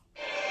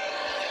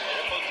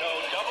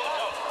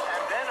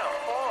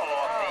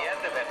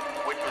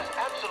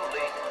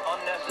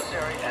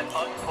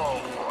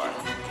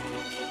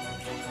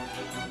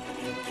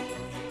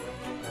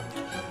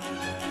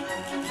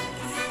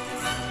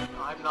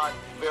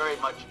very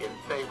much in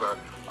favor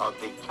of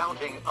the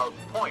counting of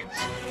points.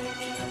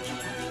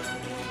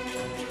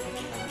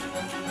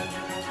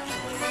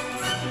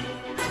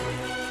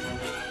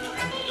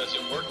 Does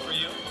it work for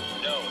you?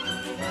 No.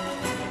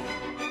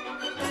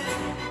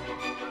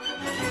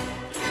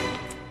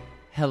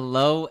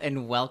 Hello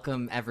and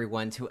welcome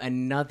everyone to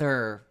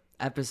another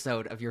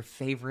episode of your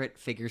favorite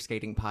figure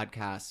skating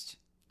podcast,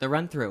 The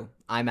Run Through.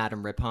 I'm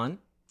Adam Rippon.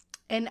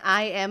 And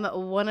I am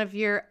one of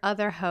your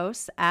other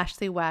hosts,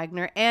 Ashley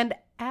Wagner. And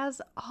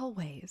as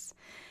always,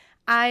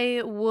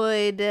 I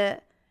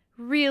would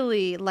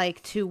really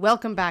like to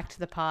welcome back to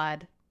the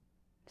pod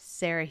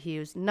Sarah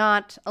Hughes,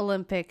 not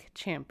Olympic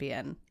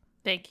champion.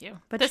 Thank you.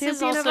 But this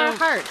champion is of also our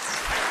hearts.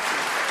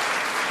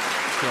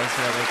 Feels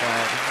really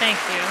good. Thank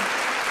you.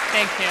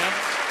 Thank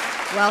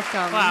you.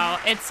 Welcome. Wow,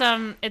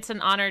 it's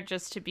an honor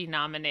just to be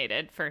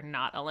nominated for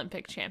not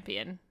Olympic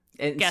champion.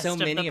 And Guest so of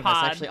many the of us,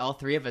 pod. actually all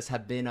three of us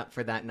have been up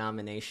for that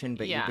nomination,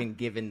 but Yeah. you've been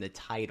given the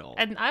title.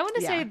 And I want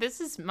to say Yeah. this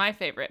is my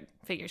favorite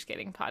figure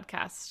skating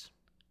podcast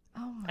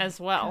Oh my as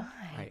well.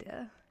 God. Right.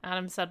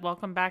 Adam said,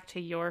 "Welcome back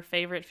to your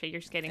favorite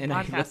figure skating And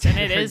I podcast," looked and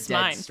at it her is dead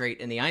mine. straight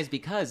in the eyes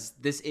because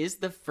this is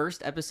the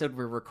first episode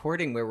we're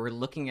recording where we're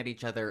looking at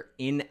each other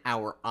in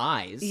our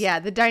eyes. Yeah,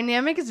 the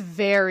dynamic is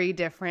very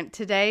different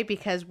today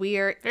because we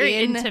are Very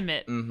in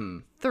intimate.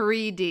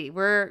 3D.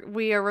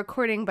 We are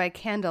recording by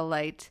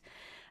candlelight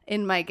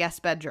in my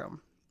guest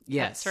bedroom.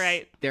 Yes. That's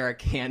right. There are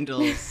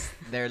candles,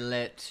 they're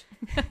lit,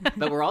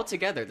 but we're all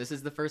together. This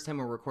is the first time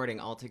we're recording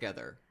all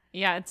together.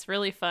 Yeah, it's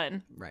really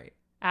fun. Right.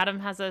 Adam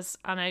has us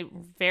on a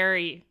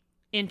very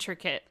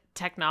intricate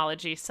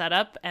technology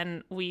setup,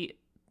 and we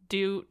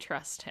do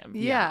trust him.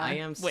 Yeah. I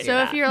am Wait, So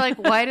yeah. if you're like,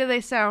 why do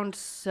they sound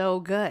so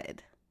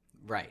good?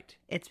 Right.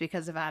 It's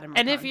because of Adam.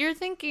 And if Rippon. you're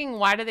thinking,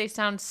 why do they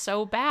sound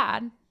so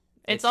bad?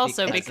 It's It's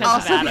also it's because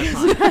also of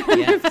Adam. because-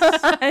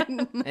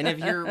 Yes. And if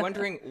you're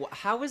wondering,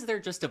 how is there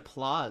just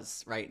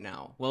applause right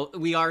now? Well,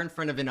 we are in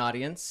front of an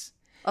audience.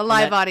 a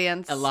live that-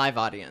 audience. A live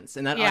audience.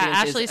 And that Yeah, audience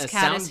Ashley's is a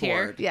cat is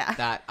here. soundboard Yeah.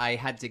 that I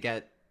had to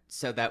get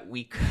so that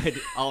we could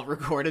all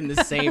record in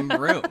the same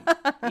room.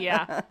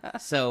 Yeah.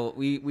 So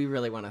we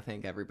really want to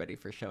thank everybody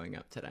for showing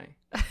up today.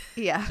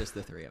 Yeah. Just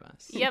the three of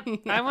us. Yep.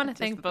 Yeah, I want to just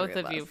thank the both three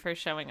of of you us. for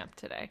showing up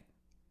today.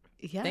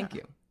 Yeah. Thank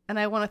you. And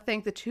I want to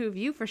thank the two of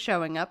you for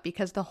showing up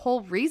because the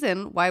whole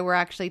reason why we're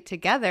actually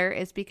together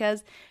is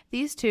because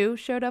these two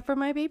showed up for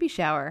my baby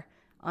shower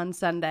on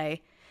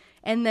Sunday.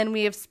 And then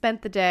we have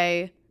spent the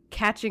day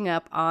catching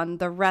up on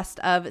the rest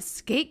of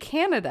Skate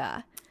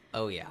Canada,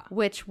 Oh, yeah.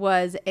 which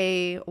was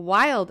a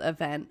wild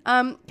event.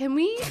 Can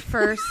we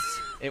first...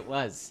 It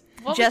was.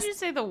 What Just- would you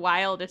say the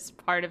wildest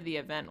part of the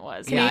event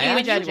was? Yeah, I Canadian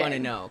actually judging. want to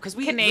know. Because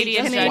we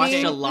Canadian just judging.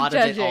 watched a lot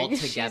of it all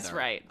Judging. together. She's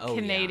right. Oh,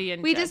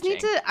 Canadian we just need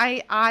judging.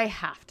 to... I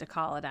have to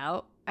call it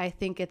out. I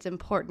think it's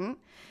important.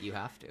 Yeah. You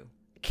have to.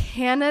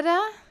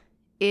 Canada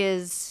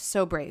is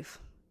so brave.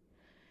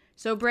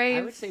 So brave.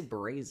 I would say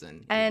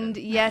brazen. And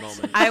even, at yet,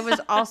 moments. I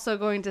was also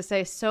going to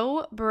say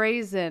so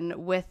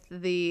brazen with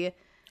the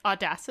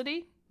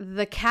Audacity?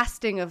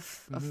 casting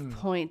of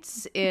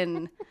points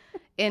in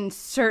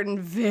certain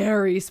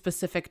very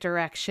specific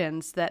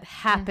directions that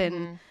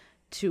happen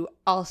to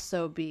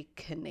also be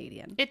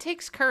Canadian. It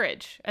takes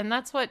courage. And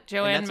that's what And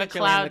Joanne that's what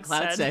Joanne McLeod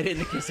McLeod said. said in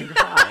the Kiss and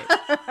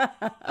Cry.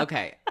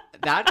 Okay,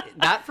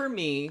 that for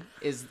me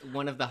is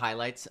one of the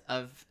highlights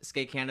of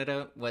Skate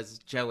Canada was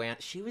Joanne.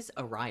 She was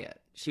a riot.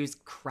 She was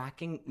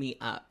cracking me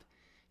up.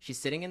 She's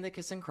sitting in the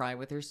Kiss and Cry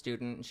with her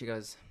student, and she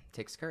goes,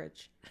 "Takes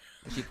courage."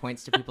 And she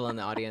points to people in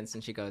the audience,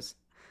 and she goes,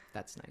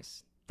 "That's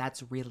nice.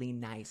 That's really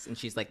nice." And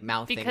she's like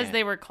mouthing Because it.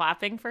 they were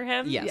clapping for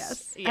him?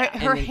 Yes. Yeah.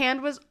 Her And then-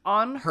 hand was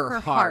on her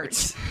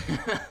heart.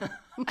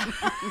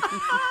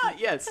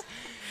 Yes.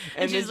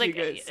 And then she's like,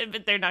 she goes,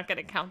 but they're not going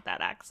to count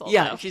that axle.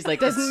 yeah, though. she's like,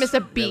 Doesn't "It's miss a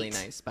really beat."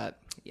 nice, but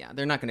yeah,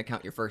 they're not going to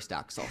count your first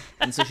axle.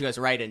 And so she goes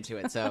right into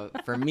it. So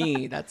for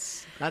me,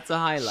 that's a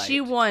highlight. She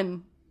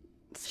won.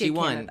 Skate She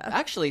won. Canada.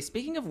 Actually,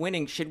 speaking of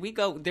winning, should we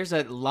go? There's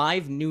a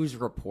live news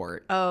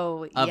report.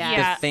 Oh, Of yeah.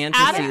 Yeah,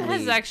 fantasy Adam has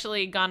league.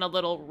 actually gone a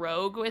little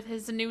rogue with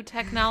his new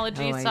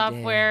technology Oh, I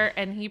software,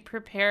 and he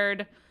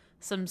prepared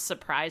some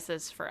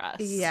surprises for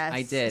us. Yes.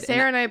 I did.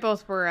 Sarah and I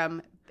both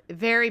were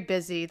very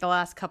busy the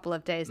last couple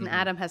of days, and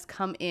Adam has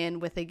come in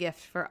with a gift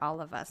for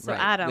all of us. So,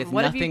 Right, Adam, with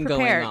what have nothing you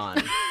prepared?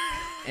 going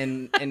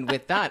on. and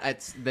with that,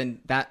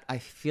 I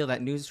feel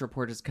that news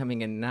report is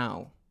coming in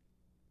now.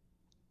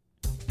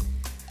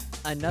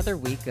 Another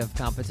week of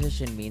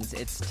competition means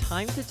it's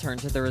time to turn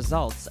to the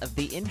results of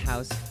the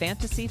in-house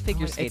fantasy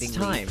figure it's skating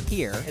time. league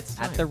here It's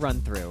at time. the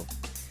Run-Through.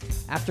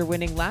 After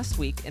winning last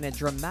week in a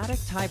dramatic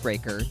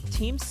tiebreaker,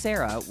 Team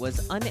Sarah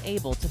was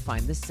unable to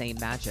find the same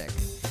magic.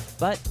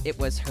 But it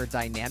was her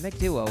dynamic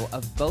duo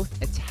of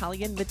both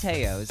Italian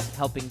Mateos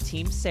helping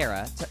Team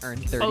Sarah to earn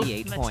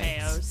 38 Both points.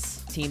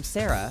 Mateos. Team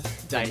Sarah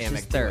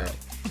Dynamic finishes third. duo.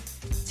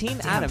 Team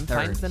Damn, Adam third.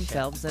 finds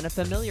themselves in a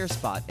familiar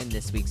spot in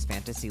this week's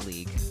fantasy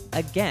league.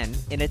 Again,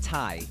 in a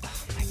tie.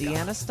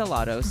 Deanna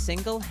Stellato Not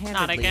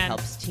single-handedly again.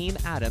 helps Team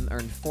Adam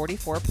earn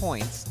 44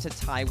 points to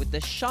tie with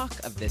the shock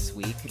of this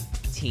week,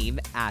 Team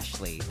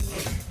Ashley.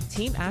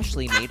 Team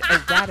Ashley made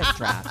erratic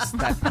drafts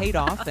that paid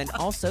off and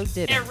also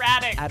didn't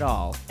Erratic. at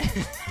all.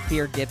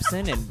 Fear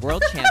Gibson and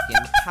world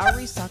champion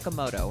Kaori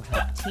Sakamoto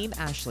helped Team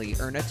Ashley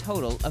earn a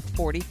total of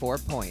 44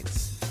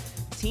 points.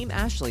 Team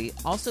Ashley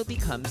also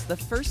becomes the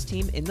first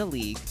team in the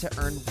league to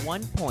earn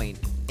 1 point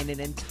in an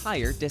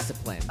entire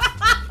discipline.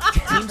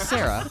 Team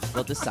Sarah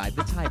will decide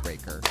the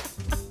tiebreaker.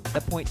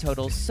 The point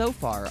totals so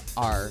far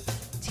are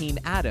Team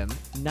Adam,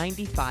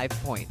 95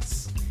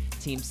 points,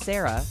 Team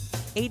Sarah,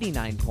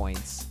 89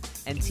 points,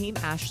 and Team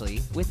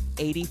Ashley with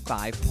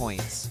 85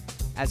 points.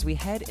 As we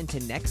head into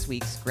next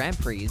week's Grand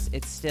Prix,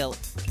 it's still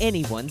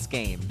anyone's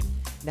game.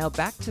 Now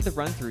back to the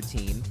run-through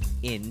team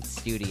in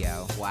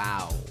studio.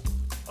 Wow.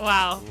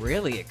 Wow.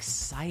 Really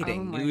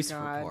exciting Oh my news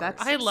God, report.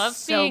 that's I love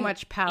so being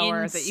much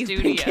power in that you've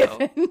studio.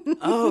 been given.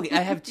 Oh,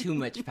 I have too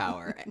much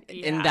power.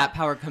 Yeah. And that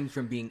power comes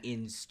from being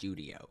in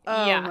studio.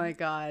 Oh Yeah. my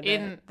God.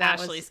 In that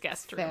was Ashley's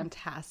guest room.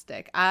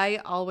 fantastic. I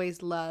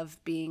always love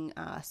being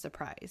a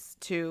surprise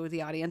to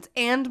the audience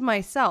and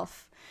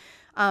myself.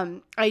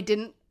 I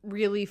didn't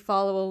really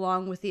follow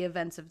along with the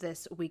events of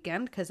this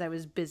weekend because I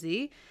was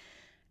busy.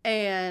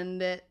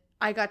 And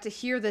I got to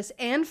hear this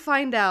and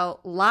find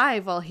out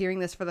live while hearing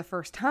this for the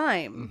first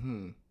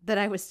time that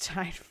I was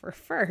tied for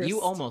first. You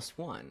almost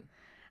won.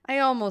 I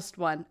almost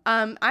won.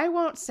 I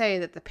won't say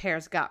that the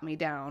pairs got me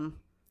down.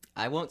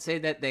 I won't say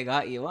that they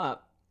got you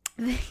up.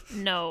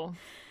 No.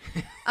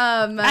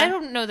 I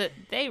don't know that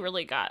they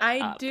really got I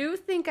up. do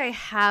think I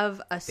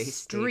have a They stayed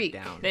streak.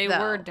 down. They though.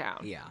 were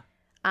down. Yeah.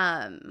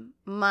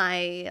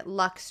 My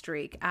luck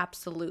streak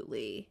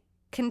absolutely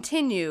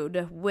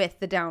continued with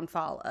the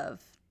downfall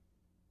of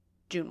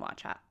June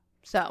Watch Hat.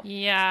 So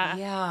Yeah.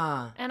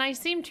 Yeah. And I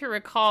seem to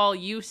recall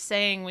you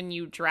saying when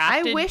you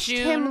drafted I wished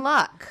June, him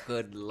luck.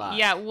 Good luck.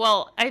 Yeah,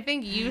 well, I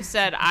think you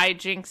said I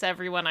jinx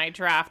everyone I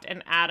draft,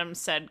 and Adam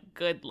said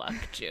good luck,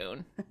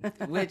 June.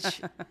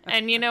 Which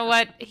And you know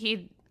what?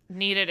 He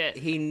needed it.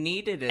 he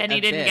needed it. And a he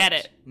didn't bit. get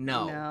it.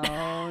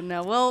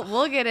 No.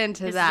 We'll get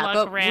into His that. luck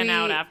but ran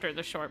out after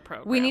the short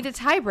program. we need a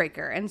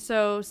tiebreaker, and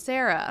so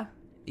Sarah,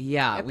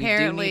 Yeah,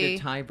 Apparently- we do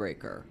need a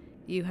tiebreaker.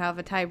 you have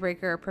a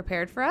tiebreaker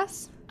prepared for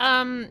us.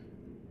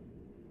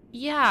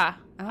 Yeah.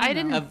 I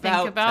didn't About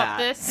think about that.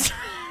 this.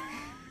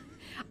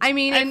 I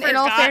mean, I in forgot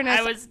all fairness,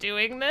 I was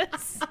doing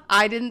this.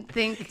 I didn't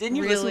think. Didn't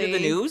you really... listen to the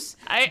news?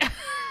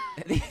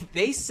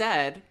 They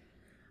said,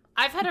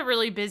 I've had a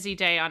really busy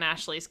day on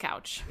Ashley's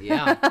couch.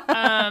 yeah.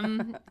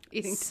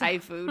 Eating Thai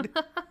food.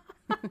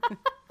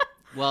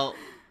 Well,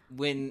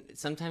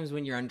 sometimes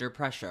when you're under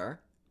pressure,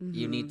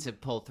 you need to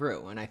pull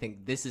through, and I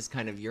think this is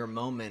kind of your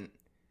moment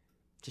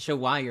to show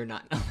why you're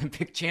not an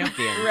Olympic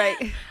champion.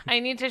 Right. I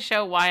need to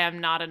show why I'm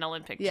not an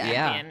Olympic Yeah.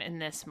 champion in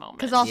this moment.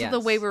 Because also the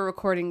Yes. way we're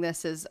recording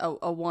this is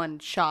a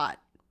one-shot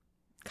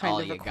kind All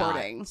of you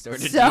recording. got, sort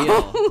of so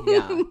deal.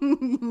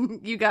 Yeah.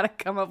 you got to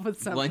come up with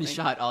something. One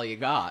shot, all you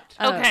got.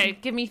 Okay,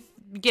 give me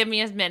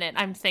a minute.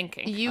 I'm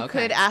thinking. You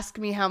Okay. could ask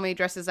me how many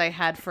dresses I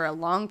had for a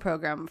long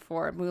program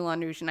for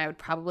Moulin Rouge, and I would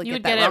probably You get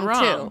would that get it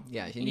wrong, wrong. too.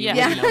 Yeah, you need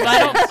Yeah. to know I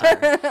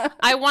the answer.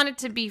 I want it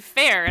to be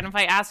fair, and if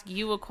I ask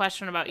you a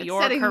question about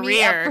your setting me up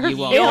career, for You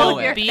won't you'll know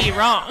it. be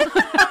wrong.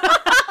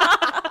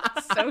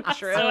 So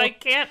true. So I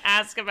can't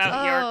ask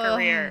about your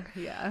career.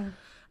 Yeah.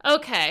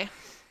 Okay.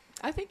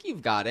 I think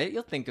you've got it.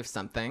 You'll think of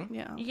something.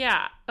 Yeah.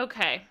 Yeah.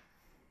 Okay.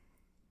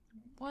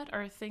 What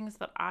are things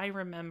that I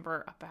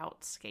remember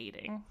about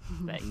skating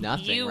that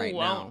Nothing you right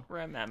won't now.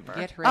 remember?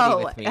 Get ready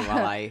Oh. with me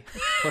while I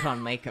put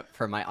on makeup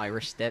for my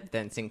Irish step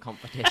dancing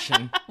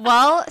competition.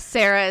 While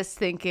Sarah is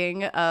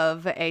thinking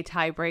of a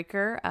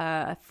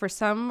tiebreaker, for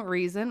some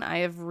reason, I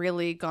have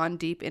really gone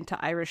deep into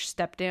Irish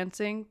step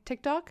dancing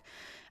TikTok.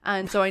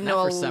 And so I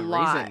know Not for a some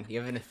lot. reason. You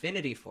have an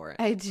affinity for it.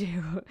 I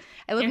do.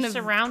 I live You're in a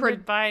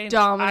surrounded by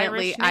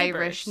predominantly Irish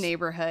Irish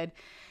neighborhood.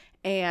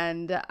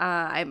 And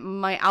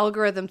my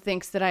algorithm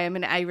thinks that I am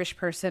an Irish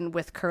person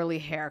with curly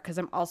hair because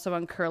I'm also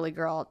on Curly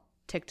Girl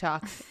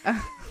TikTok.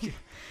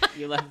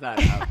 You left that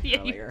out Yeah,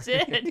 earlier. you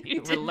did.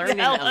 You We're did learning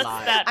tell a us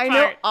lot. that I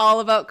know part. all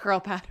about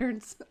curl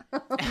patterns.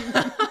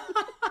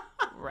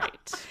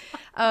 Right.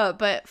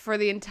 But for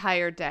the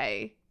entire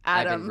day,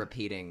 I've been Adam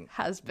repeating,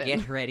 has been.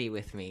 get ready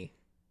with me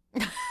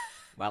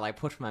while I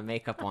put my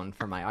makeup on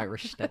for my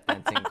Irish step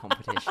dancing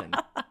competition.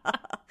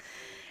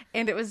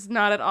 And it was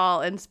not at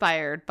all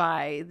inspired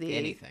by the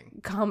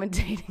Anything.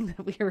 commentating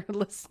that we were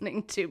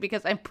listening to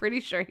because I'm pretty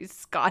sure he's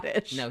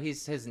Scottish. No, he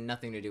has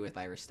nothing to do with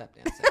Irish step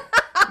dancing.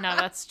 No,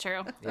 that's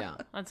true. Yeah.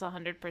 That's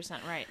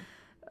 100% right.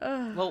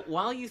 Well,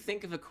 while you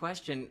think of a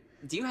question,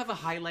 do you have a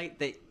highlight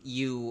that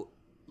you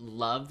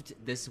loved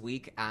this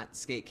week at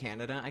Skate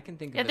Canada? I can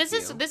think of Yeah, a this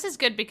few. is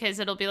good because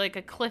it'll be like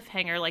a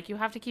cliffhanger. Like you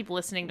have to keep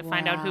listening to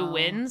find out who Wow.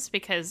 wins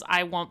because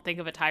I won't think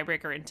of a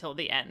tiebreaker until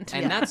the end.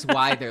 And that's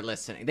why they're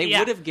listening. They Yeah.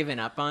 would have given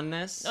up on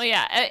this. Oh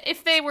yeah,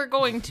 if they were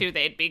going to,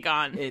 they'd be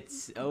gone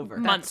It's over.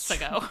 months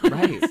ago.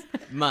 Right.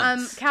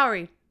 Months.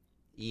 Cowrie,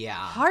 Yeah.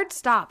 hard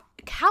stop.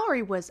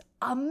 Calorie was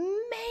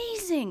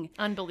amazing.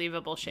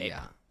 Unbelievable shape.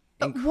 Yeah.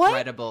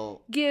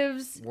 Incredible. What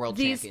gives world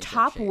these championship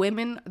top shape.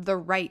 women the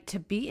right to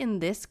be in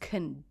this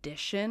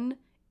condition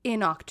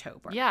in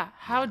October? Yeah,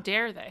 how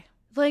dare they?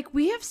 Like,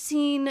 we have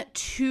seen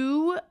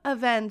 2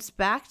 events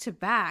back to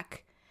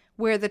back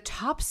where the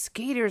top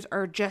skaters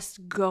are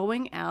just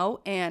going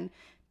out and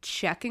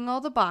checking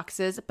all the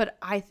boxes. But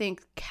I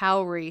think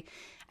Cowrie,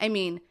 I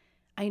mean,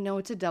 I know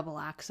it's a double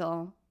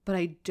axel, but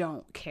I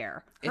don't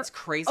care. It's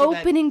crazy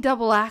Opening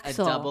double a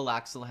axel. double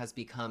axel has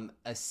become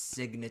a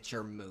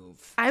signature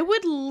move. I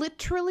would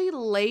literally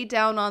lay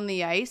down on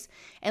the ice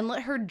and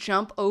let her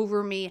jump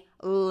over me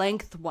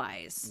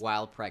lengthwise.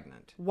 While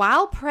pregnant.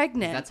 While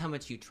pregnant. That's how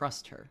much you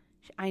trust her.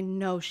 I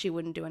know she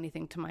wouldn't do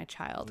anything to my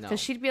child. No. Because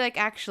she'd be like,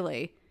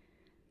 actually,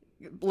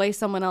 lay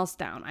someone else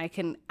down. I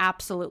can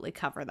absolutely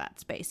cover that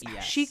space.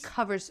 Yes. She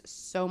covers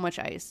so much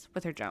ice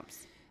with her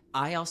jumps.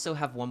 I also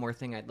have one more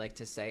thing I'd like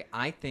to say.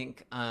 I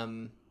think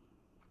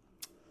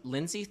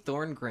Lindsay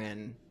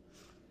Thorngren,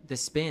 the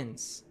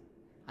spins.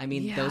 I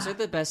mean, those are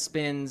the best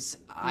spins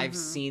I've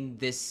seen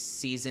this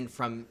season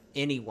from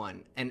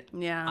anyone. And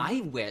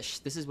I wish,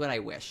 this is what I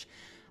wish.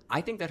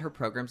 I think that her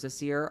programs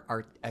this year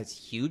are a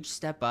huge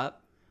step up.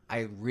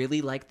 I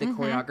really like the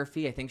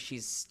choreography. I think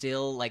she's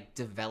still like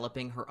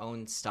developing her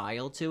own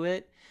style to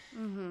it.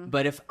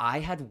 But if I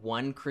had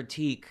one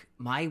critique,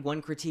 my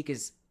one critique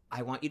is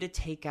I want you to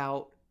take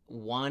out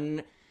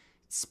one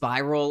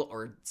spiral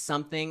or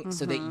something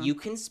so that you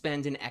can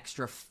spend an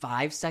extra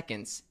 5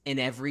 seconds in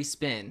every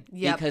spin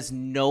because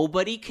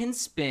nobody can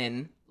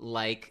spin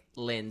like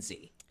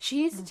Lindsay.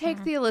 She needs to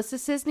take the Alyssa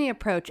Cisney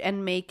approach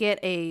and make it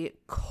a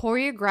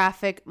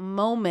choreographic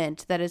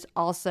moment that is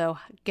also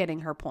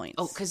getting her points.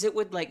 Oh, because it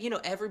would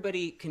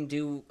everybody can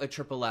do a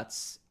triple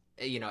Lutz,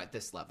 at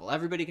this level.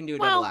 Everybody can do a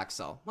double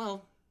axel.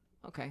 Well,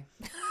 okay.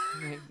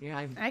 Right,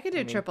 yeah, I could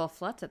do triple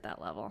flutz at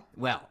that level.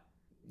 Well,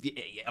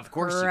 of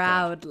course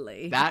Proudly.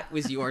 you could. That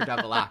was your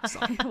double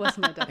axel. It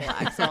wasn't a double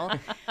axel.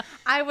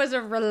 I was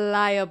a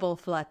reliable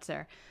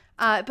flutzer.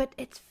 But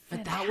it's fantastic.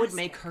 But that would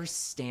make her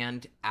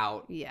stand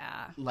out.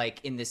 Yeah.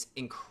 Like in this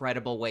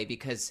incredible way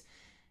because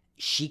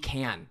she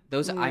can.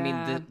 I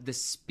mean, the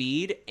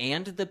speed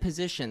and the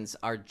positions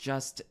are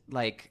just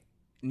like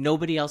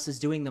nobody else is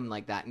doing them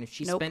like that. And if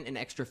she spent an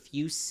extra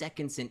few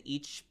seconds in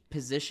each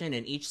position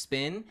and each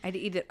spin, I'd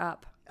eat it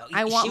up.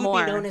 I want she would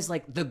more. be known as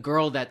like the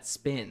girl that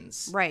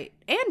spins. Right.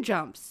 And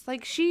jumps.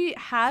 Like she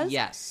has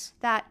Yes.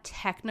 that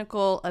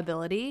technical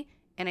ability.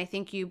 And I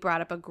think you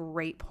brought up a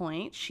great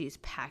point. She's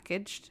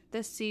packaged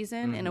this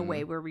season in a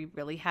way where we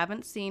really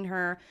haven't seen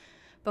her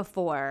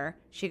before.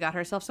 She got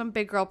herself some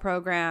big girl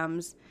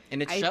programs.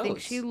 And it shows. I think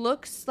she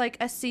looks like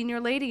a senior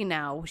lady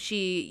now.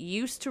 She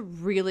used to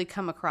really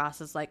come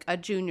across as like a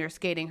junior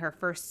skating her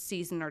first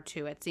season or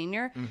 2 at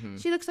senior.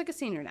 She looks like a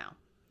senior now.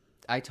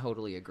 I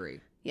totally agree.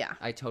 Yeah.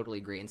 I totally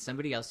agree. And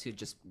somebody else who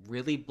just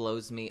really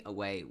blows me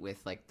away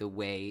with like the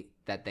way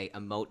that they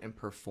emote and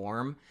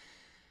perform.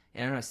 I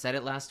don't know, I said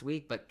it last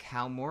week, but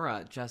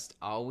Kalmura just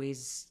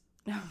always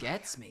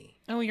gets me.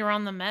 Oh, you're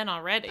on the men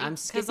already. I'm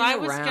skipping Because I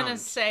was around. going to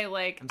say,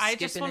 like, I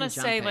just skipping want to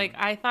and say, like,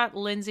 jumping. I thought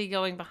Lindsay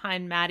going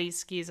behind Maddie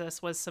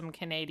Skizas was some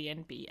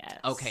Canadian BS.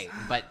 Okay,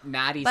 but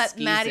Maddie But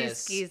Skizas. Maddie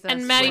Skizas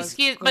And Maddie was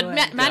Skizas, but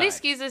good. Maddie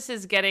Skizas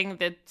is getting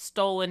the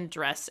stolen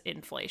dress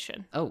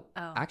inflation. Oh,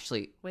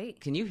 actually,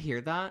 Wait. can you hear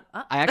that?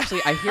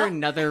 I hear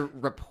another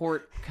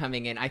report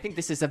coming in. I think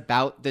this is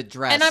about the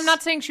dress. And I'm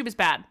not saying she was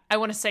bad. I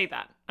want to say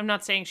that. I'm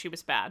not saying she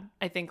was bad.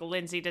 I think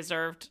Lindsay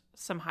deserved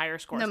some higher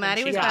scores. No, than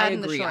Maddie she was got. bad I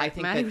in the agree. short. I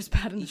think Maddie that- was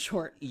bad in the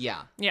short.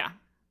 Yeah. Yeah.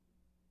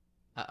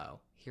 Uh-oh.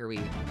 Here we...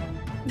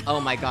 Oh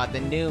my god,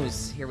 the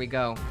news. Here we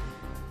go.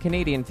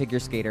 Canadian figure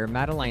skater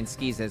Madeline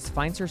Skizas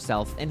finds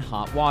herself in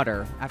hot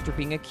water after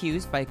being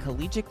accused by a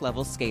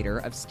collegiate-level skater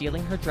of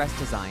stealing her dress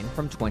design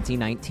from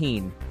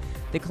 2019.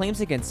 The claims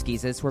against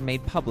Skizas were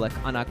made public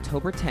on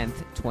October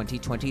 10th,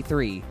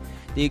 2023.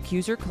 The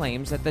accuser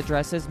claims that the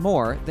dress is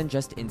more than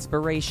just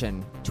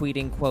inspiration,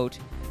 tweeting, quote,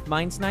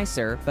 "Mine's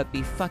nicer, but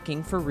be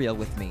fucking for real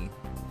with me."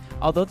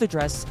 Although the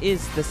dress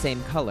is the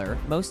same color,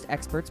 most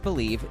experts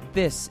believe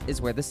this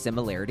is where the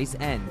similarities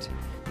end.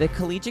 The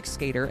collegiate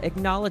skater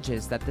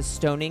acknowledges that the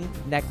stoning,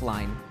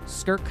 neckline,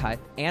 skirt cut,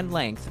 and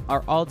length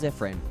are all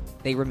different.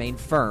 They remain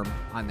firm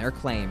on their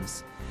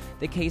claims.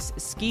 The case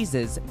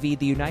Skizas v.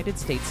 the United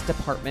States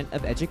Department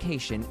of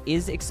Education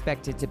is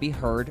expected to be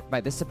heard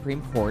by the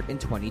Supreme Court in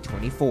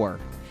 2024.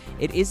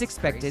 It is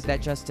expected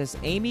that Justice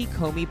Amy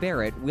Coney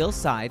Barrett will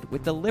side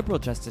with the liberal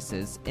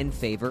justices in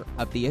favor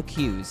of the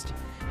accused.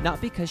 Not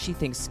because she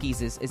thinks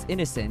Skizas is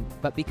innocent,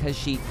 but because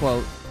she,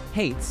 quote,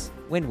 hates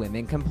when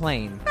women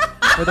complain.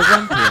 For the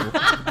run-through,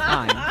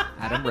 I'm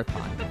Adam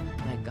Rippon.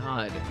 My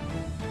god.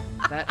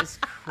 That is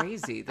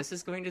crazy. This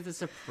is going to the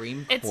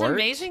Supreme Court? It's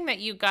amazing that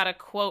you got a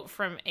quote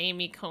from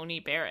Amy Coney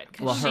Barrett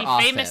because Well, her she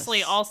office.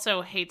 famously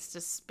also hates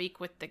to speak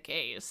with the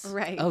gays.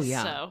 Right. Oh,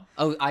 yeah. So-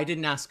 Oh, I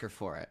didn't ask her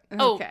for it.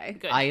 Okay. Oh,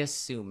 good. I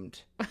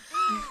assumed.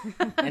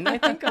 And I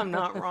think I'm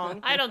not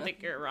wrong. I don't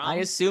think you're wrong. I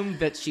assumed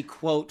that she,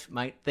 quote,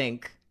 might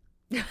think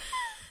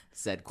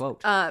said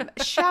quote.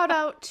 Shout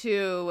out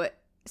to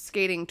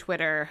skating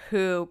Twitter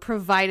who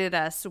provided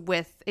us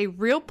with a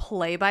real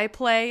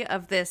play-by-play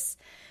of this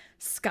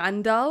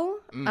scandal.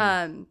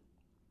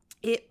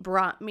 It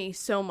brought me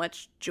so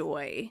much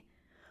joy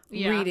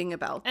reading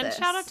about this. And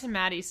shout out to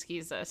Maddie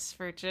Skizas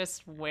for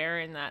just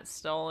wearing that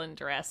stolen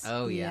dress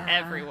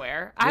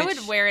everywhere. I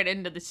would wear it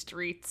into the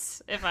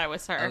streets if I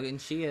was her. Oh,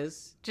 and she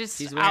is.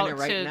 She's wearing it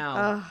right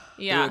now.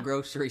 Yeah. To a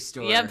grocery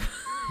store. Yep.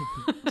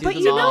 But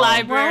you know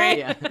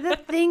library. what? The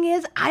thing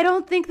is, I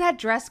don't think that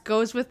dress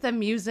goes with the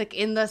music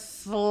in the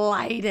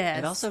slightest.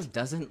 It also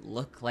doesn't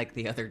look like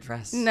the other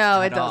dress.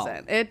 No, at it all.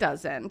 doesn't. It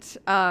doesn't.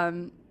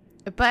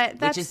 But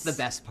that's... Which is the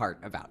best part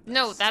about this.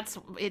 No,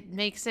 it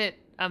makes it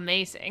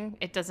amazing.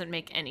 It doesn't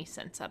make any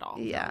sense at all.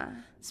 Yeah.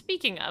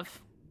 Speaking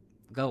of,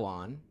 Go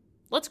on.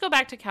 let's go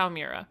back to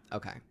Calmira.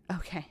 Okay.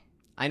 Okay.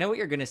 I know what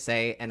you're going to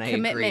say, and I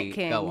Commitment agree.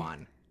 king. Go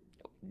on.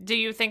 Do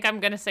you think I'm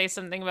going to say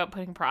something about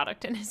putting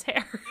product in his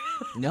hair?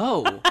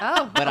 No.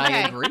 Oh, But I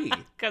okay. agree.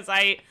 Because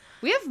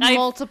We have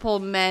multiple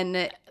men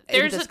in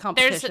this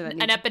competition. there's that an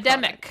need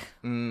epidemic.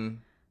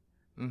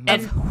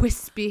 Of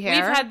wispy hair.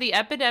 We've had the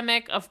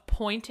epidemic of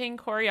pointing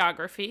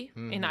choreography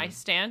in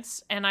ice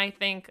dance, and I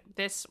think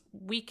this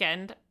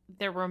weekend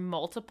there were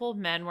multiple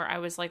men where I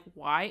was like,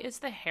 why is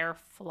the hair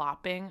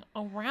flopping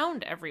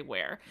around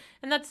everywhere?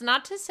 And that's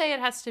not to say it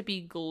has to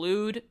be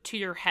glued to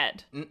your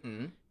head.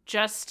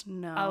 Just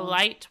a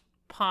light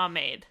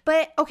pomade.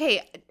 But,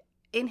 okay,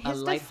 in A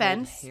his light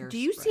defense, hold do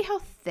you see hairspray. how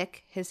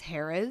thick his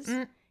hair is?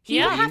 He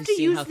Yeah. would have to You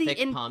see use how the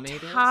thick pomade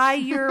is?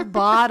 entire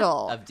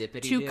bottle Of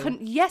Dippity to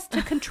Doo?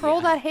 to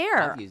control that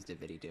hair. I've used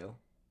Dippity Doo.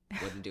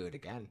 Wouldn't do it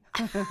again.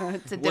 It's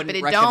a Wouldn't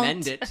dippity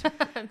recommend don't.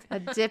 it. A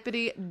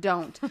dippity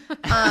don't.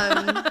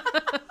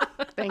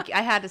 Thank you.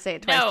 I had to say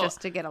it twice No,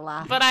 just to get a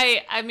laugh. But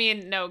I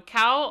mean, no,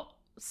 Cal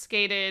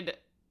skated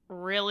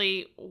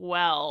really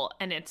well,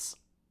 and it's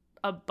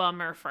a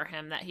bummer for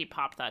him that he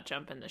popped that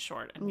jump in the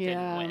short and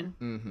didn't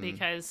win.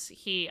 Because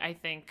he, I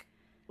think,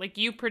 like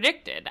you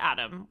predicted,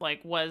 Adam, like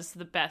was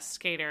the best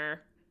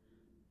skater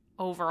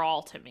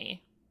overall to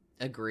me.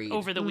 Agreed.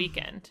 Over the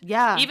weekend.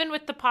 Yeah. Even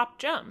with the pop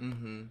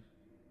jump.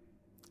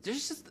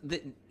 There's just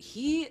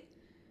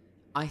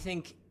I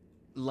think,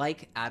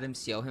 like Adam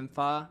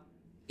Siohimfa,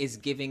 is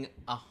giving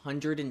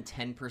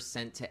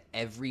 110% to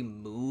every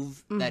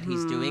move that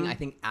he's doing. I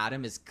think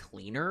Adam is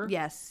cleaner.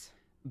 Yes.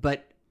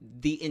 But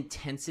the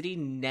intensity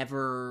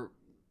never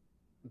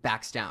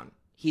backs down.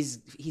 He's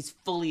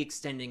fully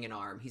extending an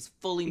arm. He's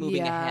fully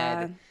moving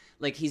ahead.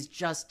 Like he's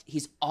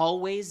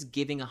always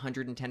giving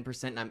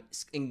 110%, and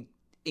I'm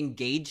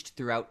engaged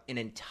throughout an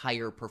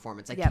entire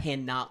performance. I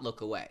cannot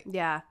look away.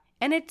 Yeah.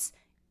 And it's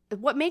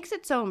what makes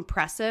it so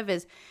impressive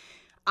is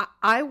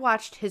I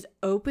watched his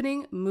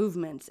opening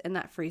movements in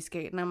that free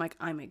skate, and I'm like,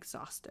 I'm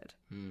exhausted.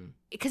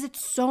 Because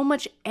it's so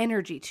much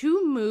energy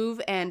to move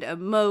and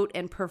emote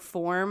and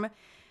perform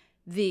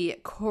the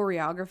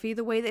choreography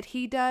the way that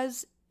he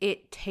does.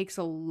 It takes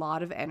a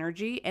lot of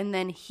energy, and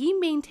then he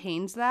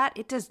maintains that.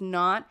 It does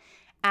not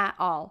at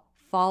all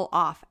fall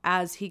off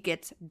as he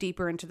gets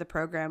deeper into the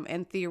program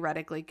and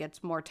theoretically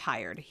gets more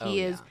tired.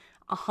 He is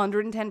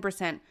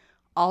 110%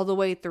 all the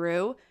way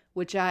through,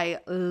 which I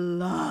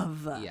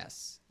love.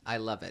 Yes, I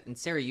love it. And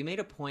Sarah, you made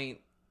a point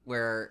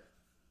where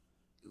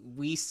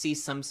we see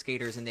some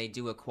skaters and they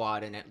do a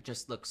quad and it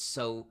just looks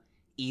so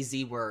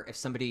easy, where if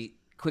somebody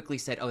quickly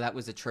said, oh, that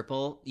was a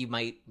triple, you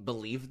might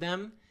believe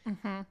them.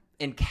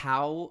 And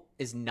Cow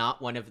is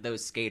not one of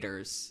those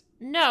skaters.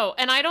 No,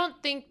 and I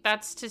don't think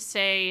that's to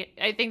say,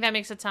 I think that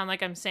makes it sound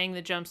like I'm saying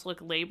the jumps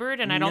look labored,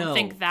 and I don't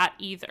think that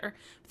either.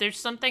 There's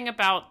something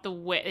about the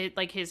way,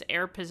 like his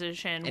air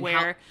position, And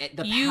where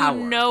the you power.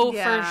 know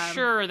for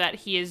sure that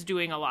he is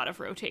doing a lot of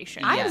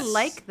rotation. I Yes.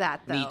 like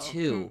that, though. Me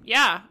too.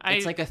 Yeah,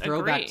 It's like a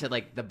throwback agree. to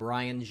like the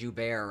Brian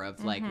Joubert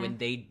of like when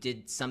they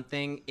did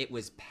something, it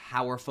was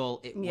powerful,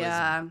 it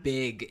was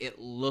big, it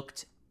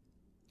looked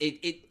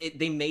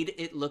they made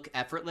it look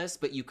effortless,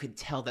 but you could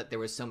tell that there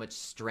was so much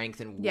strength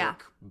and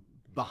work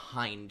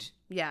behind.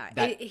 Yeah,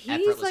 that he's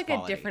effortless like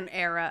quality. a different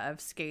era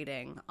of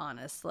skating,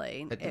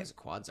 honestly. But those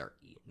quads are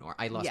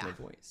I lost my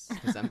voice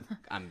because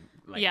I'm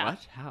like,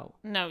 what? How?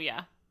 No,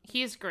 yeah.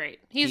 He's great.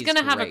 He's going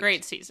to have a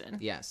great season.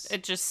 Yes.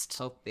 It just...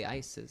 hope the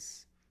ice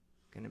is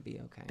going to be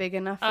okay. Big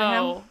enough for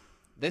him?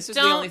 This is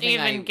the only Don't thing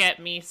even get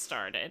me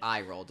started.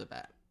 I rolled a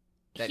bet.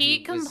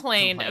 He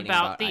complained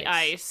about the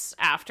ice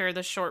after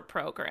the short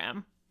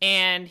program.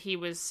 And he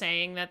was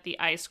saying that the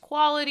ice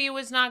quality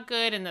was not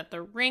good and that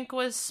the rink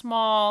was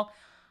small.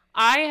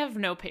 I have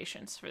no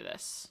patience for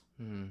this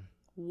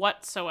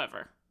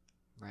whatsoever.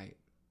 Right.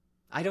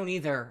 I don't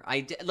either.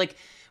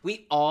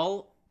 We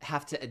all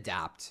have to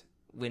adapt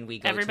when we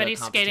go Everybody's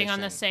to a competition. skating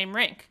on the same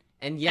rink.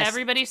 And yes,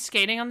 everybody's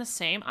skating on the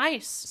same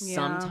ice.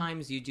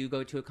 Sometimes you do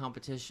go to a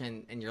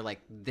competition and you're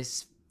like,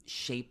 this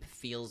shape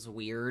feels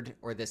weird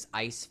or this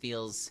ice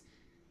feels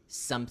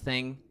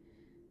something.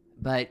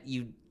 But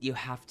you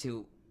have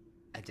to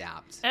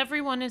adapt.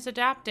 Everyone is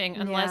adapting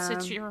unless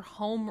it's your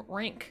home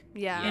rink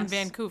in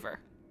Vancouver.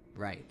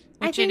 Right.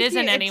 Which it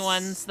isn't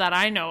anyone's that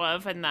I know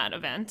of in that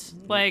event.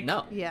 Like,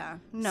 no. Yeah.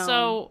 No.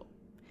 So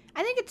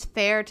I think it's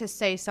fair to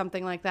say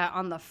something like that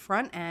on the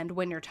front end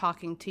when you're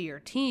talking to your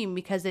team,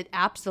 because it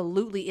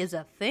absolutely is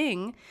a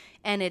thing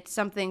and it's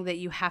something that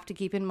you have to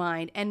keep in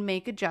mind and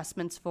make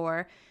adjustments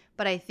for.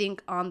 But I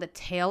think on the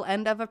tail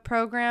end of a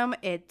program,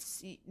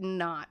 it's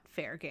not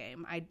fair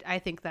game. I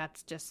think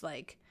that's just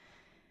like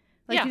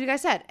you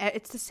guys said,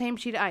 it's the same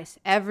sheet of ice.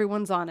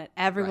 Everyone's on it.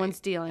 Everyone's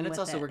dealing with it. And it's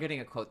also, we're getting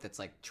a quote that's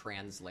like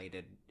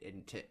translated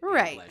into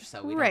Right. English.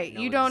 So we Right. don't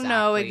know You don't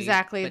know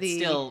exactly but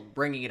still,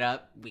 bringing it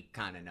up, we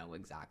kind of know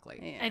exactly.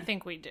 Yeah. I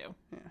think we do.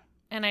 Yeah.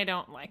 And I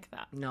don't like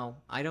that. No,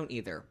 I don't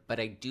either.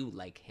 But I do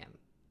like him.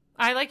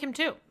 I like him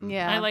too.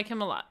 Yeah. I like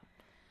him a lot.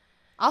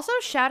 Also,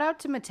 shout out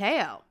to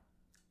Mateo.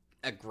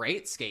 A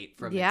great skate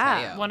from Yeah.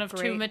 Mateo. One of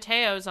two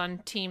Mateos on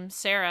Team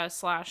Sarah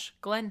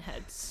 /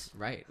 Glenheads.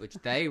 Right, which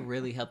they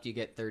really helped you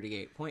get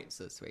 38 points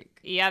this week.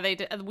 Yeah, they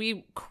did.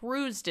 We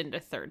cruised into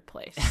third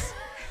place.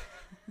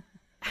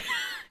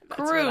 That's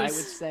what I would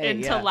say,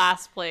 into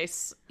last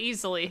place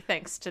easily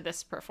thanks to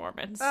this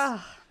performance.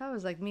 Oh, that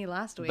was like me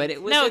last week. But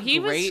it was a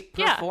great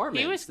performance.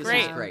 Yeah, he was This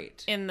great, was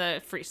great in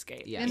the free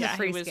skate. Yes. In the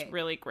free he was skate.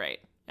 really great.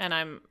 And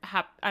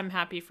I'm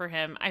happy for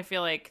him. I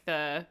feel like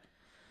the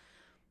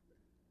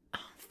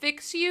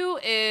Fix You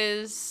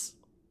is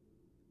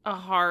a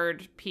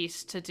hard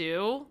piece to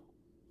do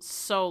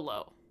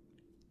solo.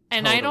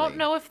 And I don't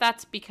know if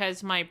that's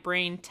because my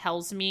brain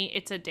tells me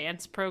it's a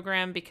dance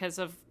program because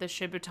of the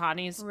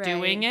Shibutanis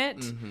doing it.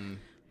 Mm-hmm.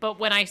 But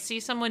when I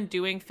see someone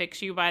doing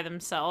Fix You by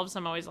themselves,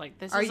 I'm always like,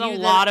 this is a lot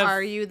lot of...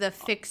 Are you the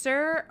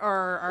fixer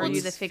or are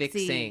you the fixie?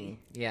 Fixing,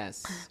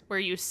 yes. Were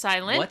you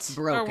silent? What's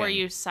broken? Or were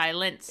you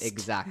silenced?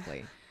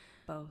 Exactly.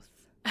 Both.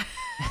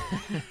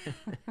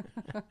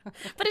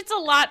 But it's a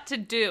lot to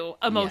do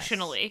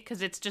emotionally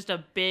because it's just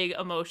a big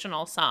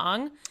emotional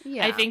song.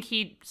 Yeah. I think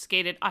he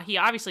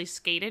obviously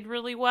skated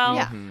really well.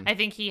 Yeah. Mm-hmm. I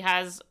think he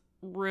has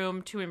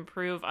room to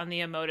improve on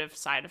the emotive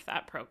side of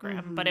that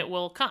program, but it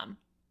will come.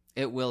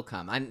 It will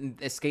come.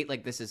 A skate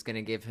like this is going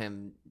to give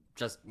him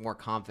just more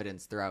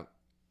confidence throughout,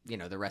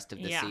 the rest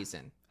of the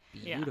season.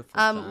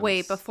 Beautiful.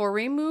 Wait, before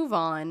we move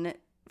on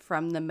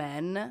from the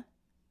men,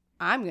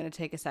 I'm going to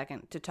take a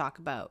second to talk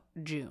about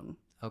June.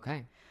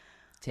 Okay.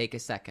 Take a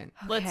second.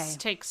 Let's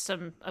take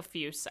a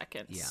few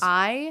seconds. Yeah.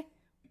 I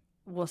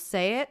will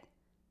say it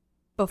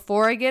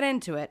before I get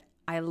into it.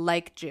 I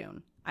like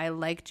June. I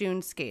like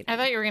June skating. I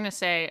thought you were going to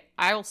say,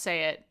 I will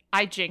say it,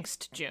 I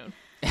jinxed June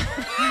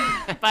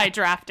by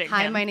drafting him.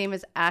 Hi, my name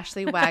is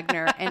Ashley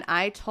Wagner, and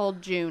I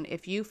told June,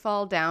 if you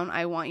fall down,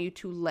 I want you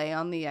to lay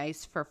on the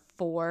ice for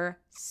 4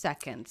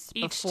 seconds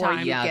before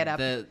you get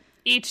up.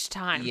 Each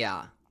time.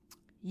 Yeah.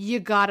 You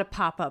gotta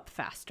pop up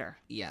faster.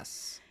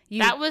 Yes.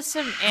 That was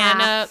some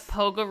Anna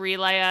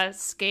Pogorilaya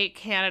Skate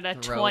Canada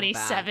Throwback,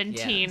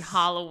 2017 yes.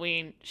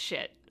 Halloween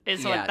shit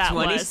is what that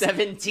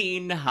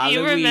 2017 was. Halloween.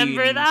 You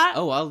remember that?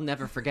 Oh, I'll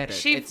never forget it.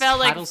 She It's fell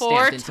like tattle 4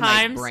 stamped into my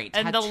times, brain.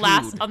 and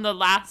Tattooed. on the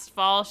last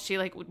fall, she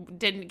like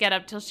didn't get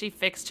up till she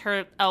fixed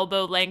her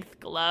elbow length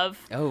glove.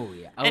 Oh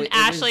yeah. Oh, and it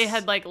Ashley was...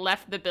 had like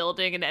left the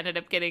building and ended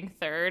up getting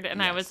third,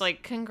 and I Yes. was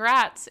like,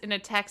 "Congrats!" in a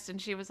text,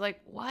 and she was like,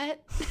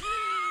 "What?"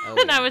 Oh,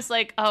 and yeah. I was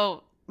like,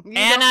 "Oh, You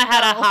Anna don't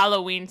had a know.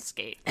 Halloween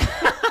skate."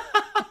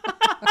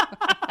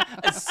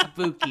 a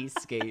spooky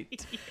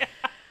skate.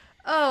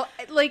 Oh,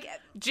 like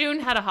June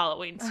had a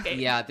Halloween skate.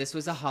 Yeah, this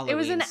was a Halloween. it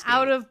was an skate.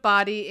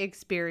 out-of-body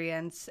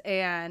experience,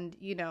 and,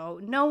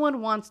 no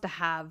one wants to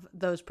have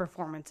those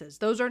performances.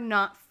 Those are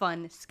not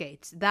fun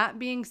skates. That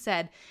being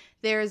said,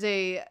 there's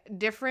a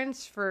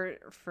difference for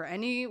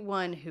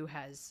anyone who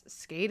has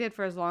skated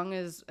for as long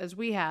as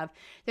we have.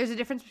 There's a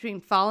difference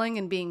between falling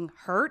and being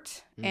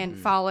hurt and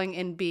falling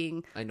and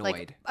being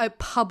Annoyed.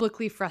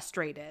 publicly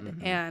frustrated.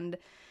 And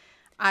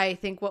I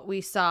think what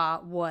we saw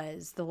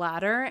was the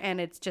latter,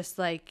 and it's just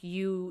like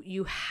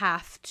you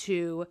have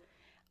to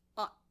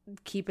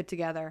keep it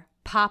together,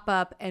 pop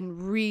up,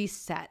 and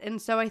reset. And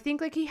so I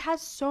think like he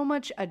has so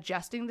much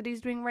adjusting that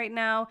he's doing right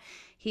now.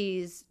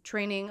 He's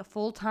training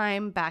full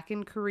time back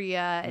in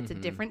Korea. It's a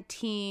different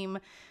team.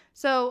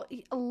 So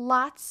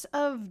lots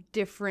of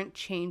different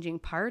changing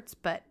parts.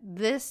 But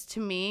this, to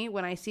me,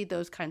 when I see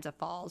those kinds of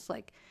falls,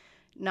 like,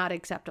 not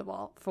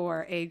acceptable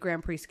for a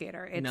Grand Prix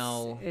skater.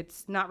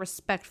 It's not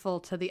respectful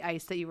to the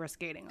ice that you were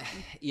skating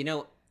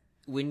on.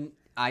 When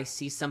I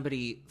see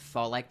somebody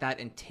fall like that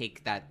and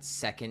take that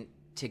second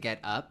to get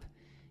up,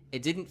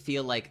 it didn't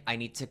feel like I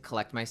need to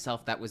collect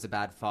myself. That was a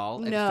bad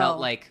fall. It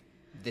felt like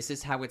this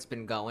is how it's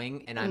been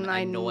going, and I'm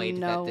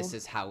annoyed that this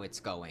is how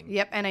it's going.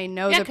 Yep, and I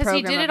know Yeah, the because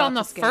program he did it on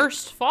the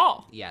first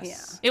fall.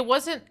 Yes. It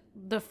wasn't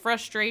the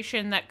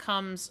frustration that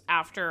comes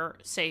after,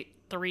 say,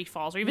 3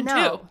 falls or even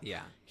 2.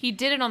 Yeah. He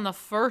did it on the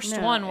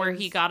first one where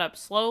he got up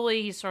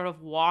slowly. He sort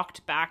of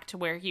walked back to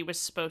where he was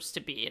supposed to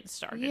be and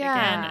started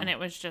again. And it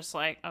was just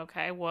like,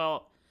 okay,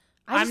 well,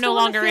 I'm no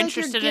longer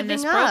interested in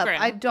this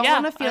program. I don't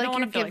want to feel like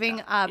you're giving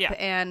up. Yeah.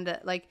 And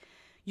like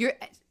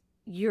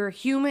you're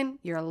human.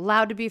 You're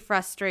allowed to be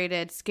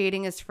frustrated.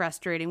 Skating is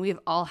frustrating. We've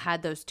all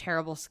had those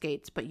terrible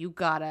skates, but you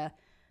gotta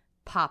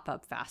pop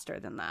up faster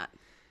than that.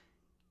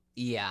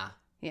 Yeah.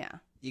 Yeah.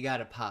 You got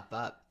to pop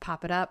up.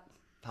 Pop it up.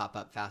 Pop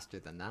up faster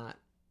than that.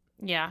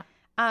 Yeah.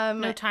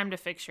 No time to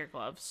fix your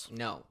gloves.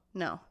 No.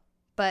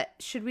 But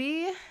should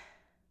we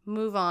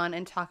move on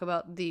and talk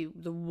about the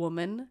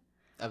woman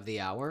of the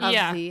hour? of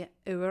Yeah. the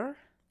hour?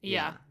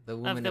 Yeah. The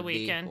woman of the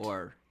weekend.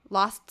 hour.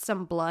 Lost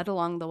some blood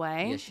along the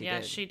way. Yes, she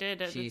did. She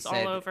did. She It's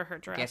said, all over her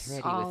dress.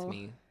 Get ready with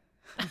me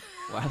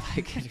while I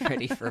get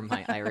ready for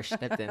my Irish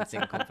step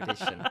dancing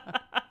competition.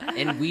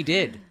 And we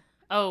did.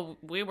 Oh,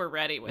 we were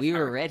ready with her. We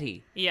were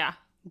ready. Yeah.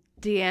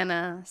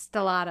 Deanna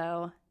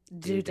Stellato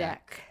Dudek.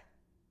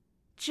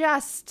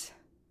 Just,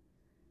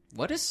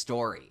 What a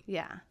story.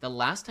 yeah. The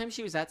last time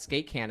she was at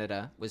Skate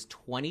Canada was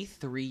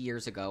 23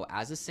 years ago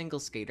as a single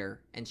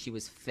skater, and she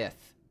was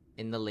 5th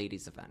in the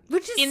ladies event.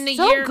 Which is In the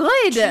so year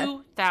good.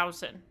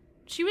 2000.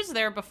 She was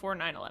there before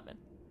 9/11.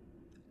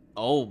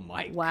 Oh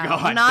my Wow.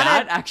 god, Not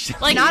that a- actually...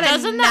 Like, Not a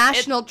doesn't that-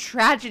 national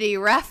tragedy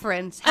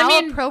reference. I How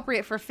mean-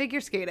 appropriate for figure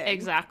skating.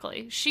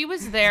 Exactly. She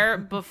was there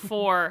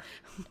before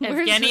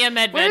Where's- Evgenia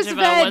where's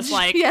Medvedeva was Veg?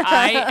 like, Yeah.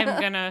 I am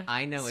going to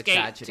I know a skate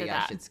tragedy to I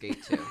that. should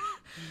skate to.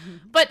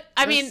 But,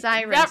 I Those mean,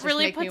 sirens that just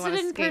really make me puts wanna it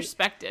in skate.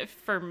 perspective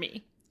for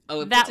me.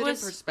 Oh, it That puts it in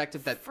was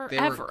perspective that there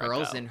were forever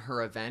girls ago. in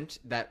her event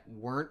that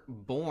weren't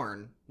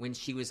born when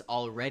she was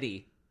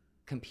already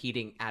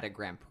competing at a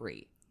Grand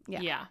Prix.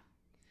 Yeah.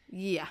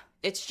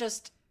 It's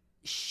just,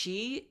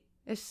 she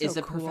It's so is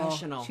a cool.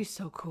 professional. She's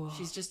so cool.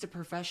 She's just a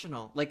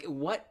professional. Like,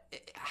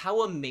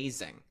 how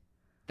amazing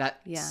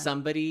that Yeah.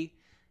 somebody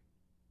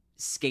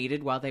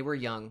skated while they were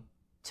young,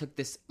 took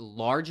this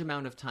large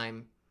amount of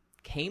time,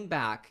 came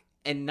back,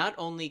 and not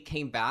only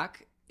came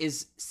back,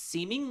 is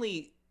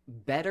seemingly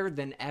better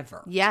than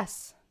ever.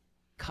 Yes.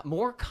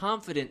 More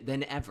confident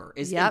than ever,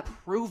 is Yep.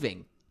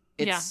 improving.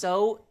 It's Yeah.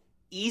 so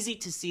easy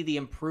to see the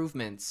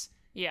improvements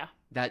Yeah.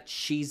 that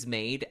she's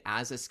made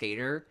as a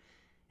skater.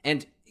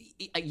 And,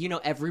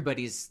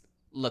 everybody's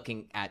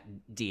looking at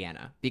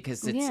Deanna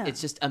because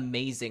it's just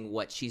amazing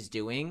what she's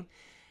doing.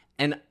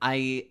 And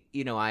I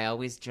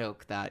always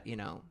joke that,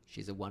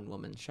 she's a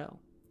one-woman show.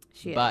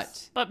 She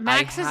is. But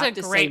Max I is have a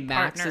to say great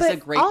Max partner. is a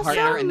But great also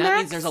partner, and that means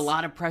Max- there's a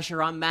lot of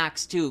pressure on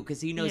Max too,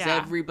 because he knows Yeah.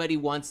 everybody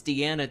wants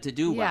Deanna to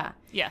do Yeah. well.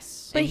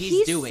 Yes. But And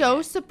he's doing so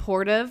it.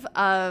 supportive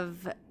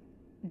of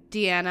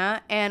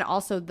Deanna and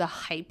also the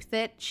hype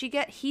that she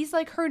he's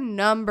like her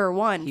number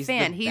one He's the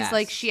fan. He's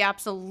like, best. she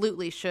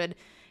absolutely should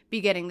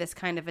be getting this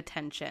kind of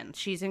attention.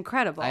 She's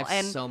incredible. I have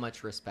and so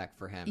much respect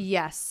for him.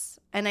 yes.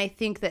 And I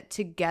think that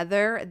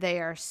together they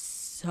are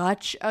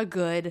such a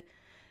good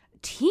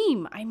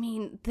team. I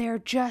mean,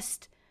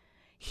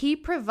 he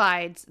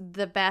provides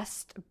the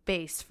best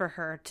base for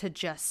her to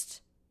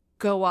just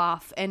go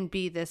off and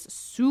be this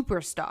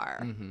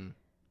superstar. Mm-hmm.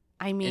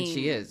 I mean, And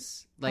she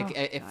is. Like,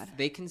 Oh, if God.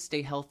 they can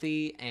stay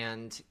healthy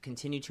and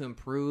continue to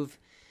improve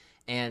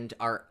and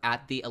are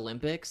at the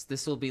Olympics,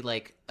 this will be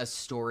like a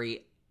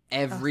story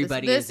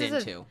everybody this is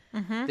is into.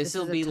 Mm-hmm. This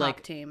will is a be top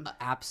like, team.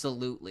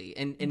 absolutely.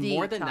 And The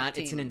more than top that,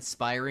 it's an team.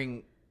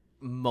 inspiring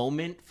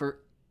moment for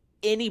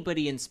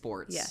anybody in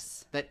sports.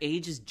 Yes. That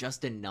age is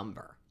just a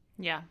number.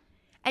 Yeah.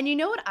 And you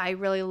know what I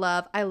really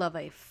love? I love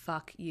a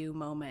fuck you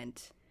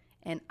moment.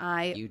 And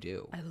You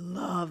do. I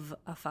love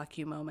a fuck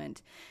you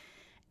moment.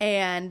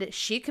 And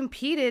she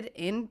competed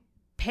in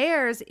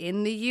pairs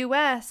in the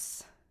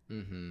US.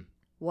 Mm-hmm.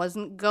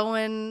 Wasn't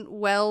going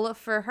well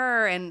for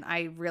her, and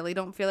I really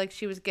don't feel like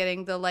she was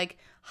getting the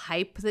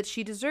hype that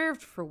she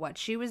deserved for what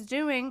she was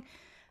doing.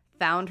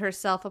 Found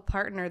herself a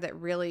partner that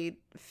really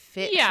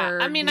fit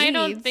her I mean, I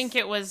don't needs. think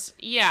it was,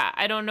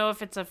 I don't know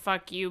if it's a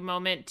fuck you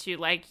moment to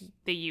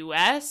the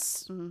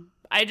US. Mm-hmm.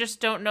 I just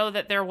don't know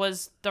that there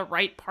was the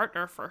right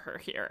partner for her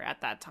here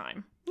at that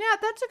time. Yeah,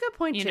 that's a good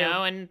point You too.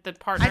 know, and the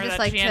partner I just that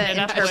like she to ended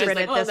up interpret with.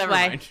 it this never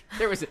way. mind.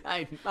 There was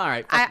all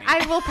right. Fuck me.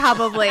 I will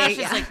probably Ash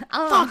is like,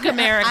 fuck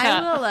America.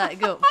 I will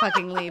go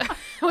fucking leave.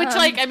 Which,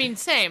 I mean,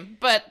 same,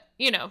 but,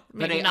 maybe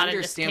But I not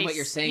understand in this what case.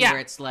 you're saying, Yeah. where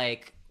it's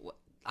like,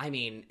 I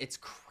mean, it's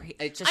crazy.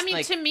 It's just I mean,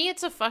 like, to me,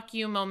 it's a fuck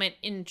you moment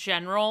in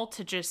general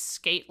to just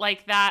skate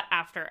like that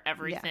after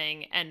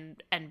everything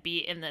and be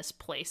in this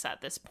place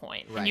at this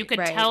point. And you Right. could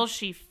Right. tell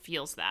she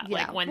feels that. Yeah.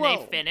 Like when Whoa.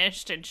 they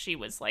finished and she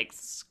was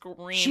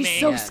screaming. She's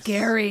so Yes.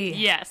 scary.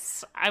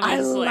 Yes. I I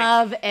was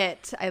love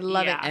it. I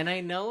love Yeah. it. and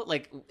I know,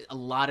 a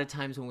lot of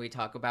times when we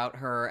talk about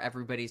her,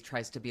 everybody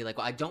tries to be like,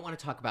 well, I don't want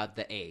to talk about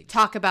the age.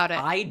 Talk about it.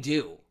 I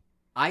do.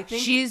 I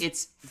think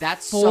She's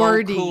that's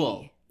 40. so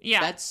cool.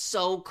 Yeah. That's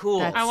so cool.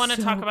 That's- I want to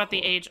so talk about the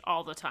cool. age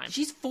all the time.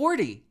 She's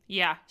 40.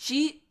 Yeah.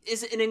 She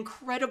is an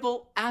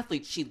incredible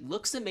athlete. She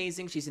looks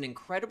amazing. She's in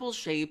incredible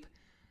shape.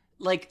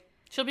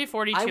 She'll be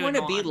 42 I want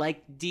to be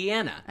like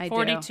Deanna. I do.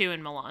 42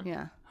 in Milan.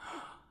 Yeah.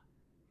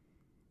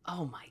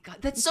 Oh my god,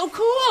 that's so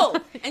cool!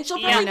 And she'll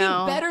Yeah. probably I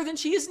know. be better than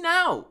she is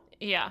now.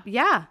 Yeah.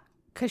 Yeah.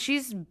 Because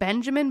she's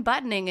Benjamin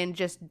buttoning and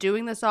just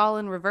doing this all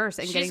in reverse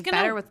and She's getting gonna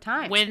better with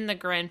time. win the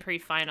Grand Prix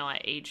final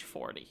at age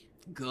 40.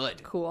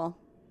 Good. Cool.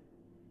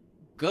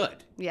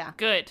 Good. Yeah.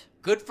 Good.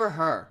 Good for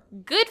her.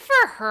 Good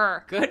for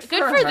her. Good for Good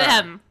for her.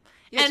 them.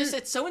 Yeah,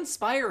 it's so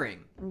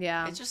inspiring.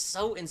 Yeah. It's just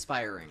so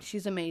inspiring.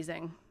 She's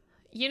amazing.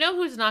 You know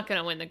who's not going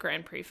to win the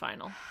Grand Prix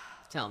final?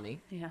 Tell me.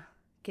 Yeah.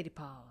 Kitty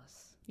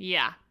Paws.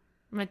 Yeah.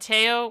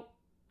 Matteo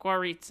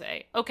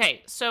Guarizzi.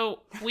 Okay, so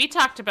we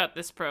talked about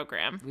this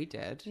program. We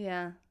did.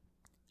 Yeah.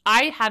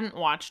 I hadn't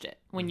watched it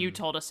when you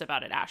told us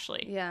about it,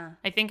 Ashley. Yeah.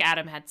 I think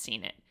Adam had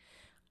seen it.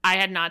 I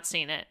had not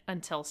seen it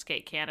until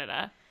Skate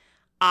Canada.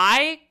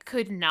 I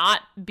could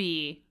not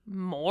be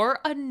more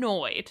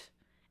annoyed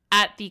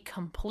at the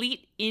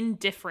complete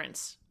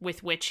indifference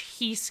with which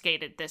he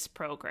skated this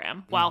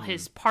program while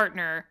his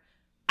partner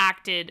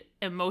acted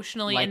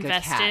emotionally Like a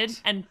invested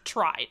cat. and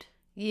tried.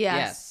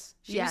 Yes.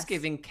 She was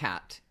giving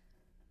cat.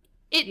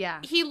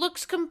 He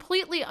looks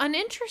completely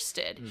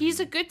uninterested. He's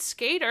a good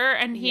skater,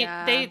 and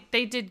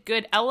they did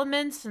good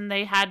elements and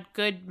they had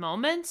good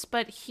moments,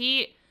 but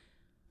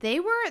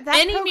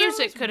any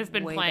music could have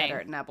been playing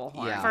better at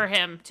Nebelhorn. Yeah. for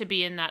him to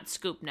be in that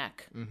scoop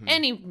neck.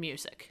 Any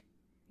music.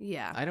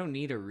 Yeah. I don't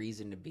need a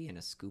reason to be in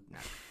a scoop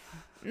neck.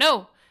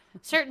 No,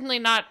 certainly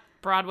not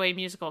Broadway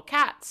musical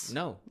Cats.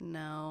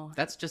 No.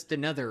 That's just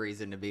another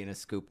reason to be in a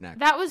scoop neck.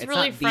 That was It's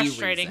really not the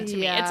frustrating reason.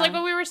 to me. It's like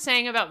what we were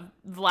saying about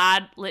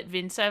Vlad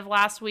Litvintsev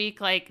last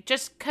week. Like,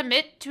 just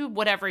commit to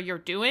whatever you're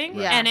doing,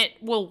 and it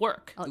will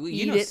work.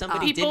 You know,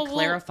 somebody People did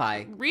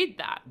clarify. will read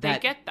that. They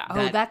get that.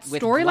 that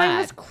with storyline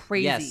Vlad, was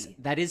crazy. Yes,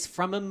 that is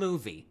from a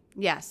movie.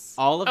 Yes.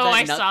 All of that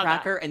I saw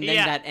Nutcracker that. and then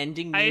that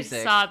ending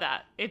music. I saw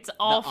that. It's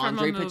all from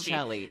Andre a movie.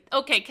 Pacelli.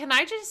 Okay, can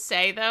I just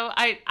say though,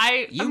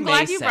 You I'm may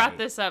glad you say. brought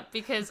this up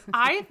because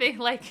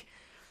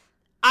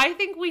I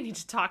think we need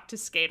to talk to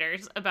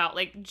skaters about,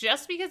 like,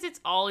 just because it's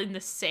all in the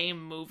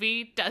same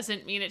movie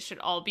doesn't mean it should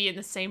all be in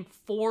the same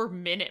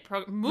 4-minute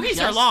program. Movies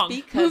are Just long.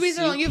 because Movies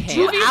are long. You have can.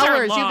 2 Movies are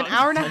hours. You have an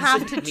long. hour and a half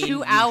to Doesn't mean 2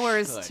 you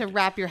hours should. to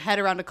wrap your head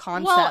around a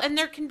concept. Well, and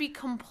there can be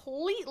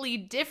completely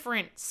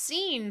different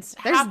scenes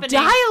There's happening.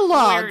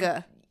 dialogue.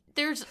 where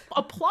there's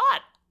a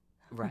plot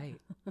Right.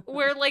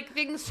 where, like,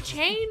 things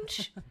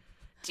change.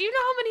 Do you know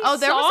how many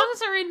there was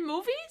songs are in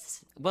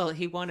movies? Well,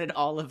 he wanted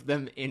all of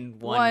them in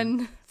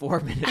One. one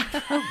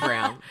 4-minute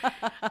program.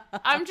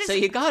 I'm just So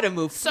you got to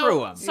move through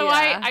them. So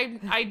Yeah.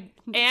 I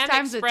am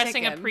Time's a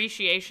expressing ticking.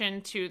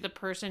 appreciation to the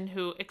person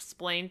who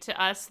explained to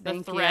us the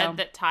Thank thread you.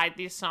 that tied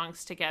these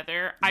songs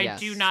together. I Yes.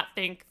 do not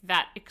think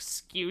that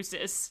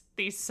excuses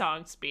these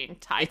songs being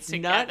tied It's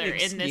not together an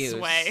excuse. in this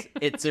way.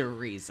 It's a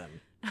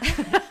reason.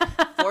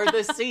 For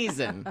the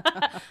season.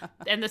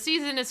 And the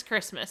season is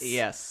Christmas.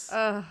 Yes.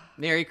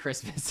 Merry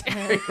Christmas.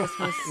 Merry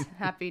Christmas,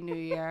 Happy New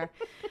Year.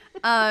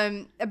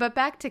 But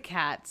back to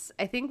Cats.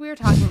 I think we were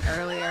talking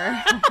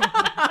earlier.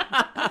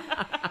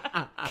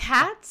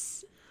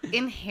 Cats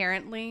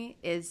inherently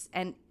is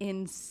an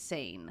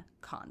insane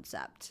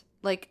concept.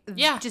 Like,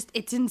 just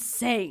it's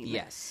insane.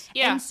 Yes.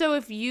 Yeah. And so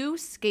if you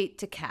skate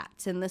to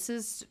Cats, and this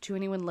is to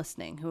anyone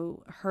listening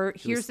who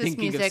hears this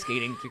Thinking music of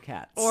skating to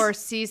cats. or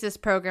sees this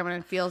program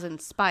and feels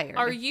inspired.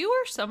 Are you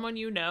or someone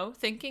you know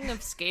thinking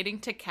of skating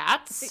to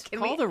Cats?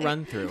 Call the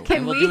run through Can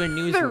and we'll we do a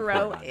news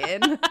throw report.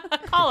 in?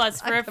 Call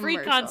us for a free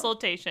commercial.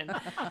 consultation.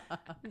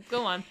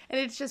 Go on. And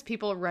it's just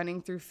people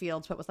running through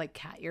fields, but with like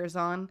cat ears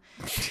on.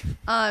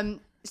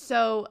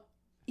 So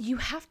you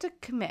have to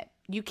commit.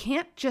 You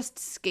can't just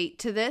skate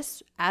to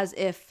this as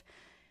if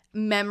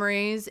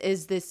Memories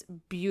is this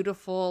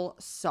beautiful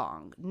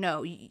song.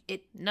 No,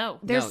 No.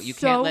 No, you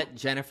can't let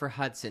Jennifer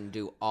Hudson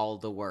do all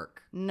the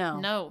work.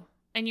 No.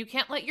 And you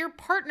can't let your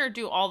partner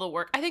do all the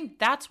work. I think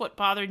that's what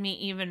bothered me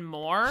even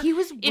more. He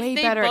was If way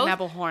they better both- at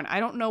Nebelhorn.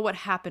 I don't know what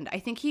happened. I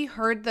think he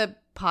heard the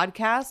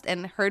podcast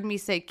and heard me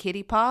say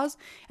kitty paws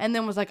and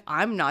then was like,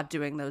 I'm not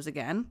doing those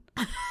again.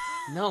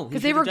 No,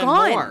 Because they were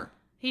gone. More.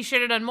 He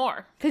should have done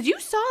more. Because you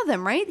saw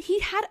them, right?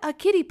 He had a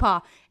kitty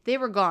paw. They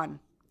were gone.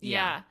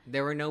 Yeah.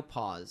 There were no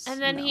paws.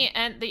 And then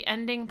the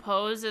ending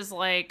pose is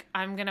like,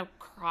 I'm going to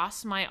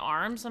cross my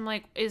arms. I'm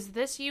like, is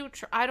this you?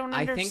 I don't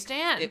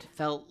understand. I think it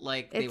felt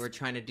like they were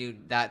trying to do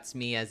that's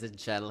me as a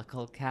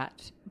jellicle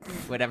cat.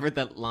 Whatever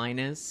the line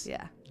is.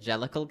 Yeah.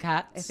 Jellicle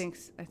cats? I think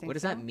What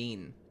does so. that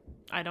mean?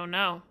 I don't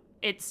know.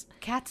 It's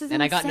Cats is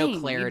And insane. I got no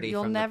clarity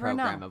You'll from the never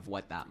program know. of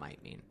what that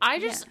might mean.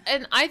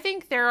 and I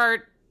think there are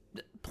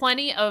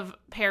plenty of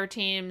pair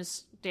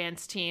teams,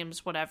 dance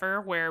teams, whatever,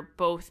 where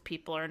both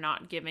people are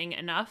not giving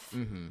enough.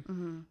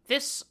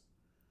 This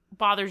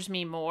bothers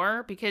me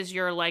more because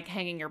you're like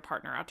hanging your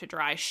partner out to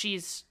dry.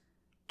 She's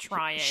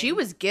trying. She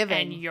was giving.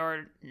 And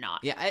you're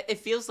not. Yeah, it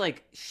feels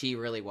like she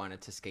really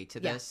wanted to skate to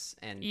this,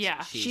 and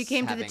Yeah. She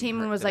came to the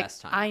team and was like,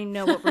 time. I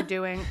know what we're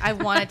doing. I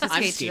wanted to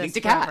skate to skating this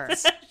to forever.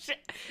 Cats.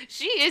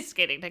 She is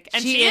skating to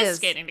and She she is is.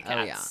 skating to Oh,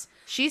 Cats. yeah.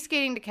 She's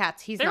skating to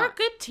Cats. He's They're not. a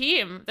good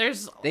team.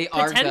 There's They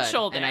are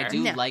potential good, there. and I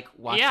do No. like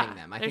watching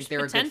them. I think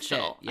they're potential.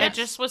 a good fit. I Yes.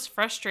 just was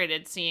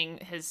frustrated seeing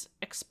his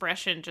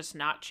expression just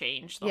not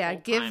change the Yeah,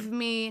 whole give time.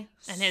 me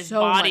And his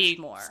so body much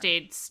more.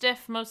 stayed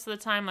stiff most of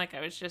the time. Like, I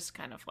was just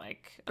kind of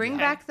like... Bring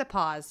okay. back the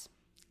paws.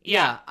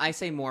 Yeah, I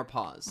say more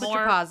paws. Put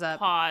your paws up.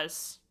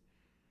 Pause.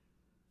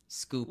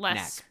 Scoop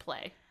Less neck.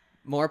 play.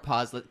 More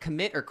paws.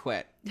 Commit or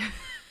quit.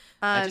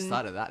 I just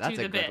thought of that. That's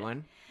to a the good bit.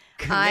 one.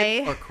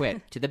 Commit or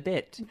quit to the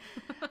bit.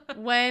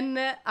 When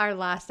our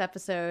last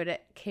episode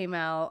came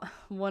out,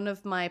 one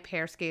of my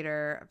pair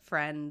skater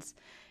friends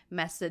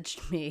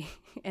messaged me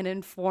and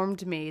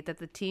informed me that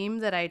the team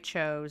that I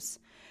chose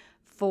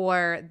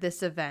for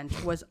this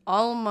event was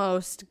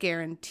almost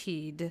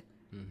guaranteed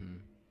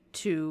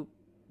to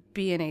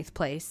be in 8th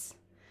place.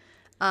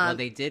 Well,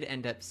 they did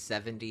end up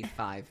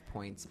 75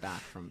 points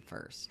back from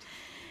first.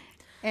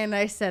 And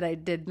I said I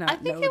did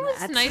not know that. I think it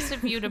was nice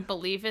of you to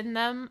believe in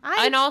them.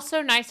 And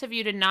also nice of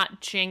you to not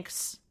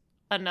jinx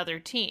another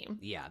team.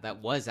 Yeah,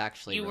 that was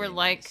actually You really were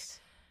like, nice.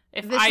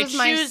 if This I was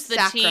my choose the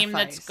team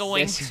that's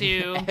sacrifice.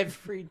 going to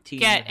Every team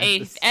get has a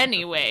 8th sacrifice.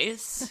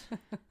 anyways,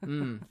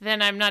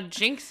 then I'm not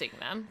jinxing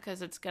them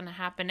because it's going to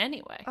happen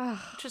anyway.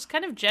 Which is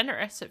kind of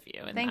generous of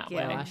you in Thank that you.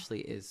 way. Well,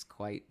 Ashley is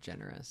quite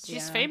generous.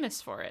 She's Yeah.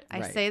 famous for it.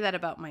 I Right. say that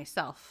about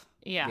myself.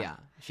 Yeah.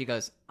 She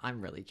goes,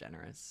 I'm really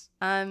generous.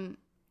 Is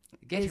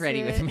Get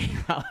ready with it- me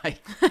while I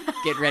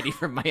get ready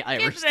for my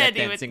Irish step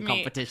ready with dancing me.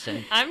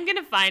 competition. I'm going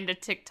to find a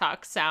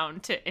TikTok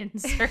sound to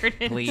insert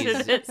into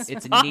Please. this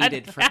It's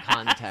needed for podcast.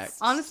 context.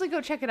 Honestly, go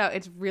check it out.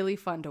 It's really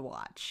fun to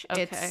watch.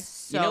 Okay. It's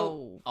so You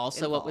know,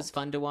 also what was involved.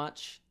 fun to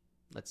watch?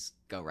 Let's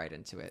go right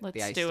into it. Let's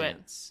the ice do it.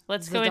 dance.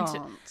 Let's The go into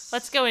dance.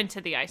 let's go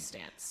into the ice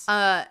dance.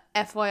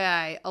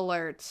 FYI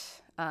alert,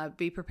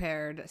 be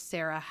prepared.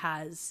 Sarah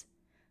has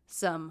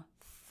some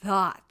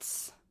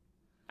thoughts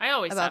I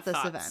always about have this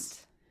thoughts.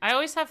 event. I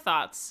always have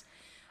thoughts.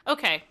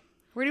 Okay,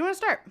 Where do you want to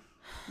start?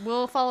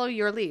 We'll follow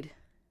your lead.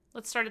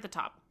 let's start at the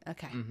top.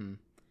 Okay.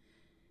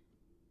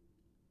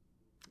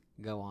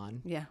 Go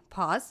on. Yeah.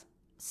 Pause.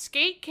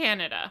 Skate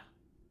Canada,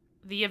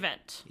 the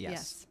event,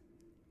 Yes.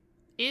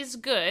 is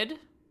good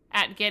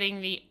at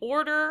getting the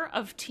order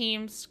of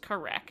teams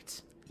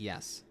correct.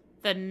 Yes.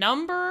 The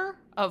number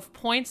of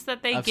points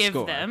that they Of give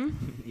score.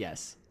 them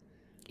Yes.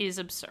 is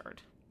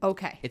absurd.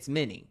 Okay. It's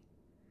mini.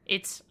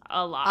 It's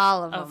a lot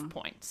All of of them.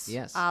 points.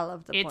 Yes. All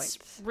of the It's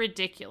points.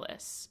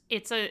 ridiculous.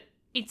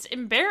 It's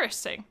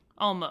embarrassing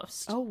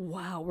almost. Oh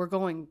wow, we're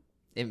going.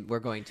 We're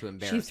going to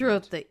embarrass. She threw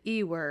out the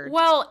E word.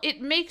 Well,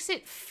 it makes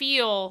it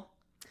feel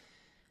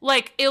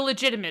like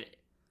illegitimate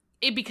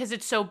because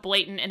it's so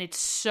blatant and it's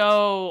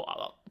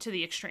so to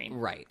the extreme.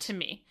 Right. To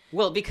me.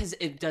 Well, because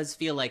it does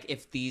feel like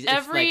if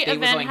Every like they were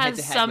event going has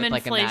head-to-head some with,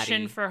 like, a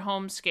inflation Maddie. for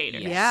home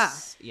skaters.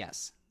 Yes.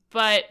 Yes.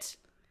 But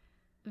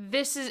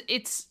this is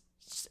it's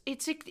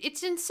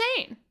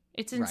insane.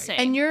 It's insane.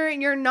 And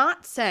you're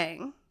not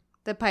saying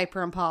that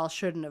Piper and Paul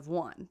shouldn't have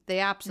won. They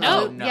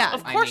absolutely, No, yeah,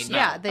 of course I mean, not.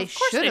 yeah, they Of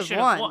course should have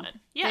won.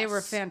 Yes. They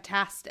were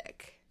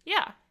fantastic.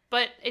 Yeah,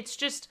 but it's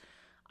just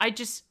I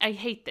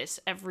hate this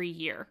every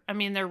year. I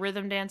mean, their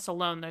rhythm dance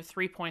alone, they're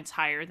 3 points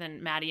higher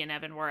than Maddie and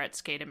Evan were at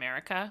Skate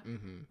America,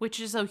 which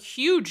is a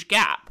huge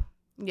gap.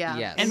 Yeah,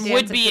 Yes. And dance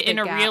would is be the in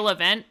a big real gap.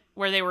 event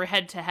where they were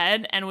head to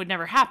head and would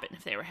never happen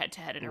if they were head to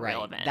head in a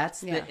real event.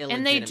 That's Yeah. the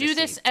And they do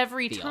this illegitimacy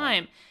every feel.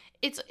 time.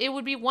 It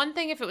would be one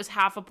thing if it was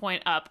half a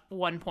point up,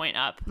 1 point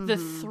up. The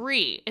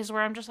 3 is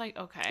where I'm just like,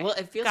 okay. Well,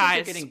 it feels guys,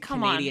 like they're getting come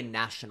Canadian on.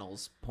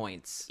 nationals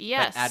points,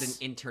 Yes. but at an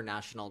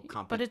international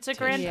competition. But it's a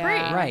Grand Yeah.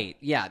 Prix. Right?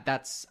 Yeah,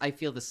 I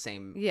feel the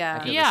same. Yeah.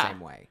 I feel Yeah. the same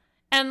way.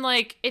 And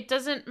like it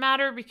doesn't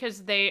matter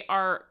because they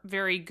are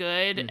very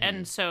good Mm-hmm.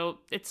 and so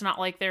it's not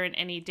like they're in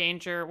any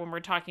danger when we're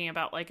talking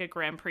about like a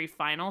Grand Prix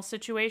final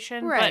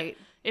situation. Right.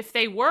 But if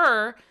they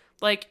were,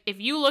 like if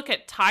you look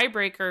at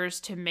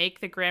tiebreakers to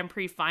make the Grand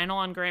Prix final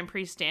on Grand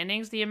Prix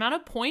standings, the amount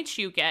of points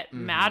you get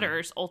Mm-hmm.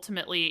 matters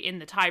ultimately in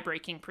the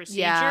tie-breaking procedures.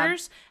 Yeah.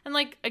 And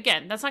like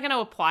again, that's not going to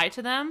apply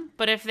to them,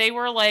 but if they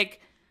were like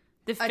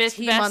the fifth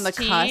team best on the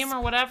team cusp.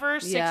 or whatever,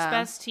 sixth Yeah.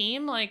 best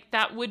team, like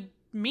that would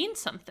mean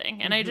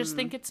something. And I just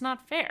think it's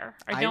not fair.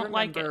 I don't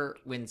like it. remember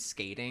when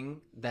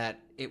skating that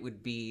it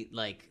would be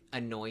like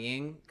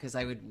annoying because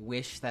I would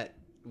wish that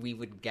we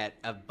would get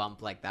a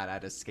bump like that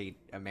out of Skate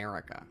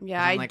America. Yeah,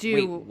 'Cause I'm I like, do.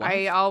 wait, what?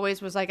 I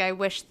always was like, I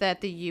wish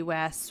that the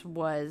U.S.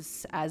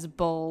 was as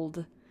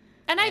bold.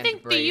 And I And think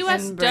the brazen.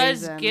 U.S. And does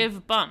brazen.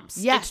 give bumps.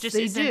 Yes, it just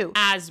they isn't do.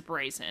 as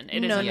brazen. It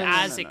No, isn't no, no,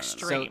 as no, no, no. So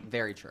extreme.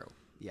 very true.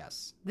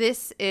 Yes.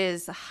 This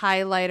is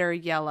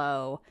highlighter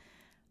yellow,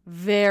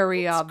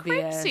 very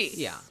obvious.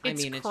 Crazy. Yeah.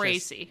 It's I mean, it's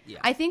crazy. Just, yeah.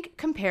 I think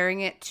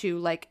comparing it to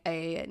like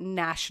a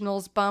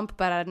nationals bump,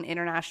 but at an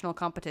international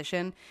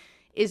competition,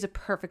 is a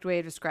perfect way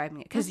of describing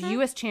it. Because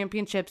U.S.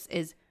 Championships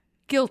is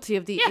guilty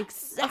of the Yeah,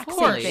 exact of same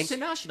course. thing.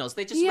 Internationals,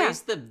 they just Yeah.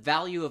 raise the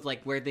value of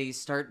like where they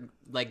start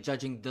like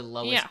judging the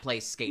lowest Yeah.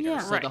 place skaters. Yeah.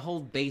 So Right. the whole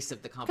base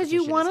of the Because competition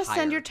you want to is send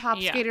higher. your top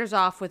Yeah. skaters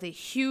off with a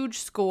huge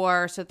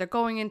score so that they're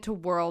going into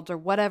Worlds or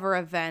whatever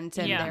event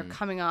and Yeah. they're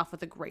coming off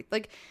with a great,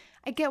 like,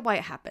 I get why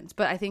it happens,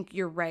 but I think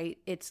you're right.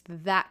 It's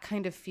that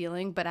kind of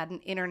feeling, but at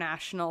an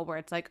international where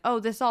it's like, oh,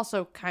 this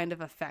also kind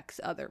of affects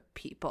other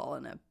people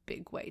in a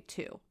big way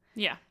too.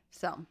 Yeah.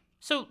 So,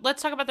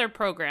 let's talk about their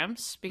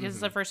programs because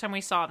it's the first time we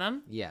saw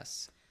them.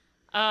 Yes.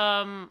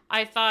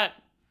 I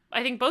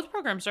think both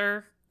programs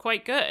are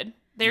quite good.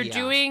 They're Yeah.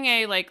 doing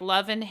a like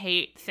love and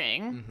hate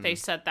thing. They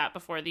said that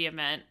before the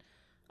event.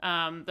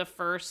 The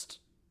first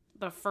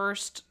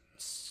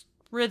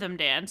rhythm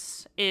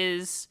dance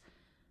is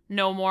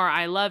No More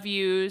I Love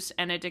Yous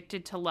and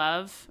Addicted to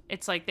Love.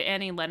 It's like the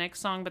Annie Lennox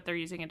song, but they're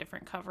using a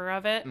different cover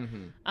of it.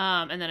 And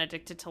then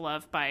Addicted to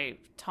Love by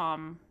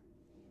Tom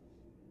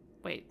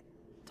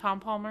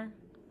Palmer?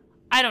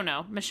 I don't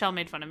know. Michelle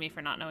made fun of me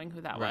for not knowing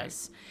who that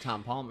was.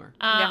 Tom Palmer.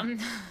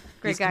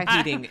 Great guy.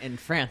 Competing in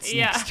France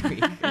next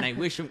week, and I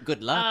wish him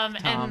good luck,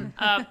 Tom.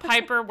 And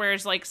Piper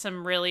wears like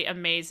some really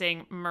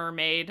amazing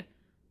mermaid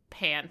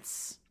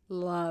pants.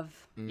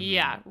 Love.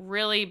 Yeah,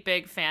 really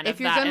big fan If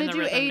of you're that. gonna in the do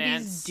rhythm 80s,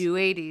 dance. do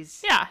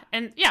 80s. Yeah,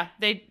 and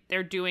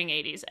they're doing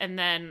 80s, and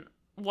then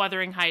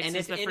Wuthering Heights And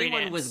is if the free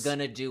anyone dance. was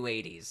gonna do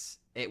 80s,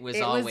 it was It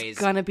was always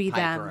gonna be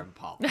Piper them. and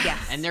Paul.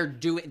 Yes. And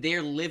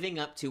they're living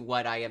up to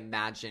what I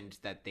imagined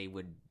that they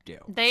would do.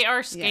 They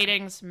are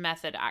skating's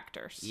method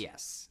actors.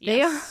 Yes.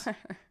 Yes. They are.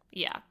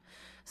 Yeah.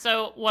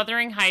 So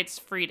Wuthering Heights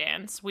free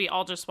dance. We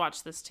all just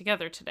watched this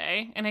together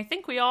today, and I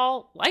think we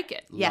all like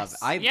it.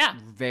 Yes. Love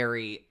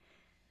it.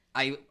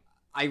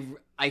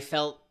 I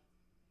felt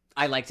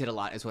I liked it a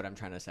lot is what I'm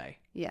trying to say.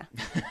 Yeah.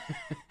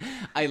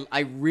 I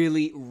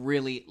really,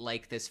 really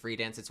like this free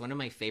dance. It's one of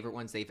my favorite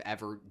ones they've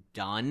ever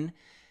done.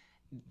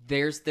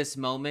 There's this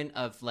moment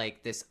of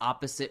like this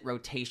opposite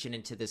rotation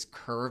into this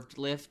curved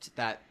lift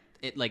that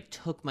it like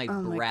took my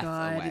breath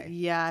away.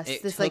 Yes.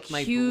 It this took like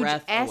my huge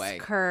breath S away.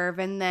 curve,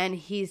 and then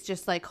he's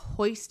just like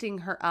hoisting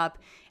her up,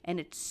 and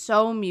it's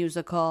so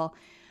musical.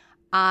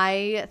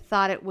 I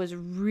thought it was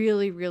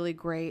really, really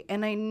great.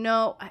 And I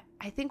know,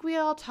 I think we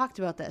all talked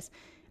about this.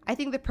 I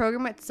think the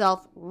program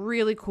itself,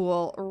 really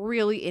cool,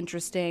 really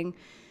interesting.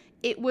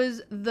 It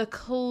was the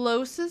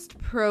closest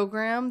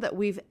program that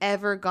we've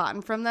ever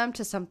gotten from them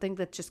to something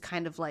that's just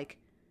kind of like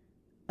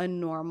a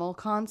normal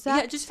concept.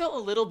 Yeah, it just felt a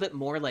little bit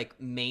more like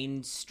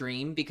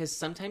mainstream because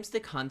sometimes the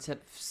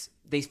concepts,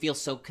 they feel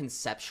so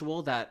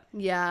conceptual that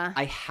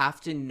I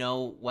have to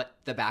know what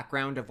the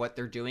background of what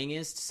they're doing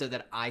is so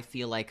that I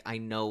feel like I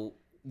know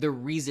the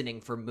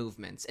reasoning for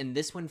movements. And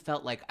this one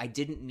felt like I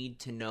didn't need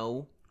to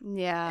know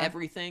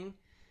everything.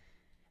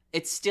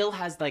 It still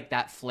has like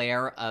that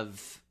flair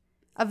of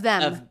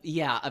them.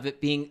 Of it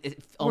being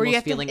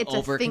almost feeling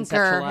over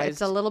conceptualized.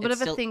 It's a little bit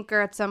of a thinker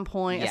at some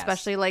point,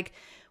 especially like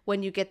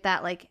when you get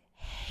that like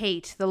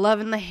hate, the love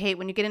and the hate,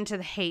 when you get into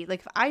the hate. Like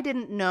if I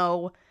didn't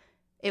know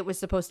it was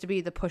supposed to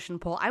be the push and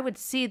pull, I would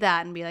see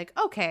that and be like,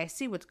 okay, I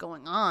see what's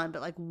going on,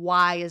 but like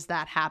why is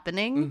that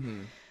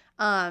happening?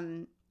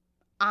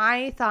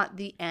 I thought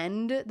the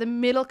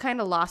middle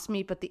kind of lost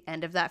me, but the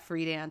end of that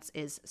free dance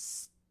is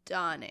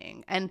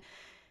stunning. And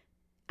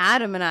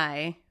Adam and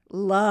I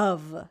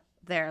love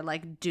their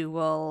like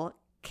dual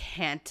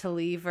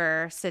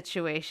cantilever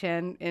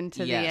situation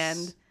into the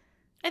end.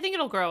 I think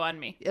it'll grow on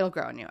me. It'll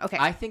grow on you. Okay.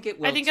 I think it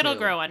will. I think it'll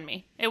grow on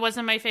me. It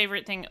wasn't my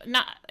favorite thing.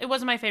 It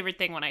wasn't my favorite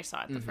thing when I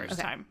saw it the first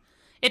time.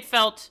 It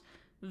felt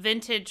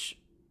vintage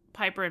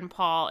Piper and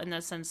Paul in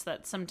the sense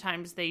that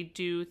sometimes they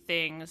do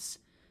things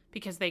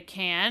because they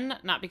can,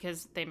 not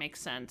because they make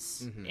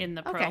sense in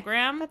the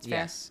program. That's fair.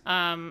 Yes.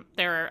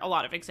 There are a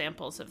lot of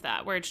examples of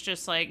that where it's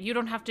just like, you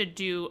don't have to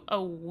do a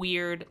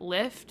weird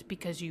lift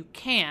because you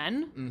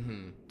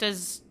can.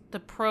 Does the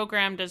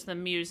program, does the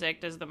music,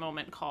 does the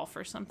moment call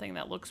for something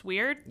that looks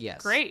weird?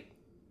 Yes. Great.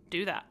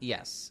 Do that.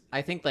 Yes.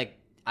 I think like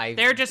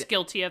they're just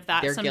guilty of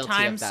that they're guilty of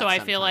sometimes. that So I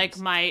feel like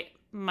sometimes.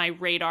 my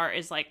radar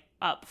is like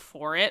up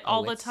for it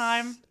all the it's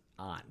time.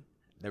 On.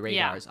 The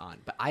radar is on.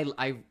 But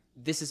I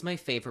this is my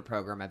favorite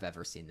program I've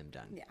ever seen them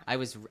done. Yeah. I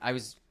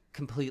was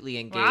completely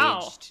engaged.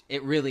 Wow.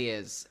 It really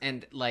is.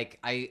 And like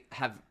I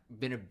have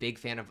been a big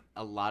fan of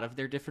a lot of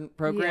their different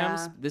programs.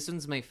 Yeah. This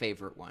one's my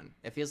favorite one.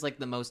 It feels like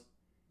the most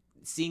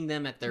seeing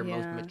them at their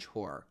most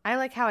mature. I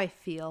like how I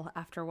feel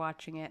after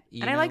watching it.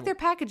 I know- like their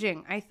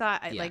packaging. I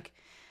thought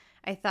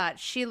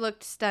she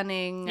looked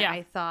stunning. Yeah.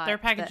 I thought their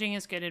packaging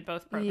is good in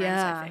both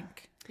programs, I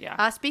think.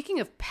 Yeah. Speaking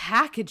of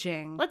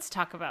packaging. Let's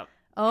talk about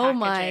Oh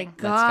my packaging.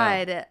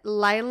 God.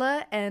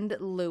 Lila and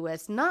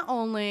Lewis, not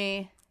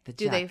only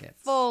do they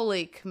jackets.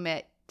 fully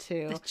commit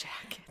to The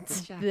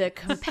jackets. the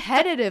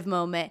competitive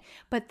moment,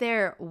 but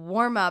their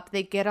warm up,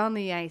 they get on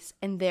the ice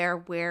and they're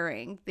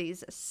wearing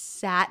these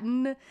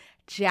satin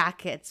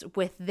jackets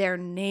with their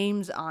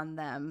names on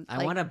them.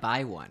 I want to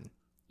buy one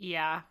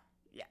Yeah.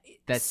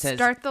 that says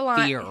Start the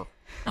line. fear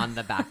on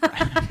the back.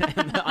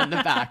 On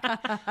the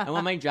back. I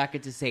want my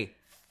jacket to say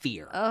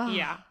fear.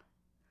 Yeah.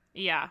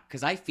 Yeah.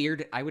 Because I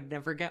feared I would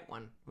never get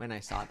one when I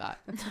saw that.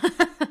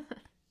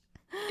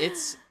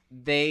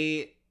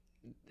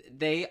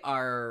 They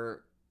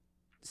are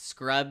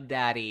scrub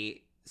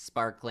daddy,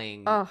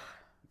 sparkling,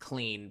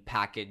 clean,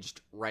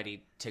 packaged,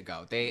 ready to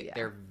go.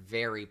 They're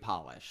very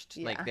polished.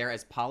 Yeah. Like they're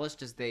as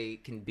polished as they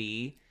can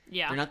be.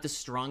 Yeah. They're not the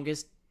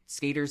strongest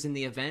skaters in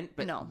the event,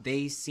 but No.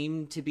 they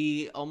seem to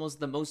be almost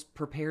the most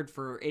prepared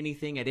for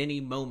anything at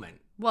any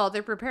moment. Well,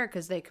 they're prepared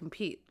because they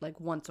compete like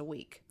once a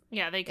week.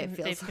 Yeah, they've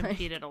feels like.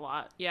 competed a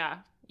lot. Yeah.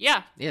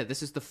 Yeah. Yeah,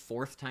 this is the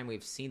fourth time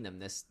we've seen them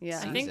this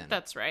season. I think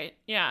that's right.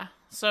 Yeah.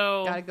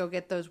 So Gotta go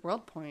get those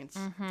world points.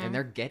 And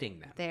they're getting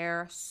them.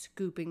 They're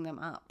scooping them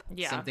up.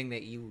 yeah, Something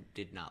that you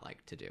did not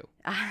like to do.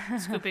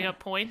 scooping up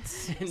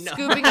points. No.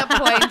 Scooping up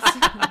points.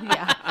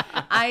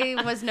 Yeah.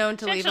 I was known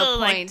to leave a She'll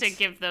like point to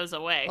give those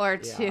away. or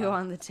two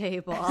on the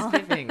table.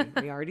 Giving.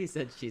 We already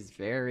said she's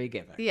very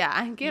giving. Yeah,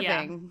 I'm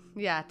giving.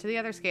 Yeah, to the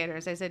other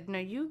skaters, I said, no,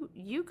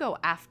 you go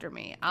after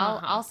me.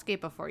 I'll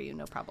skate before you,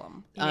 no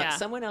problem.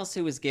 Someone else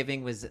who was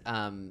giving was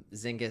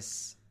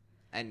Zingis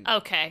and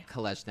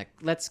Kolesnik.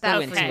 Let's That go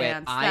into free it.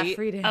 dance, that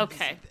free dance.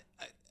 Okay.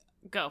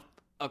 Go.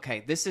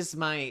 Okay, these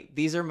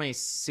are my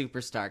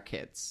superstar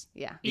kids.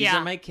 Yeah. These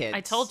are my kids.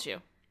 I told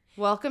you.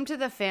 Welcome to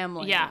the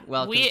family. Yeah.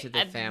 Welcome to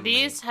the family.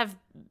 These have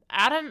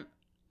Adam,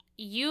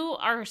 you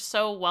are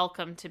so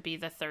welcome to be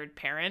the third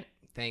parent.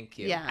 Thank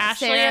you. Yeah.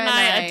 Ashley Sarah and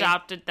I and I-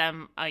 adopted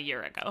them a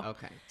year ago.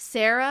 Okay.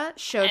 Sarah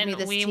showed And me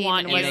this we team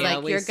want and was you. like,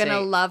 Always you're going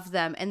to say- love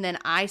them. And then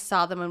I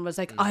saw them and was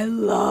like, I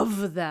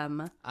love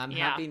them. I'm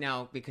Yeah. happy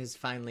now because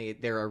finally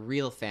they're a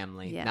real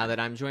family. Yeah. Now that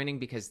I'm joining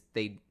because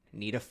they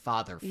need a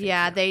father figure.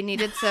 Yeah, they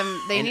needed some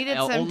And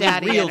only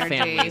daddy real energy.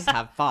 families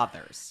have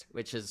fathers,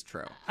 which is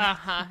true.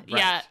 Uh-huh.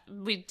 Yeah.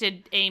 We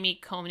did Amy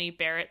Coney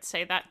Barrett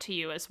say that to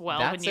you as well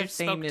That's when you a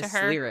spoke to famous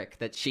her. lyric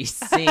that she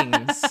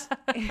sings.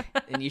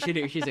 And you should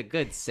hear she's a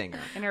good singer.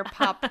 In her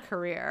pop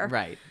career.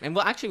 Right. And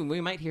well, actually,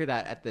 we might hear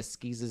that at the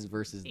Skeezes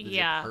versus the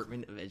Yeah.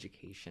 Department of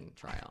Education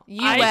trial.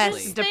 U.S.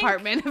 Actually-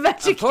 Department of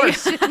Of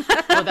course. Education.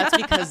 Well, that's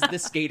because the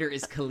skater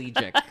is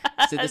collegiate.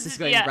 So this is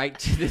going Yeah. right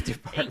to the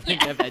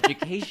Department of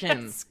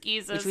Education.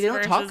 Skeezes Which we don't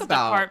versus talk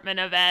about. Department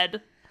of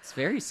Ed. It's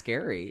very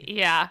scary.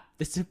 Yeah.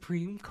 The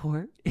Supreme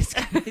Court is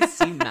going to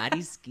see Maddie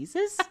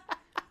Skeezes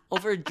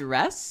over a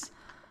dress?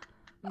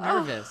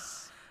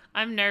 Nervous.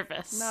 I'm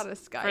nervous. Not a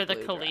sky for the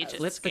blue collegiate dress.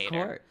 Flip the skater.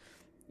 court.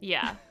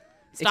 Yeah.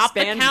 Stop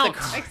Expand the count.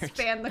 court.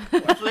 Expand the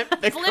court. Flip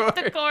the Flip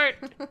the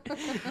court.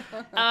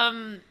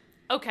 court.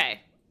 Okay.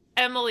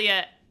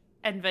 Emilia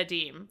and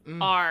Vadim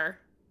are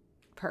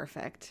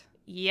Perfect.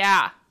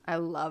 I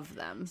love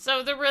them.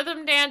 So the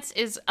rhythm dance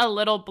is a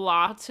little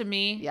blah to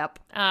me. Yep.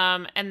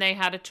 And they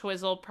had a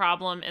twizzle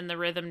problem in the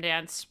rhythm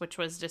dance, which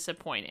was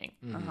disappointing.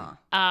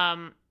 Uh-huh.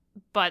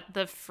 But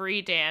the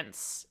free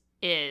dance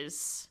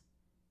is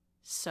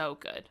so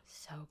good.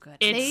 So good.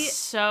 It's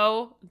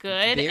so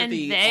good. They're and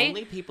the they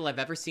only people I've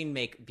ever seen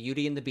make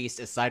Beauty and the Beast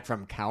aside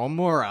from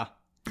Kawamura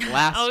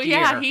last Oh year.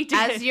 yeah, he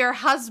did. As your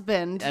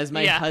husband. As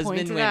my Yeah. husband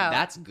Pointed went, out.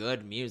 that's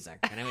good music.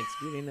 And I went, it's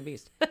Beauty and the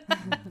Beast.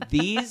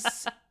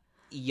 These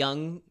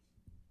young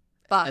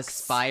Bucks.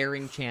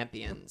 aspiring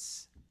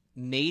champions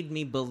made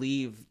me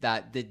believe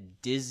that the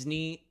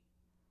Disney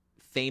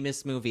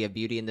famous movie of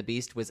Beauty and the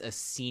Beast was a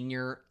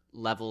senior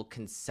level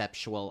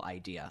conceptual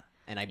idea.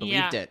 And I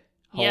believed it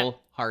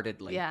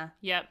wholeheartedly. Yeah.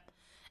 Yep.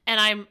 And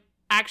I'm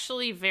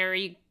actually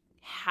very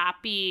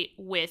happy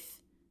with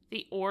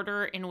the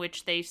order in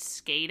which they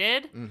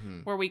skated,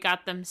 where we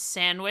got them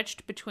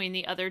sandwiched between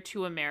the other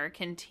two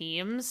American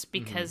teams,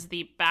 because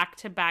the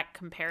back-to-back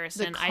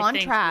comparison, The I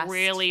contrast. think,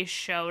 really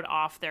showed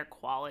off their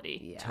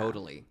quality Yeah.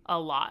 Totally. a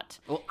lot.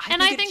 Well,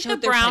 And I think the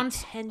showed their Browns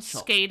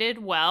potential. skated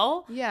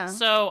well. Yeah.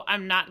 So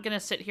I'm not going to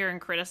sit here and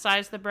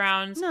criticize the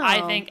Browns. No,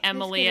 I think they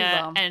Emilia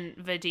skated well. and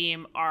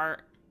Vadim are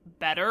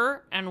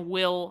better and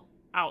will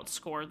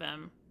outscore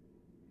them.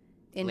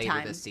 In Later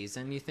time. this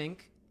season, you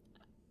think?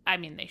 I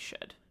mean, they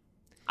should.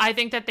 I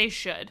think that they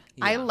should.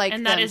 I like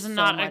And them that is so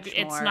not much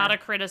it's more. not a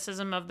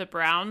criticism of the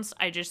Browns.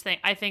 I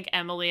think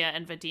Emilia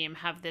and Vadim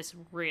have this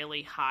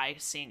really high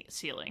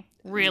ceiling.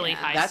 Really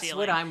high That's ceiling.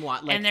 what I'm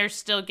like, and they're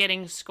still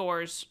getting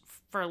scores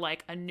for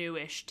like a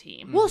newish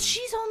team. Well,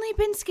 she's only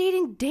been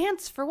skating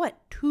dance for what?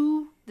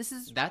 This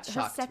is That her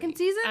shocked second me.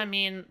 season? I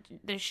mean,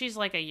 she's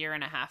like a year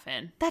and a half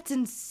in. That's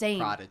insane.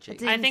 Prodigy.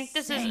 That's I think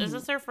this insane. is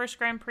this their first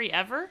Grand Prix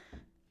ever?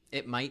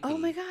 It might be. Oh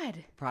my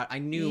god. I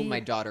knew my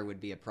daughter would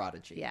be a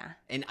prodigy. Yeah.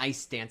 An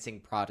ice dancing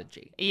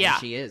prodigy. Yeah.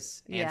 And she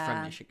is. And Yeah.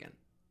 from Michigan.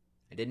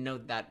 I didn't know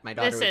that my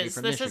daughter would be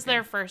from Michigan. This is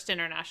their first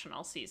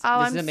international season. Oh,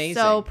 This is I'm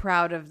amazing. so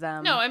proud of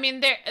them. No, I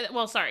mean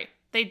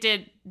they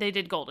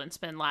did Golden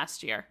Spin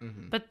last year,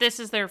 but this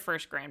is their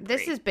first Grand Prix.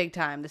 This is big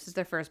time. This is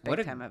their first What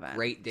big a time event.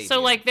 great debut.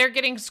 so like they're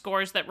getting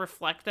scores that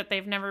reflect that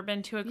they've never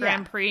been to a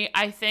Grand Yeah. Prix.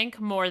 I think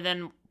more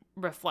than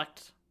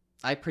reflect.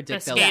 I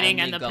predict the they'll skating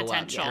only and the go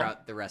potential. up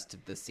throughout the rest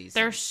of the season.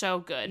 They're so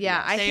good.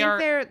 Yeah, I They think are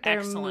they're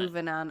excellent.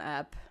 moving on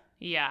up.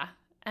 Yeah.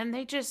 And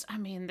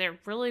they're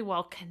really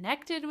well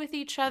connected with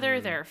each other.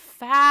 They're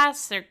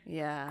fast. They're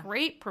Yeah.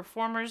 great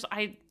performers.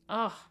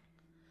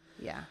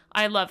 Yeah.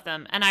 I love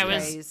them. And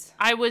Praise.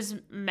 I was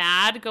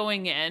mad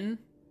going in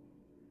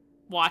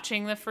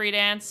watching the free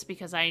dance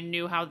because I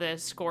knew how the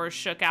scores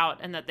shook out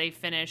and that they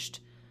finished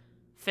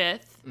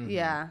 5th.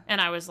 Yeah. And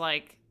I was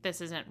like,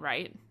 this isn't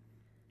right.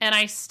 And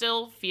I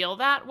still feel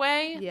that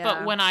way. Yeah.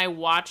 But when I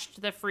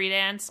watched the free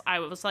dance, I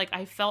was like,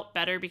 I felt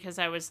better because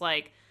I was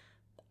like,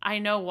 I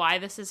know why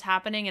this is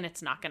happening and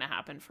it's not going to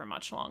happen for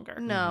much longer.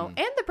 No.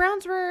 And the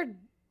Browns were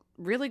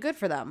really good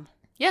for them.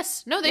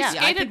 Yes. No, they I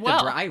skated think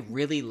well. I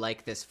really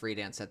like this free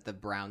dance that the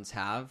Browns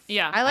have.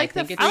 Yeah. I like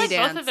the think free it's-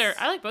 dance.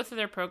 I like both of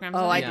their programs.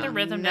 Oh, I I think do the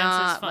rhythm not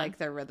dance is fun. like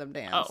their rhythm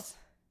dance.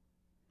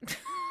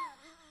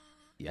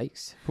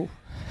 Yikes.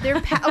 They're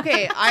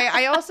okay.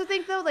 I also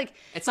think though, like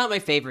It's not my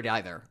favorite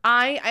either.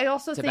 I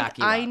also To think back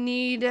you I up.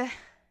 need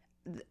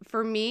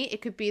for me,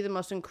 it could be the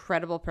most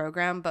incredible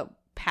program, but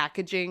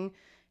packaging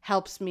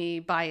helps me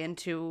buy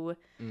into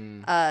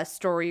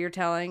story you're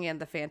telling and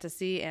the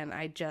fantasy, and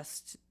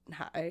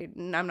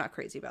I'm not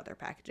crazy about their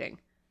packaging.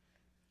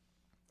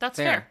 That's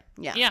fair.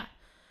 Yeah.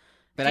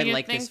 But I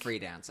like this free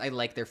dance. I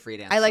like their free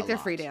dance. I like their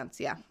free dance,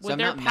 yeah. Would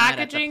their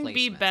packaging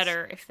be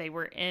better if they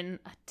were in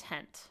a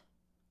tent?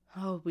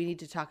 Oh, we need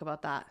to talk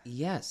about that.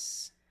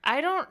 Yes.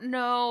 I don't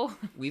know.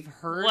 We've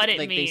heard what it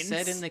like means.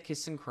 they said in the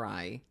Kiss and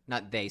Cry.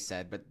 Not they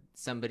said, but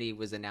somebody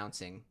was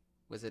announcing.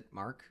 Was it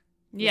Mark?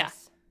 Yeah.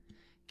 Yes.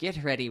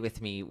 Get ready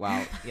with me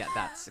while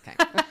that's okay.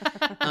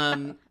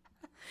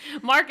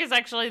 Mark is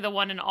actually the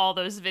one in all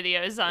those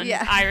videos on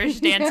Irish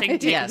dancing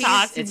TikTok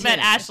Yes, that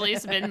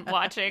Ashley's been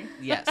watching.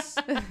 Yes.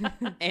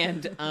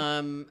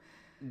 And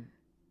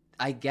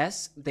I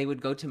guess they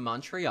would go to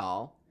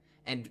Montreal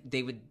and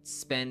they would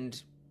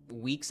spend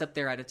weeks up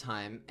there at a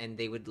time, and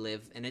they would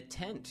live in a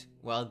tent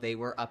while they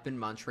were up in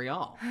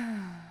Montreal.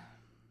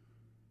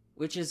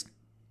 Which is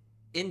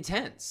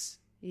intense.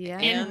 Yeah.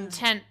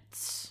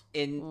 Intense.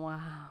 Wow.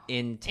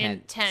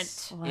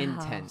 Intense. Wow.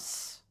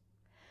 Intense.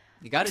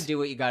 You got to do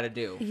what you got to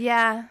do.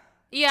 Yeah.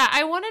 Yeah,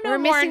 I want to know We're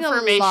more missing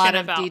information a lot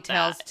of about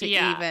details that. to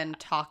even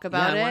talk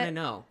about it. I want to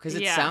know because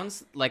it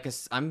sounds like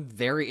I'm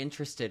very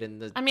interested in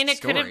the. I mean, it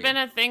story. could have been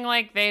a thing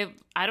like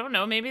I don't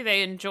know, maybe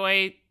they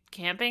enjoy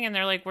camping and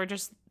they're like,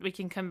 we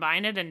can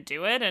combine it and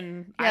do it.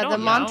 And I don't know.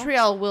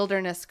 Montreal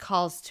wilderness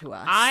calls to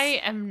us.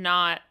 I am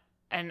not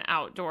an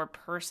outdoor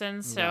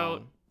person,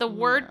 so the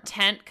word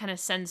tent kind of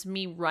sends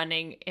me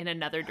running in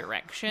another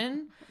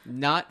direction.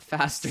 Not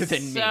faster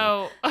than me.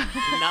 So,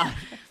 not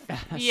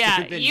faster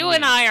yeah, than you me.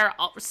 and I are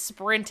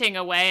sprinting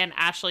away, and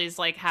Ashley's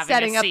like having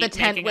setting a up seat, the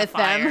tent making with a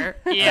fire.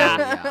 them.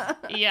 Yeah,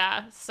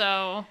 yeah.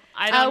 So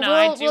I don't know.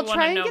 I do we'll want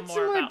try to know and get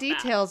some more about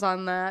details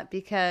on that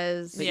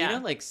because But you know,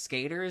 like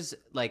skaters,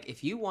 like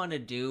if you want to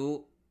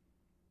do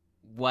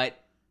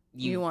what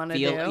you want to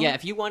feel, do,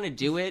 if you want to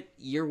do it,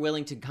 you're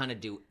willing to kind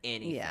of do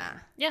anything.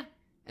 Yeah.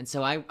 And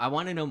so I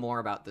want to know more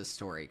about this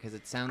story because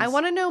it sounds. I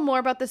want to know more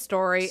about the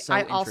story. So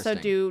I also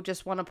interesting. do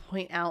just want to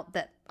point out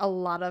that a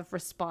lot of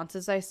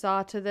responses I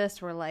saw to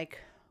this were like,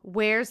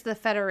 where's the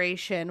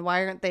federation?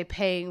 Why aren't they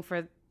paying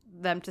for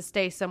them to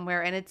stay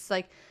somewhere? And it's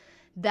like,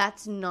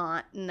 that's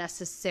not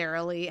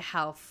necessarily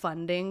how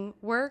funding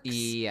works.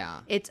 Yeah.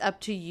 It's up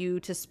to you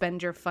to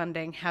spend your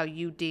funding how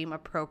you deem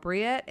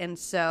appropriate. And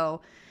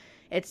so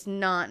it's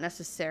not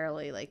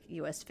necessarily like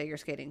U.S. figure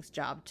skating's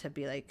job to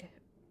be like,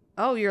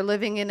 oh, you're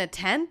living in a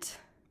tent?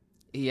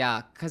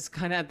 Yeah, because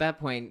kind of at that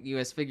point,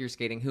 U.S. Figure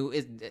Skating, who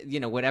is,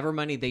 whatever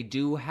money they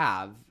do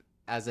have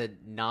as a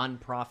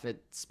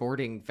non-profit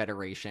sporting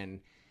federation,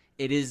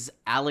 it is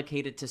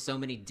allocated to so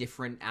many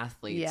different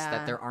athletes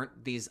that there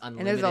aren't these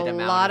unlimited amount of funds. And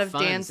there's a lot of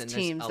dance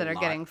teams that are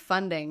getting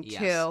funding,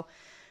 too.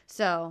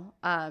 So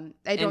I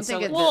don't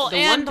think it's... Well,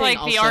 and like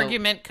also, the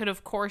argument could,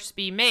 of course,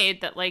 be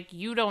made that like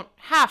you don't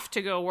have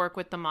to go work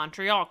with the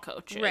Montreal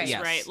coaches, right?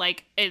 Yes. Right?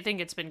 Like I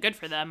think it's been good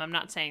for them. I'm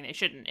not saying they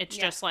shouldn't. It's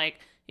just like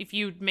if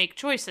you make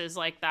choices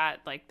like that,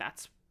 like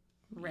that's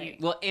right.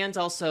 Well, and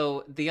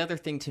also the other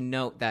thing to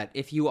note that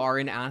if you are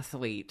an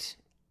athlete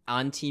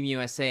on Team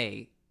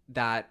USA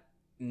that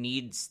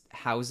needs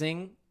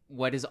housing,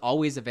 what is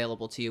always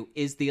available to you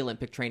is the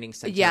Olympic Training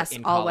Center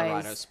in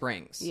Colorado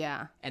Springs.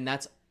 Yeah. And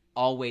that's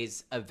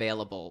always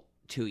available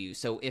to you.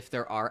 So if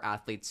there are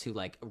athletes who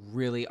like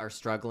really are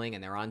struggling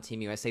and they're on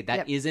Team USA,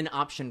 that is an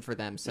option for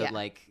them. So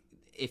like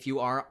if you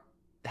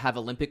have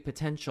Olympic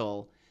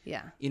potential,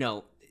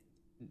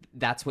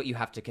 that's what you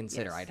have to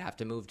consider. Yes. I'd have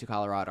to move to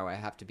Colorado. I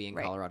have to be in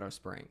Colorado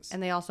Springs.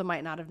 And they also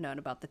might not have known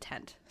about the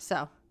tent.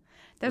 So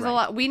there's a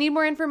lot. We need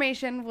more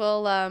information.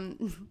 We'll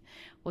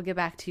get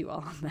back to you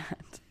all on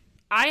that.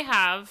 I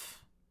have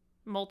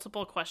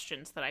multiple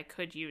questions that I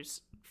could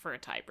use for a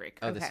tiebreaker.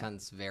 Oh, this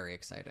sounds very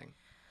exciting.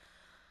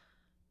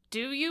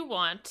 Do you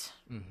want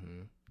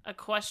a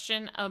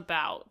question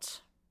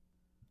about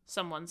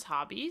someone's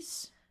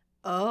hobbies?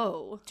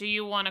 Oh. Do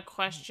you want a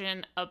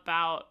question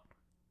about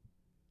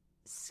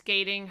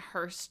skating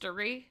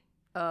herstory?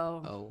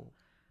 Oh.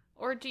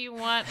 Or do you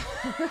want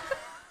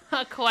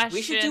a question?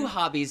 We should do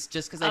hobbies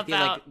just because I feel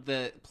like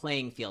the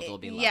playing field will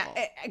be level.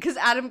 Yeah, because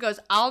Adam goes,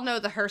 I'll know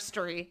the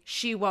herstory.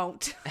 She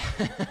won't.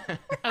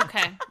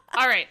 Okay.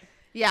 All right.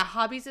 Yeah,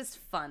 hobbies is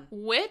fun.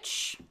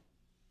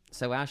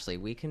 So, Ashley,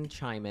 we can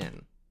chime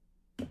in.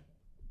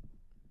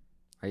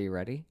 Are you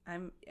ready?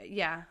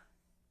 Yeah.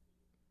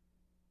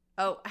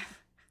 Oh,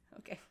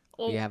 okay.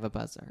 We have a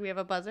buzzer. We have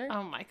a buzzer?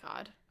 Oh my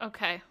god.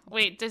 Okay.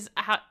 Wait,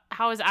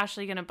 how is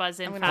Ashley going to buzz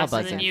in I'll faster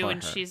buzz than in you for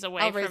and her. she's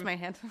away I'll from... raise my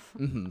hand.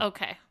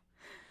 Okay.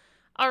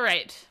 All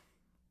right.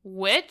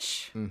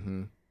 Which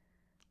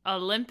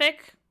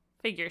Olympic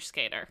figure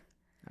skater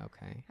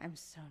Okay. I'm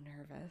so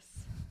nervous.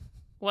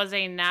 was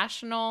a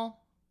national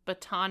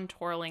baton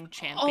twirling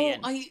champion?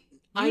 Oh,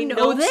 I know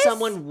know this?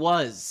 someone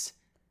was.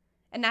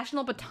 A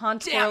national baton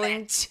Damn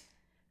twirling. it!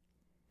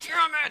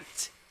 Damn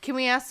it! Can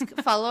we ask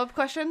follow-up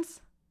questions?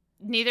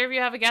 Neither of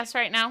you have a guess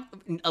right now?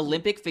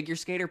 Olympic figure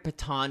skater,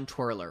 baton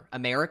twirler.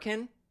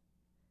 American?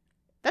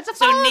 That's a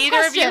So follow-up neither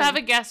of you question. have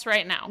a guess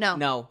right now. No.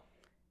 No.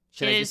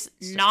 Should It I is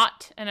just...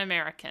 not an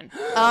American.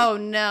 Oh,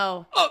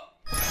 no.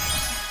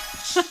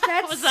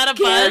 That's Was that a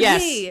scary. buzz?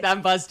 Yes,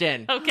 I'm buzzed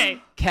in.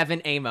 Okay,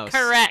 Kevin Amos.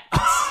 correct.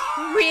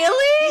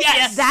 Really?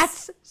 Yes.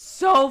 That's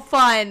so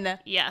fun.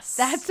 Yes.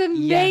 That's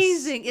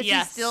amazing. Is he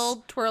Yes.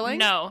 still twirling?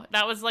 No,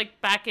 that was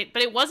like back at,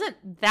 but it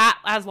wasn't that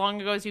as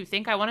long ago as you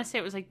think. I want to say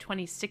it was like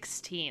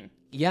 2016.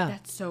 Yeah.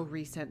 That's so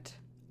recent.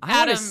 I want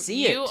to Adam,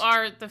 see it. you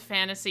are the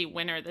fantasy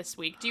winner this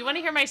week. Do you want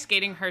to hear my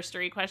skating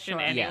herstory question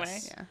Sure. anyway?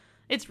 Yes. Yeah.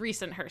 It's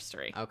recent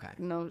herstory. Okay.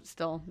 No,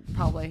 still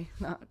probably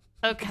not.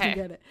 Okay.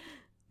 Get it.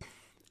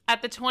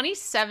 At the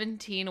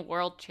 2017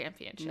 World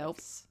Championships, Nope.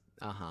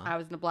 Uh-huh. I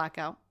was in a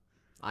blackout.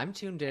 I'm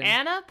tuned in.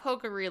 Anna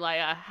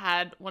Pogarilaya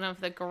had one of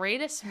the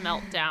greatest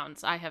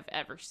meltdowns I have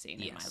ever seen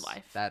in Yes, my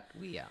life.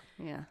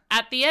 Yeah.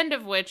 At the end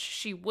of which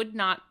she would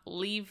not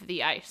leave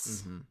the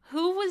ice. Mm-hmm.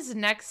 Who was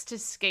next to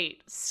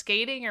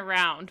skating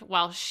around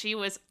while she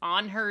was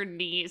on her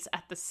knees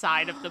at the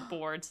side of the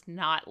boards,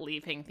 not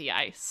leaving the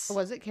ice?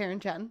 Was it Karen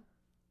Chen?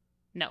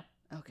 No.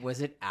 Okay. Was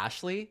it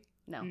Ashley?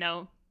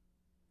 No.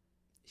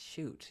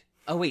 Shoot.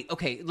 Oh, wait.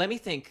 Okay. Let me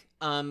think.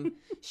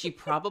 She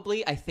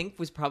probably, I think,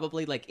 was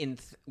probably like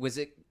was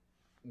it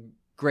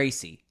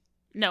Gracie?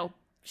 No.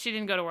 She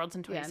didn't go to Worlds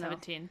in Yeah, no.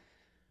 2017.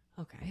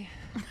 Okay.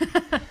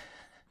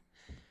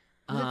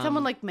 Was it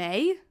someone like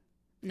May?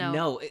 No.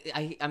 No.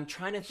 I'm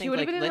trying to think. She would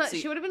have like, been. let's see.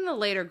 She would have been in a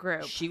later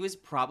group. She was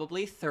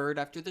probably third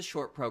after the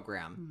short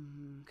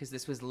program because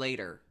this was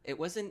later. It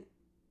wasn't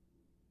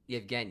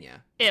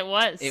Yevgenia. It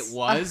was. It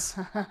was?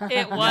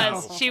 It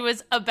was. No. She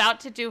was about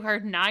to do her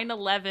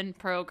 9/11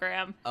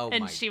 program. Oh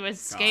and my she was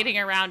God. skating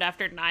around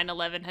after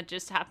 9/11 had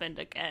just happened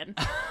again.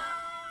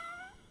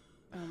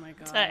 Oh my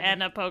god. To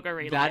Anna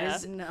Pogarilaya. That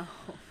is No.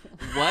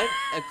 what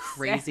a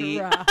crazy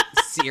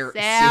Sarah.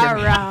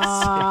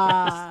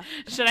 Sarah.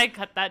 Should I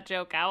cut that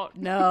joke out?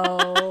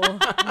 No.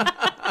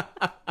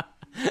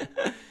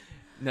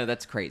 No,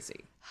 that's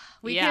crazy.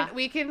 We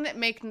can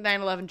make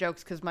 9/11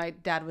 jokes because my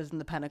dad was in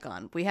the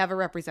Pentagon. We have a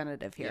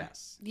representative here.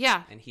 Yes.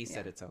 Yeah, And he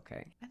said it's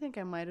okay. I think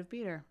I might have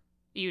beat her.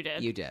 you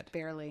did. You did.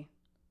 Barely.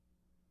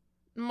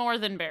 More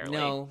than barely.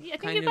 No, I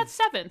think kind you got of-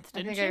 7th, I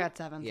didn't think you? I got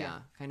 7th. Yeah,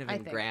 kind of I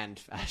in think. grand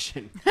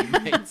fashion, you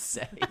might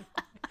say.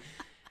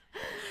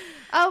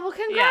 Oh well,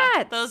 congrats.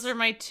 Yeah, those were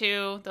my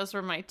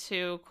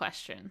two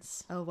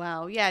questions. Oh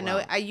wow. Yeah.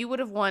 Wow. No, you would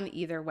have won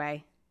either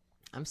way.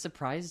 I'm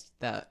surprised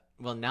that,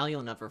 well, now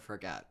you'll never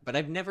forget, but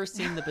I've never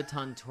seen the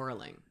baton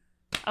twirling.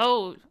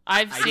 Oh,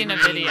 I've I seen a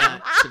didn't mean video.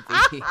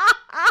 that to be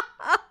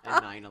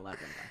a 9/11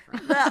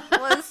 reference. That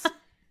was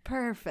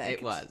perfect.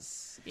 It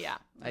was. Yeah.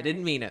 I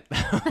didn't mean it, though.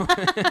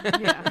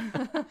 Yeah.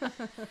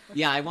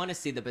 Yeah, I want to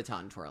see the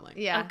baton twirling.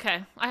 Yeah.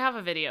 Okay, I have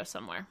a video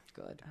somewhere.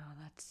 Good. Oh,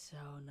 that's so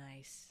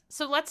nice.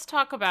 So let's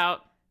talk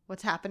about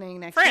What's happening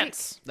next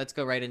France. Let's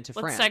go right into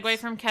Let's France. segue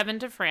from Kevin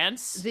to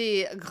France.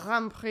 week? The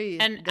Grand Prix.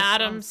 And de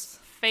Adam's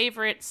France.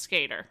 favorite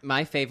skater.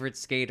 My favorite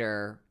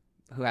skater,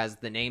 who has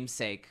the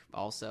namesake,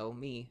 also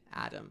me,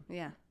 Adam.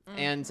 Yeah.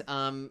 And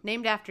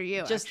Named after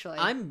you, just actually.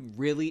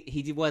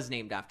 he was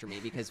named after me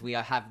because we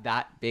have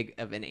that big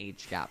of an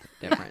age gap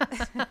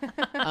difference.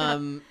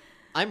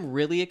 I'm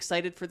really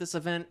excited for this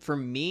event. For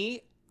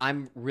me,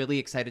 I'm really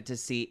excited to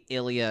see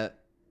Ilya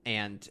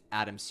and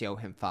Adam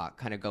Siohimfa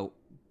kind of go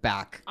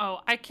back. Oh,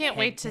 I can't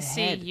wait to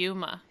see head.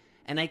 Yuma.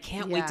 And I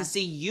can't Yeah. wait to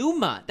see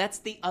Yuma. That's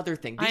the other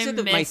thing. These I are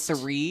my missed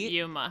 3.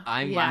 Yuma.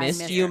 I Yeah, I missed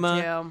missed her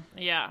Yuma.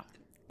 too. Yeah.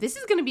 This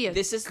is going to be a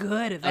This is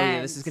good event. Oh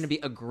yeah, this is going to be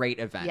a great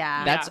event.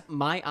 Yeah. That's Yeah.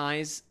 my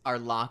eyes are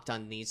locked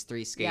on these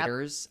 3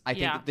 skaters. I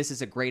think Yeah. that this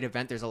is a great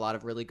event. There's a lot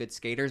of really good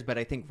skaters, but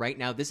I think right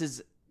now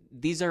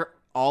these are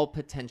all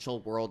potential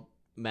world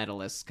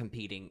medalists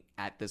competing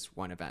at this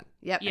one event.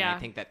 Yep. And Yeah. I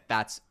think that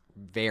that's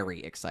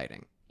very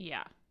exciting.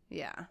 Yeah.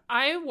 Yeah.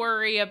 I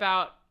worry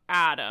about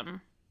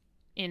Adam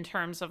in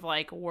terms of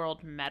like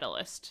world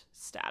medalist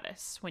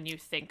status when you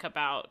think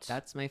about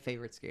That's my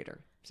favorite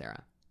skater,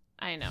 Sarah.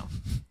 I know.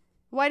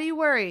 Why do you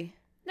worry?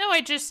 No,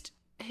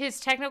 his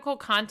technical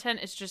content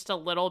is just a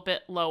little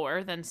bit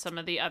lower than some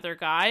of the other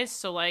guys.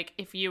 So like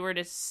if you were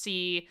to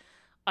see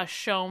a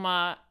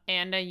Shoma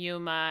and a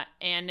Yuma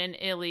and an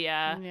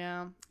Ilya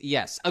Yeah.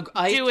 Yes,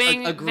 I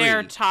doing agree.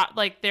 their top,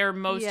 like their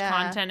most Yeah.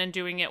 content and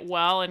doing it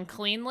well and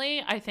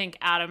cleanly, I think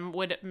Adam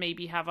would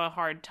maybe have a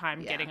hard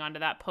time Yeah. getting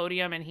onto that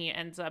podium, and he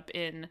ends up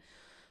in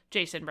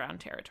Jason Brown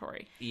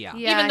territory. Yeah.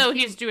 Yeah. Even though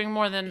he's doing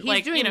more than he's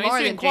like doing he's more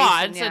doing than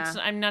quads. Jason,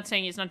 yeah. I'm not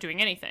saying he's not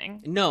doing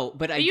anything. No,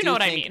 but I you do know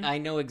what I think mean. I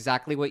know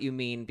exactly what you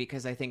mean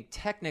because I think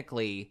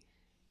technically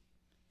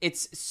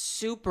it's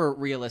super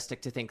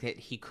realistic to think that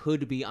he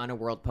could be on a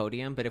world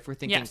podium, but if we're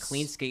thinking Yes.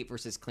 clean skate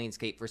versus clean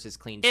skate versus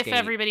clean If skate,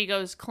 everybody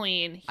goes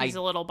clean, he's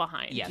a little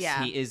behind. yes,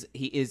 Yeah.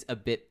 he is a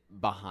bit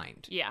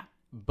behind. Yeah.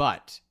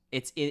 But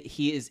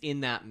he is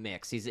in that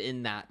mix. He's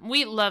in that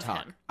We love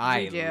talk. him.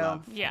 I do.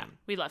 love Yeah, him.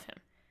 we love him.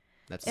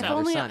 That's If another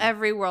only son.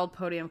 every world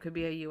podium could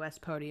be a U.S.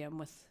 podium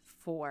with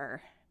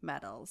 4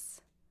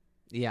 medals.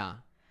 Yeah,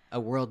 a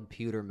world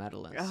pewter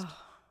medalist. Oh,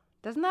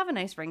 doesn't that have a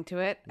nice ring to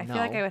it? I feel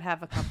like No. I would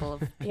have a couple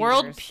of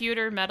World pewters.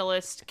 pewter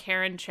medalist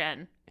Karen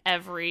Chen.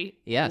 every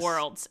Yes.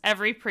 Worlds,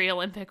 every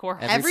pre-Olympic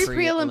Worlds. Every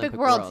pre-Olympic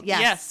Worlds.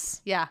 Yes.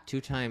 Yes. Yeah.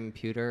 2-time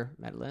pewter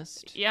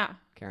medalist. Yeah.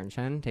 Karen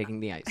Chen taking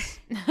the ice.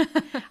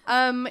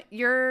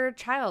 Your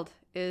child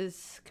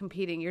is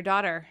competing. Your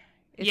daughter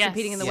is Yes.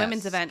 competing in the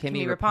women's event, Kimi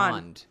Kimi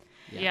Rapon.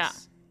 Yes. Yeah.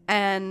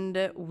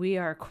 And we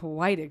are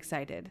quite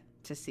excited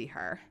to see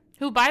her.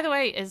 Who, by the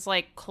way, is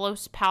like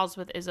close pals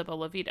with Isabel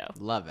Levito.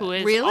 Love it. Who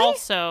is Really?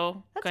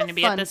 also That's going a to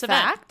be fun at this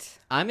fact. event.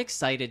 I'm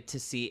excited to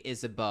see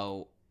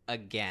Isabeau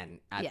again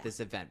at Yeah.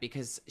 this event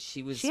because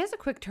she was. She has a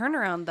quick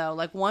turnaround though,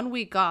 like 1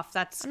 week off.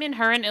 That's I mean,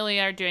 her and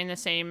Ilya are doing the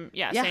same, same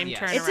Yes.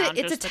 turnaround. it's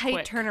a just tight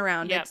quick-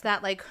 turnaround. Yep. It's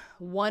that like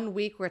 1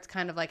 week where it's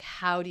kind of like,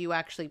 how do you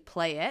actually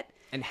play it?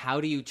 And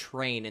how do you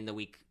train in the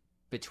week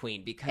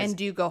between? Because And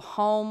do you go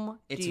home?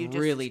 it's do you just,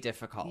 really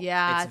difficult.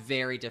 Yeah. It's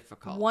very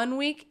difficult. 1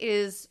 week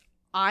is,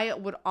 I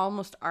would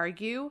almost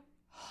argue,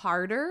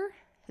 harder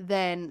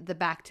than the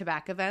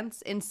back-to-back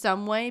events in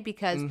some way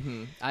because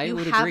I you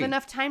would have agree.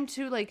 enough time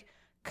to like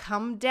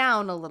come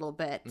down a little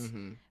bit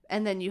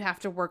and then you have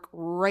to work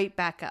right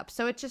back up.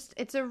 So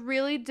it's a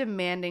really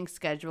demanding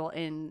schedule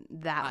in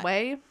that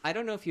way. I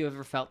don't know if you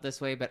ever felt this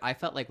way, but I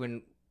felt like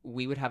when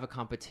we would have a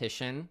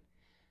competition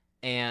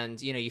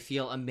and, you know, you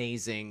feel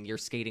amazing, you're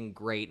skating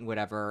great and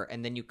whatever,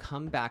 and then you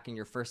come back and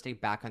your first day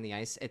back on the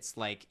ice, it's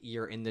like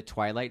you're in the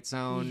twilight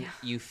zone. Yeah.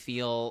 You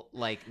feel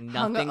like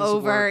nothing's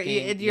Hungover,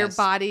 working. your Yes.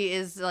 body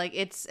is like,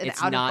 it's an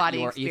It's out-of-body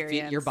not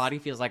experience. your body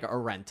feels like a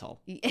rental.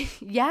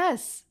 Yes.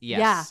 Yes.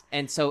 Yeah.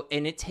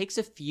 And it takes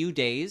a few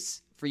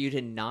days for you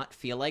to not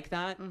feel like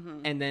that.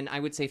 Mm-hmm. And then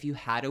I would say if you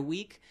had a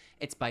week,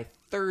 it's by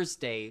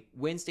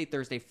Wednesday,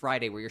 Thursday,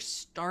 Friday, where you're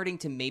starting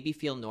to maybe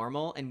feel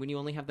normal. And when you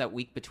only have that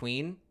week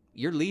between,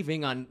 you're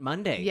leaving on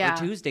Monday Yeah. or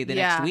Tuesday the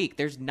Yeah. next week.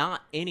 There's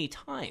not any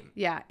time.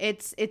 Yeah,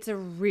 it's a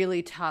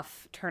really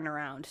tough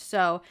turnaround.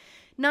 So,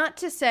 not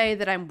to say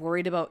that I'm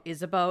worried about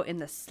Isabeau in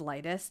the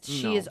slightest.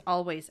 She No. is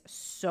always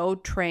so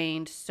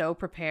trained, so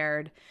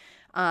prepared.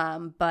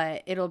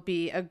 But it'll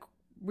be a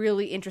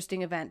really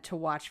interesting event to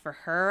watch for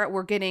her.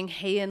 We're getting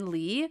Heian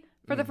Lee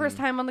for the first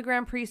time on the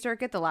Grand Prix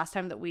circuit. The last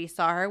time that we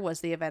saw her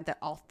was the event that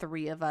all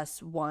three of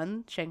us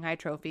won, Shanghai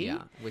Trophy.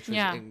 Yeah, which was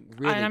Yeah. a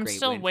really and I'm great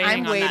still win. waiting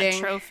I'm on waiting. that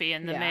trophy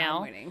in the Yeah, mail.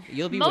 I'm waiting.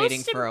 You'll be Most waiting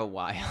im- for a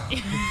while.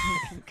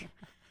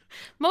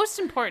 Most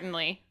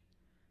importantly,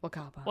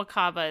 Wakaba.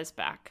 Wakaba is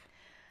back.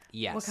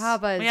 Yes.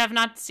 Wakaba We is have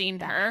not seen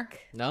her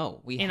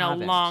No, we in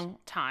haven't. a long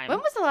time. When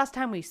was the last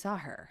time we saw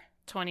her?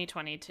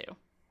 2022.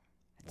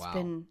 It's Wow.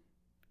 been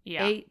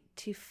Yeah.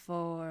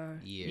 84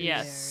 Years.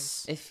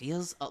 Yes. It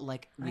feels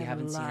like we I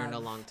haven't seen her in a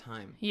love- long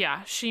time.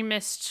 Yeah, she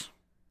missed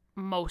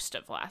most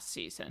of last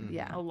season.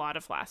 Yeah. A lot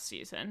of last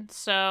season.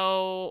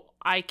 So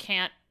I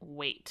can't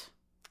wait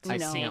to I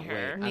No. see can't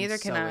her. wait. Neither I'm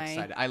can so I.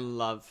 excited. I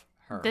love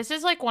her. This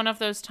is like one of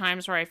those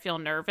times where I feel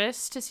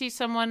nervous to see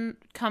someone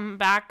come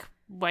back.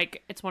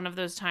 Like, it's one of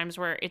those times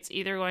where it's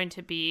either going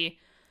to be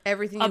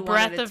Everything a you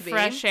breath wanted it of to be.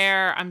 fresh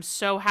air. I'm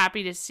so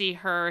happy to see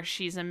her.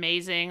 She's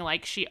amazing,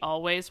 like she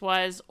always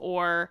was.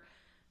 Or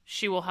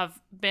she will have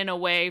been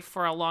away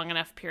for a long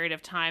enough period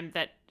of time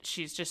that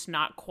she's just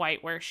not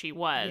quite where she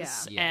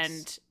was. Yeah. Yes.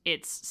 And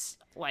it's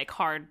like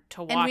hard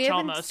to we watch haven't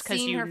almost because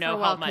seen you her for know a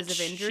while how 'cause much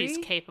of injury. she's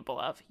capable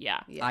of.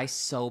 Yeah. Yeah. I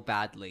so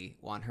badly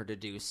want her to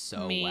do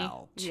so Me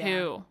well.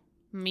 too.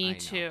 Me I know.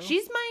 too.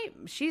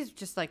 She's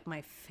just like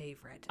my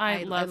favorite.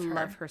 I love her.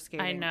 love her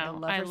skating. I know.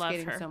 I I love her love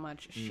skating her. so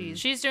much.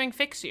 She's doing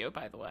Fix You,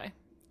 by the way,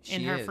 in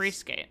She her is. free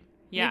skate.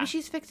 Yeah. Maybe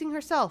she's fixing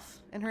herself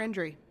and her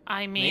injury.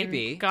 I mean,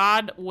 Maybe.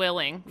 God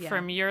willing, Yeah.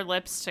 from your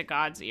lips to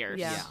God's ears.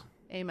 Yeah.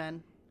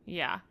 Amen.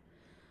 Yeah.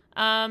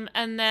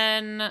 And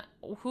then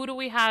who do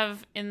we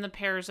have in the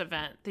pairs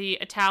event? The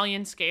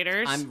Italian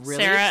skaters, I'm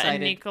really Sarah excited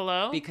and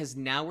Nicolo. because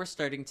now we're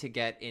starting to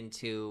get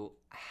into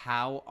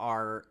how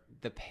are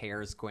the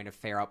pairs going to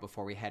fare out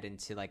before we head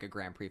into like a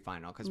Grand Prix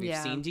final, because we've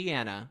Yeah. seen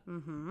Deanna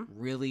Mm-hmm.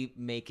 really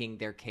making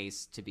their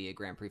case to be a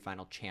Grand Prix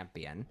final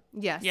champion,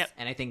 Yes. Yep.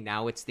 and I think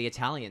now it's the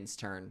Italians'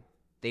 turn.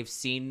 They've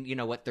seen, you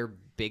know, what their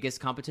biggest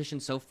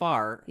competition so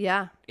far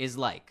Yeah. is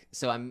like.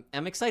 So I'm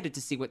excited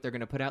to see what they're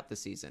going to put out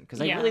this season,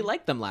 because I Yeah. really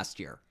liked them last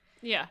year.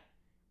 Yeah.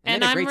 And,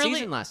 And they had a I'm great really-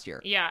 season last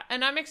year. Yeah.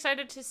 And I'm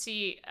excited to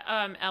see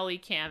Ellie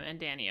Cam and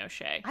Danny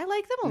O'Shea. I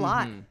like them a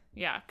lot. Mhm.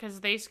 Yeah,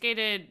 because they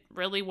skated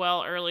really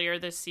well earlier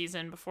this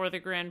season before the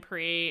Grand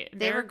Prix.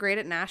 They were great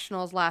at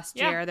nationals last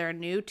Yeah. year. They're a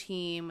new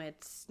team.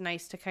 It's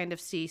nice to kind of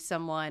see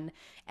someone.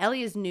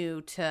 Ellie is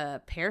new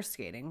to pair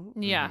skating.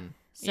 Yeah. Mhm.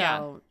 Yeah.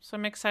 So So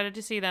I'm excited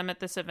to see them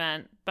at this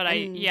event. But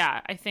And-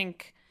 I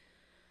think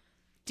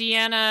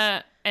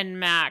Deanna and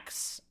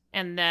Max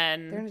and they're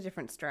in then a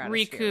different stratosphere.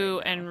 Riku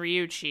right now. and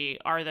Ryuichi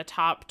are the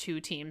top two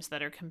teams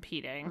that are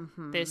competing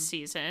Mhm. this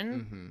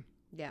season.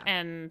 Mhm. Yeah.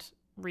 And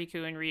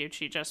Riku and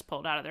Ryuichi just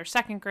pulled out of their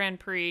second Grand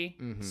Prix.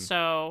 Mhm.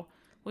 So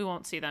we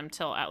won't see them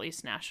till at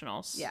least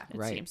nationals. Yeah. It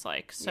Right. seems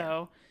like.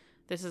 So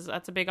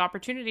that's a big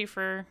opportunity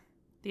for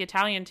the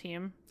Italian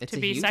team It's to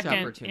a be huge second.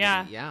 opportunity.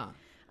 Yeah.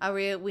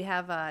 We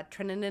have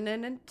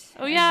Trinidad.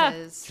 Oh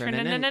yeah.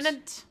 Trinidad.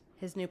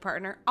 His new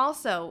partner.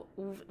 Also,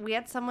 we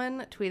had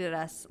someone tweeted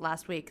us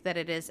last week that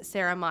it is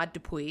Sarah Maud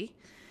Dupuis.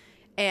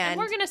 And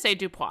we're going to say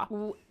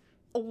Dupois.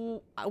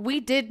 We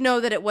did know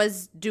that it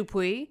was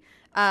Dupuis,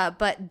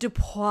 but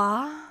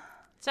Dupois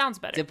Sounds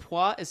better.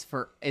 Dupois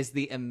is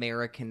the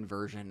American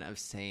version of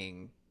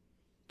saying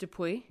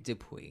Dupuis.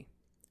 Dupuis.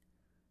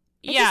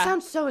 It just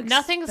sounds so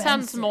Nothing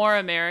sounds expensive. more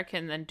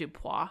American than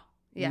Dupois.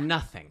 Yeah.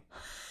 Nothing.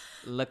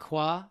 Le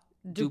Croix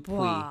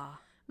Dupuis.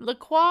 Le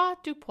Croix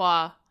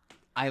Dupois.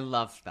 I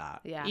love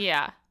that. Yeah.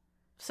 Yeah.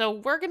 So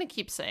we're going to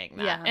keep saying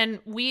that. Yeah. And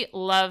we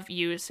love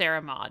you,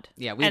 Sarah Maud.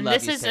 Yeah, we and love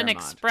this you, is Sarah an Maud.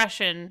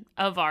 expression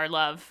of our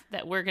love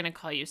that we're going to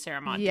call you Sarah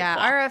Maud Yeah,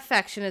 Dupois. our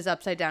affection is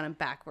upside down and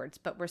backwards,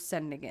 but we're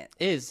sending it.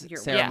 Is Your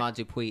Sarah way. Maud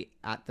Dupuis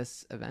at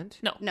this event?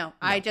 No,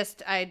 I just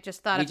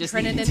thought We of just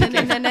Trinidad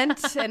need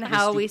to and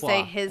how we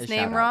say Dupois his a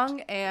name shout-out.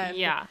 wrong. And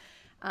Yeah.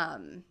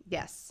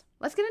 yes.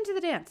 Let's get into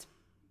the dance.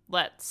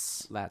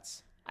 Let's.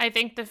 I I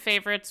think the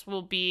favorites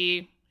will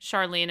be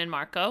Charlene and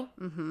Marco.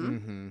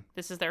 Mm-hmm.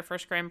 This is their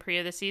first Grand Prix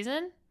of the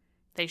season.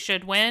 They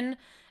should win.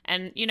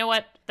 And you know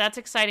what? That's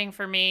exciting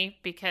for me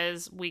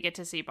because we get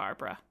to see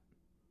Barbara.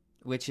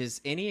 Which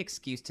is any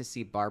excuse to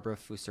see Barbara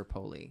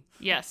Fusser-Poli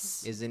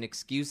Yes. is an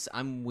excuse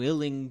I'm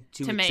willing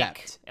to to make.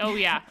 accept. Oh,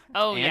 yeah.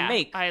 Oh, And yeah.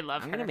 make. I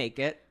love I'm her. going to make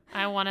it.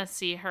 I want to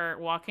see her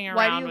walking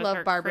Why do around you with love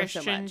her Barbara so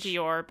Christian much?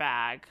 Dior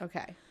bag.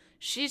 Okay.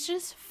 She's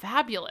just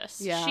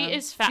fabulous. Yeah. She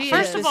is She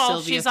First is. of all,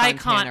 Sylvia she's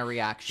Fontana iconic.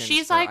 reactions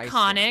She's for ice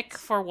iconic dance.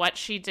 for what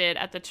she did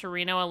at the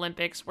Torino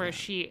Olympics, where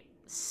she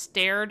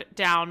stared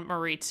down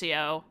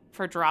Maurizio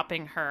for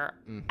dropping her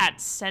at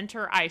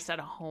center ice at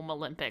a home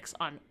Olympics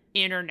on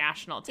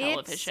international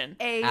television.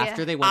 It's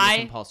After they won the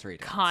compulsory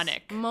dance.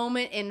 Iconic.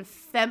 moment in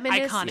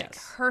feminist Iconic.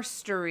 Yes.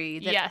 history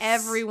that Yes.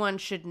 everyone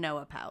should know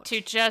about.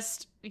 To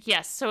just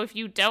so if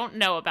you don't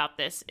know about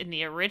this, in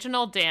the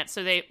original dance,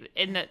 so they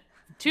in the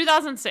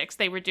 2006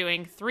 they were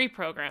doing 3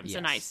 programs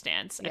in Yes. ice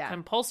dance: Yeah. a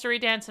compulsory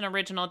dance, an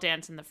original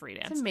dance, and the free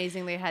dance. It's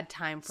amazing they had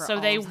time for So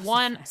all they of those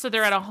won. events. So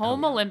they're at a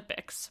home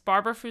Olympics.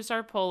 Barbara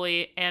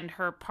Fusar-Poli and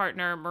her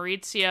partner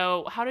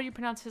Maurizio. How do you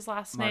pronounce his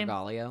last name?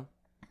 Margalio.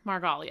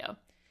 Margalio.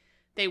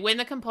 They win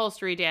the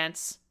compulsory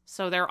dance,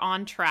 so they're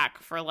on track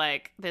for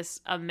like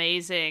this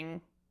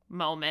amazing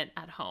moment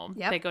at home.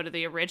 Yep. They go to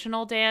the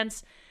original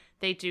dance.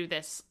 They do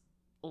this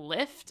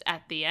lift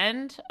at the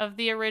end of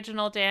the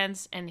original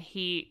dance, and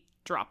he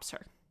drops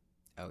her.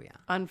 Oh, yeah.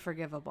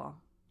 Unforgivable.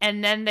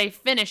 And then they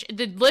finish.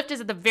 The lift is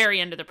at the very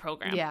end of the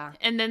program. Yeah.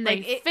 And then they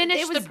Like,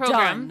 finish it the was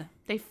program. done.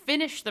 They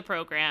finish the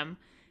program.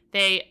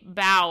 They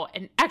bow.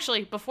 And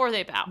actually, before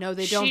they bow, No,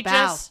 they don't she bow.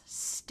 just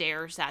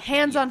stares at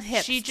Hands him. on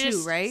hips, she too,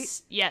 just,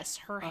 right? Yes.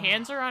 Her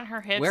hands are on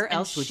her hips. Where and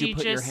else would you she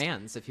put your just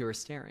hands if you were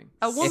staring?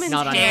 A If woman's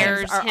not on hands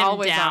hands. stares are him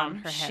always down. on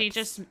her She hips.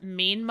 just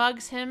mean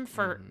mugs him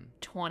for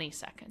 20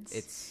 seconds.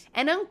 It's.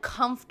 An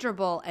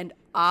uncomfortable and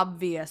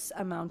obvious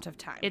amount of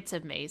time. It's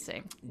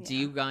amazing. Do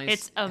you guys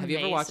It's have you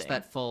ever watched amazing.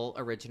 that full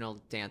original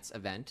dance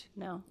event?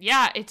 no.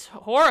 Yeah, it's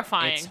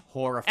horrifying. It's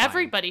horrifying.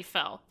 Everybody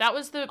fell. That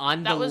was the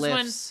on that the was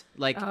lifts.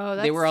 Like Oh,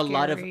 there were a that's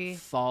lot scary. of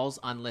falls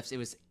on lifts. It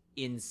was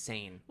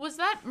insane. when was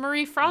that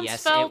Marie France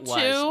Yes, fell it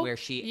was too? where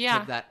she yeah.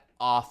 took that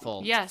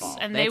awful. Yes, fall.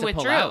 and They they had to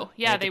pull withdrew. out.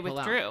 Yeah, had they to pull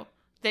out. withdrew.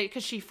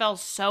 Because she fell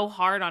so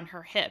hard on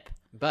her hip.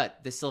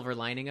 But the silver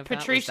lining of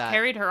Patrice that was that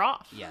carried her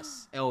off.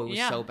 yes. Oh, it was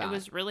yeah, so bad. It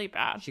was really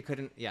bad. She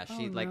couldn't. Yeah,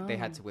 she they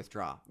had to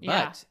withdraw.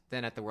 Yeah. But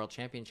then at the World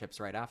Championships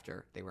right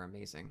after, they were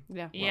amazing.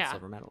 Yeah. World yeah,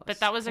 silver medalists. but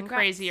that was a Congrats.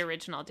 crazy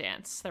original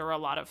dance. There were a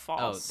lot of Oh,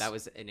 falls. that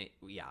was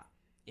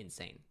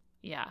insane.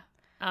 Yeah.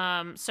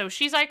 So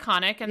she's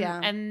iconic, and Yeah.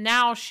 and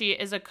now she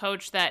is a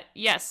coach that,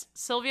 yes,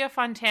 Sylvia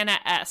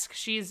Fontana-esque.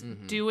 She's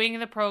doing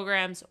the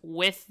programs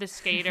with the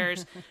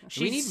skaters. We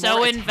She's need so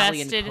more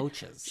Italian invested.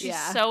 coaches. She's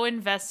Yeah. so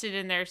invested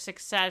in their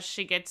success.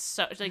 She gets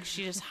so like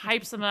she just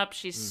hypes them up.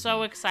 She's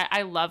so excited.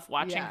 I love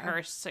watching Yeah.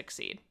 her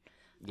succeed.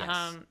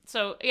 Yes.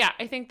 So yeah,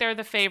 I think they're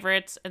the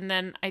favorites, and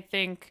then I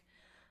think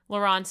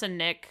Laurence and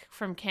Nick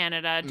from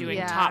Canada doing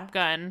Yeah. Top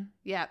Gun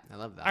Yep. I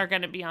love that. are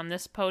going to be on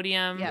this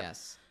podium. Yep.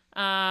 Yes.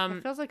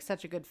 It feels like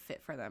such a good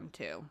fit for them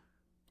too.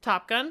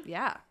 Top Gun.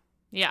 Yeah.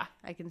 Yeah,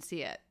 I can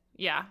see it.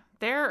 yeah,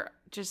 they're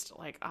just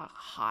like a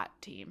hot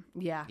team.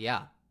 Yeah.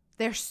 Yeah.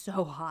 They're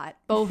so hot.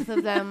 Both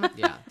of them.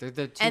 Yeah. They're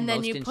the two And then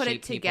most you in put it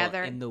shape people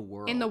together in the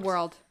world. In the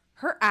world.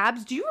 Her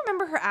abs. Do you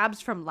remember her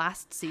abs from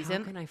last How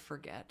season? can I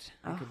forget?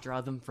 I could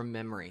draw them from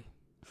memory.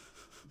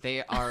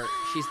 They are.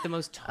 She's the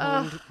most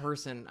toned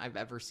person I've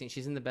ever seen.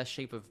 She's in the best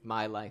shape of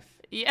my life.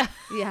 Yeah,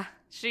 Yeah.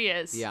 she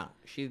is. Yeah.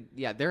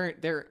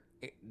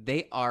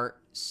 They are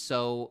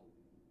so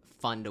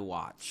fun to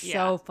watch. Yeah,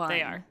 So fun.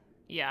 They are.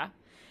 Yeah.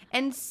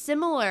 And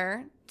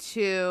similar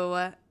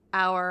to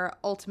our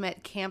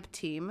ultimate camp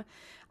team,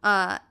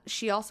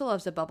 she also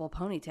loves a bubble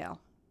ponytail.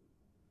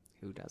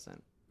 Who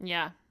doesn't?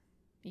 Yeah.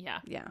 Yeah.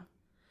 Yeah.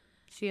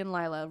 She and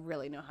Lila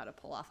really know how to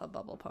pull off a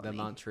bubble pony. The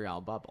Montreal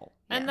bubble.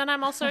 And then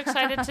I'm also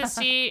excited to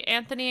see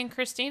Anthony and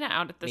Christina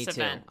out at this Me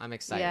too. event. I'm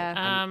excited. Yeah.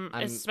 I'm-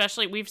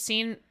 Especially we've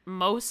seen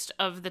most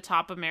of the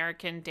top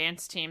American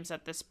dance teams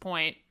at this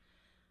point.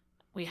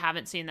 We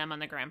haven't seen them on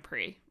the Grand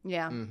Prix.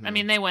 Yeah. Mhm. I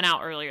mean, they went out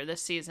earlier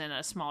this season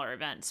at smaller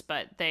events,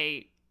 but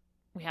they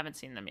We haven't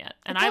seen them yet.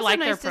 And It's I also like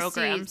nice their to see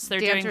programs. They're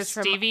doing dancers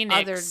from Stevie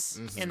other Nicks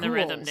in the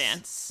rhythm schools.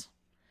 dance.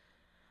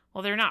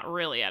 Well, they're not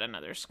really at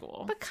another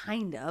school. But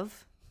kind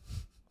of.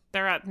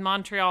 They're at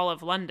Montreal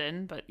of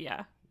London, but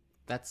yeah.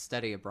 That's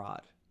study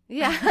abroad.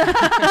 Yeah.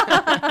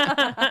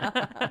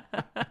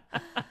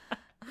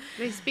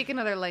 They speak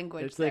another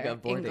language. It's like there, a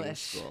boarding English.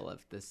 school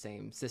of the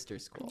same sister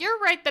school. You're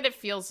right that it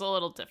feels a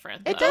little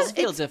different. It though. does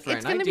feel it's, different.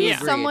 It's I going to do be a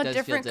agree. somewhat It does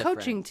feel different different.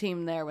 coaching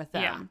team there with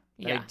Yeah. them.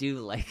 But Yeah. I do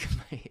like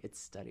my it's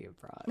study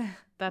abroad.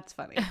 That's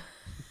funny.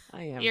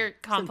 I am. You're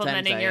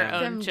complimenting Sometimes I your am.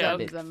 own Them joke.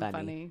 Bit them funny.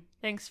 funny.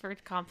 Thanks for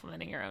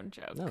complimenting your own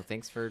joke. No,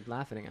 thanks for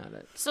laughing at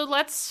it. So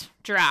let's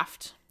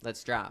draft.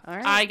 Let's draft. All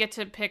right. I get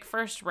to pick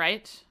first,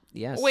 right?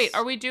 Yes. Wait,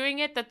 are we doing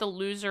it that the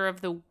loser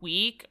of the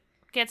week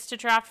gets to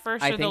draft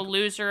first, I or the think-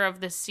 loser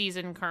of the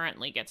season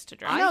currently gets to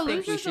draft? I no,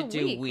 think we losers should a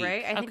do week, week.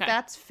 right? I think Okay.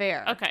 that's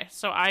fair. Okay,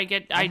 so I do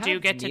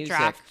have get to music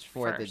draft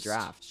for first. the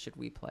draft. Should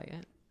we play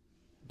it?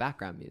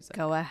 Background music.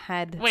 Go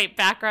ahead. Wait,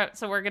 background.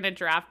 So we're gonna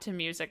draft to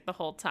music the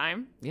whole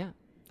time? Yeah.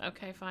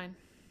 Okay, fine.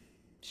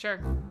 Sure.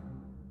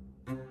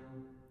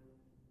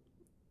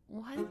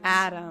 What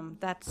Adam,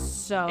 that's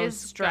so is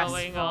stressful.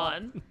 going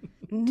on?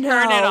 No.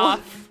 Turn it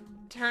off.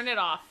 Turn it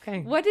off. Okay.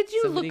 What did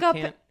you Somebody look up?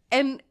 can't-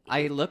 And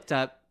I looked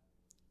up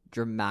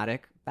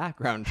dramatic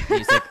background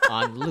music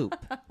on loop.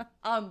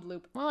 on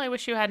loop. Well, I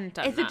wish you hadn't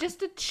done Is that. it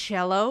just a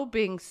cello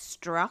being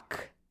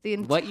struck the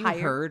entire? What you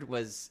heard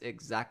was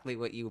exactly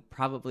what you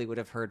probably would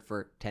have heard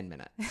for 10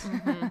 minutes.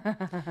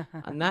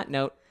 On that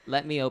note,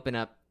 let me open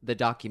up the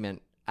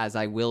document as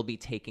I will be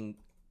taking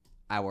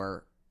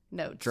our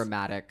Notes.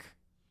 dramatic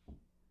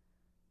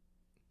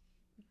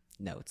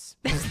notes.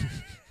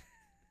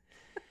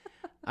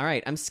 All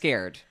right, I'm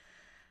scared.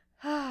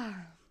 Oh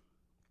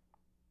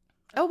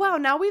wow!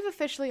 Now we've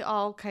officially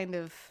all kind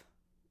of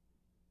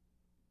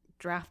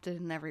drafted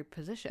in every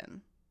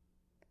position.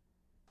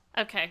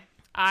 Okay,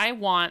 I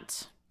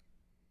want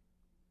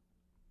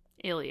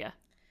Ilya.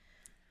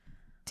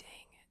 Dang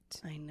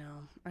it. I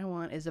know. I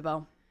want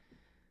Isabel.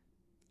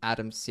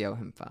 Adam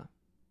Siohimfa.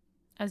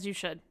 As you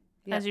should.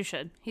 Yep. As you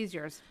should. He's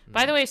yours.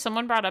 By the way,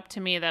 someone brought up to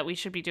me that we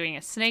should be doing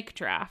a snake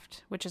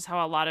draft, which is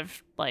how a lot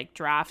of like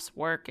drafts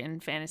work in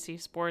fantasy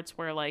sports,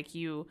 where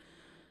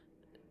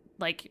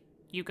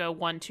you go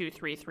 1, 2,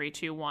 3, 3,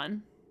 2,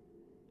 1.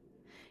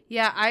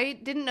 Yeah, I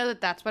didn't know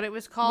that that's what it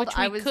was called.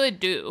 Which we could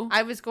do.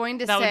 I was going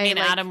to that say would mean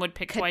like, Adam would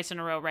pick twice in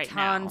a row right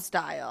Catan now.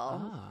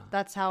 style. Ah.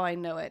 That's how I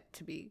know it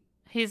to be.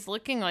 He's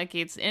looking like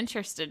he's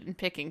interested in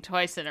picking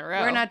twice in a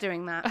row. We're not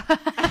doing that.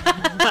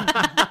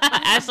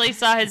 Ashley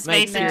saw his My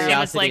face and she was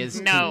curiosity like, is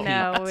no.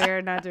 No,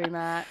 we're not doing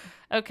that.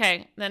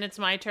 Okay, then it's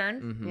my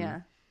turn. Mhm.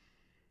 Yeah.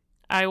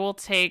 I will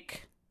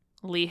take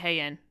Lee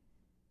Hae-in.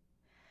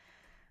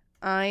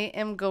 I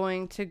am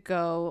going to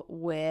go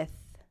with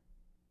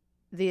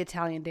the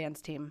Italian dance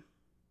team.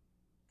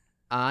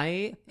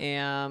 I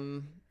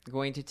am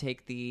going to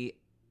take the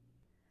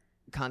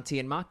Conti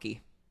and Maki.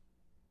 I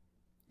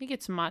think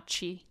it's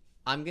Machi.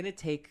 I'm going to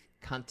take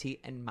Conti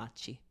and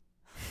Machi.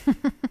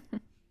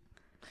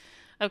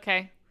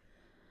 Okay.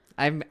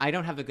 I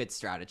don't have a good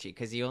strategy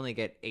because you only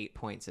get 8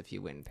 points if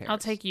you win pairs. I'll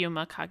take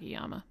Yuma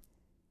Kageyama.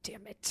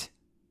 Damn it.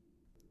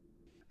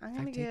 I'm I've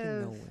going to taken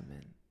give no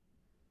women.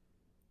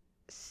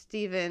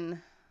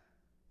 Steven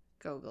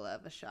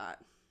Gogolev a shot.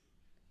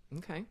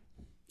 Okay.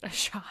 A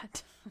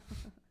shot.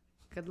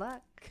 Good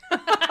luck.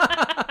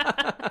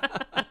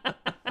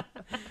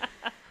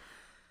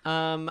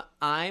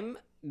 I'm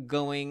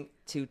going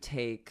to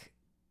take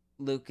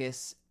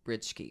Lucas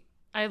Bridgke.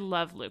 I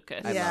love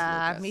Lucas. I love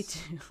yeah, Lucas. me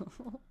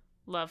too.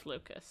 Love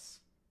Lucas.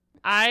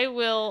 I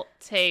will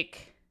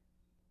take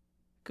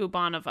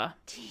Gubanova.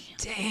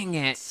 Dang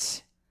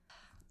it.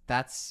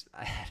 That's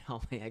I had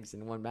all my eggs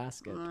in one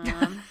basket.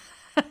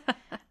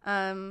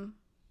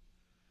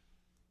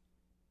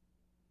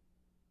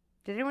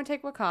 Did anyone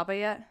take Wakaba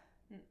yet?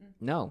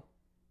 No.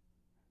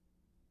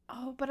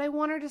 Oh, but I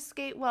want her to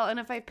skate well, and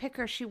if I pick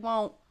her, she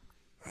won't.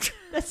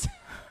 That's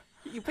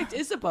you picked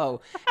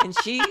Isabeau, and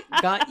she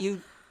got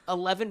you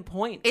 11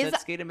 points at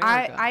Skate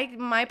America.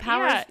 My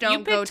powers Yeah, don't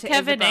you go picked to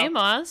Kevin Isabel.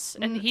 Amos,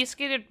 and he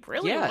skated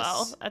really Yes.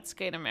 well at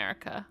Skate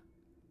America.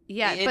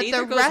 Yeah, It but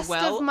either the goes rest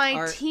well of my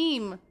or-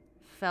 team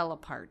fell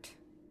apart.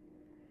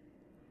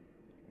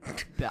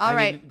 I all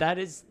right. mean, that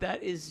is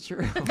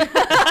true.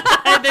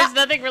 There's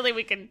nothing really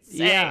we can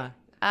say. Yeah.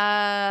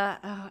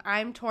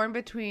 I'm torn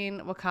between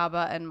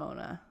Wakaba and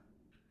Mona.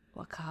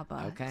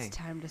 Wakaba, Okay. it's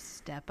time to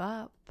step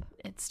up.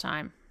 It's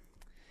time.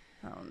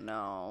 Oh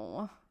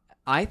no.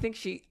 I think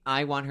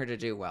I want her to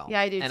do well.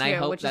 Yeah, I do and too. I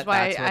hope which that is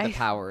why that's where the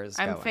power is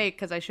I'm going. fake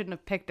because I shouldn't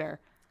have picked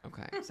her.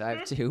 Okay, so I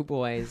have 2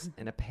 boys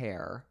and a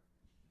pair.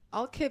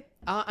 I'm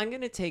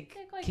gonna take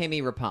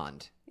Kimmy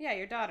Rapond. Yeah,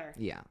 your daughter.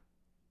 Yeah.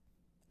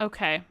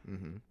 Okay.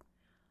 Mm-hmm.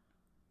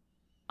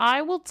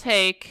 I will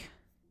take.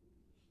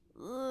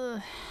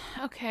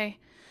 Okay.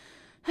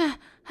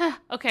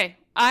 Okay.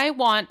 I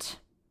want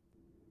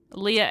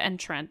Leah and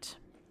Trent.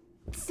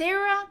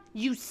 Sarah,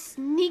 you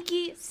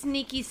sneaky,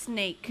 sneaky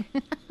snake.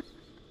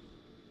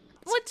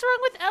 Well, What's wrong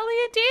with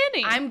Ellie and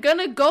Danny? I'm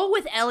gonna go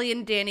with Ellie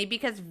and Danny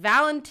because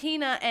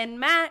Valentina and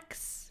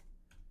Max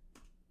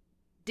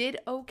did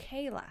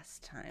okay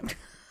last time.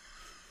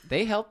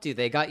 They helped you.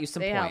 They got you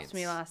some They points. helped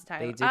me last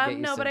time. They did get you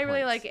no, some but I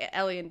really points. like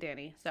Ellie and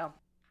Danny. So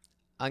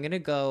I'm gonna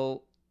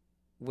go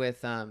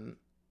with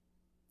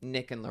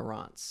Nick and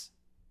Laurence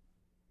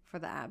for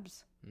the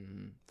abs.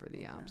 for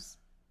the abs.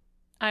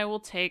 I will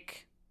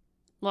take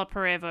La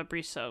Pareva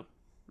Brissot,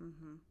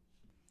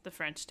 the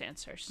French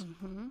dancers.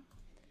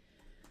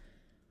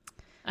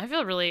 I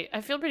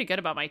feel pretty good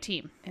about my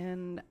team.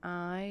 And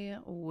I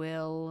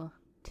will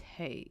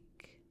take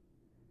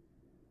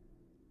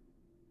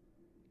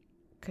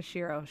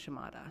Kashiro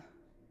Shimada.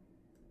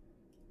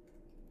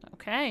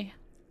 Okay.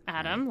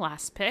 Adam,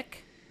 last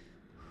pick.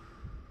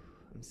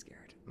 I'm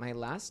scared. My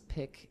last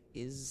pick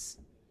is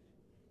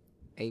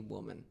a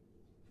woman.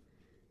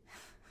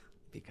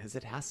 Because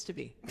it has to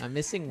be. I'm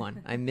missing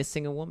one. I'm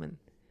missing a woman.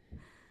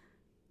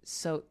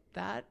 So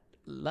that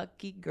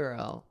lucky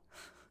girl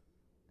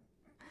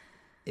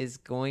is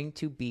going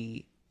to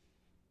be...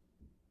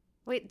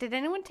 Wait, did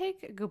anyone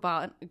take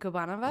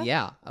Gubanova?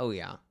 Yeah. Oh,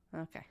 yeah.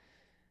 Okay.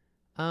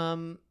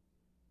 Um,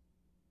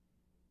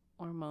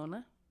 Or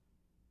Mona?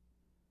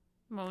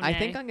 Monet. I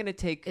think I'm going to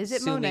take Is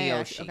it Monet?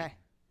 Sumiyoshi. Okay.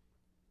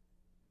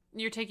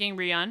 You're taking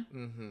Rian?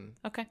 Mm-hmm.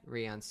 Okay.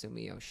 Rian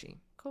Sumiyoshi.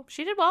 Cool.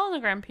 She did well in the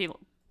Grand Prix.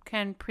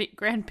 Grand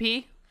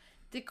Prix?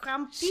 The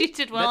Grand Prix? She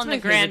did well That's in my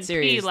the Grand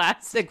favorite Prix series.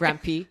 last The Grand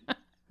Prix.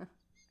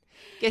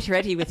 Get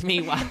ready with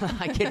me while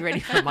I get ready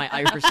for my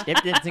Irish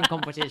step dancing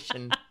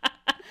competition.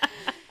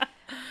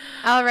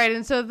 All right,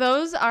 and so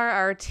those are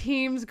our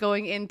teams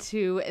going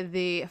into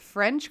the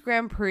French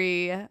Grand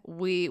Prix.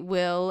 We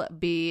will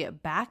be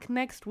back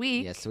next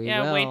week. Yes, we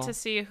Yeah, will. wait to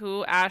see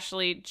who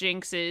Ashley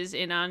Jinx is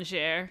in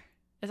Angers.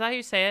 Is that how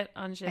you say it?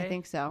 Angers? I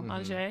think so.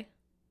 Angers?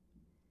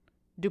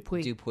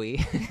 Dupuis. Dupuis.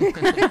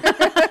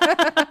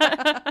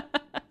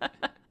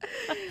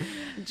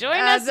 Join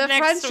us the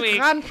next French week.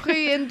 Grand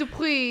Prix in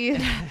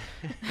Dupuis.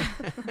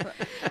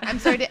 I'm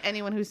sorry to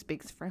anyone who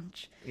speaks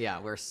French. Yeah,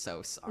 we're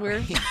so sorry.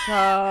 We're so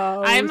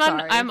I'm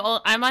sorry.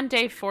 I'm on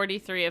day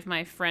 43 of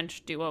my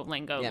French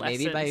Duolingo Yeah, lessons.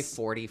 maybe by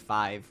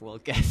 45 we'll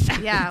get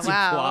Yeah, to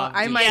wow.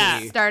 Dupuis, I might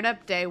Dupuis. start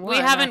up day one. we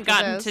haven't after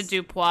gotten this.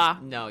 to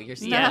Dupois. No, you're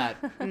still Yeah.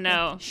 at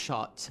No.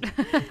 shot.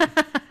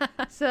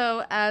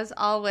 So, as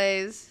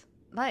always,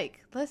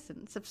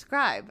 listen,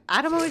 subscribe.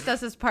 Adam always does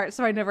this part,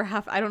 so I never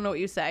have. I don't know what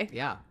you say.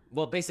 Yeah.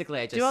 Well, basically,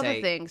 I just Do all the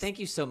say things. thank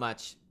you so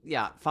much.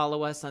 Yeah,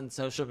 follow us on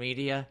social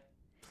media,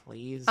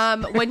 please.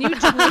 When you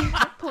tweet,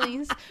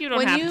 please. You don't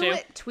when have you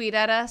to. tweet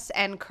at us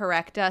and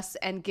correct us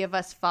and give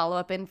us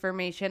follow-up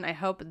information, I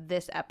hope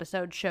this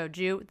episode showed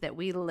you that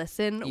we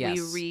listen, Yes.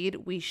 we read,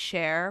 we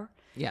share,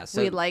 yeah,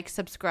 so we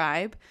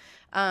subscribe.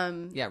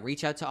 yeah,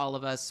 reach out to all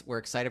of us. We're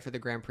excited for the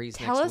Grand Prix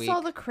Tell next us week.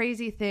 all the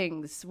crazy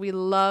things. We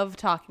love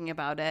talking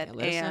about it. Yeah,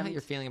 let us know how and you're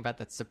feeling about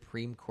that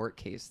Supreme Court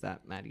case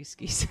that Maddie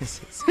Ski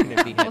says is going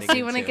to be we'll heading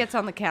see when it into. gets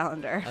on the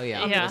calendar. Oh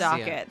yeah, on Yeah. the we'll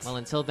see it. docket. Well,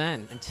 until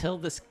then, until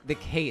the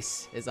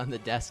case is on the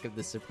desk of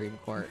the Supreme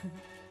Court,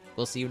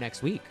 we'll see you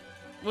next week.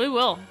 We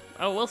will.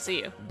 Oh, we'll see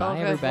you. Bye,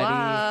 Au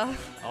revoir. everybody.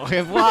 Au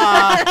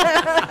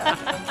revoir.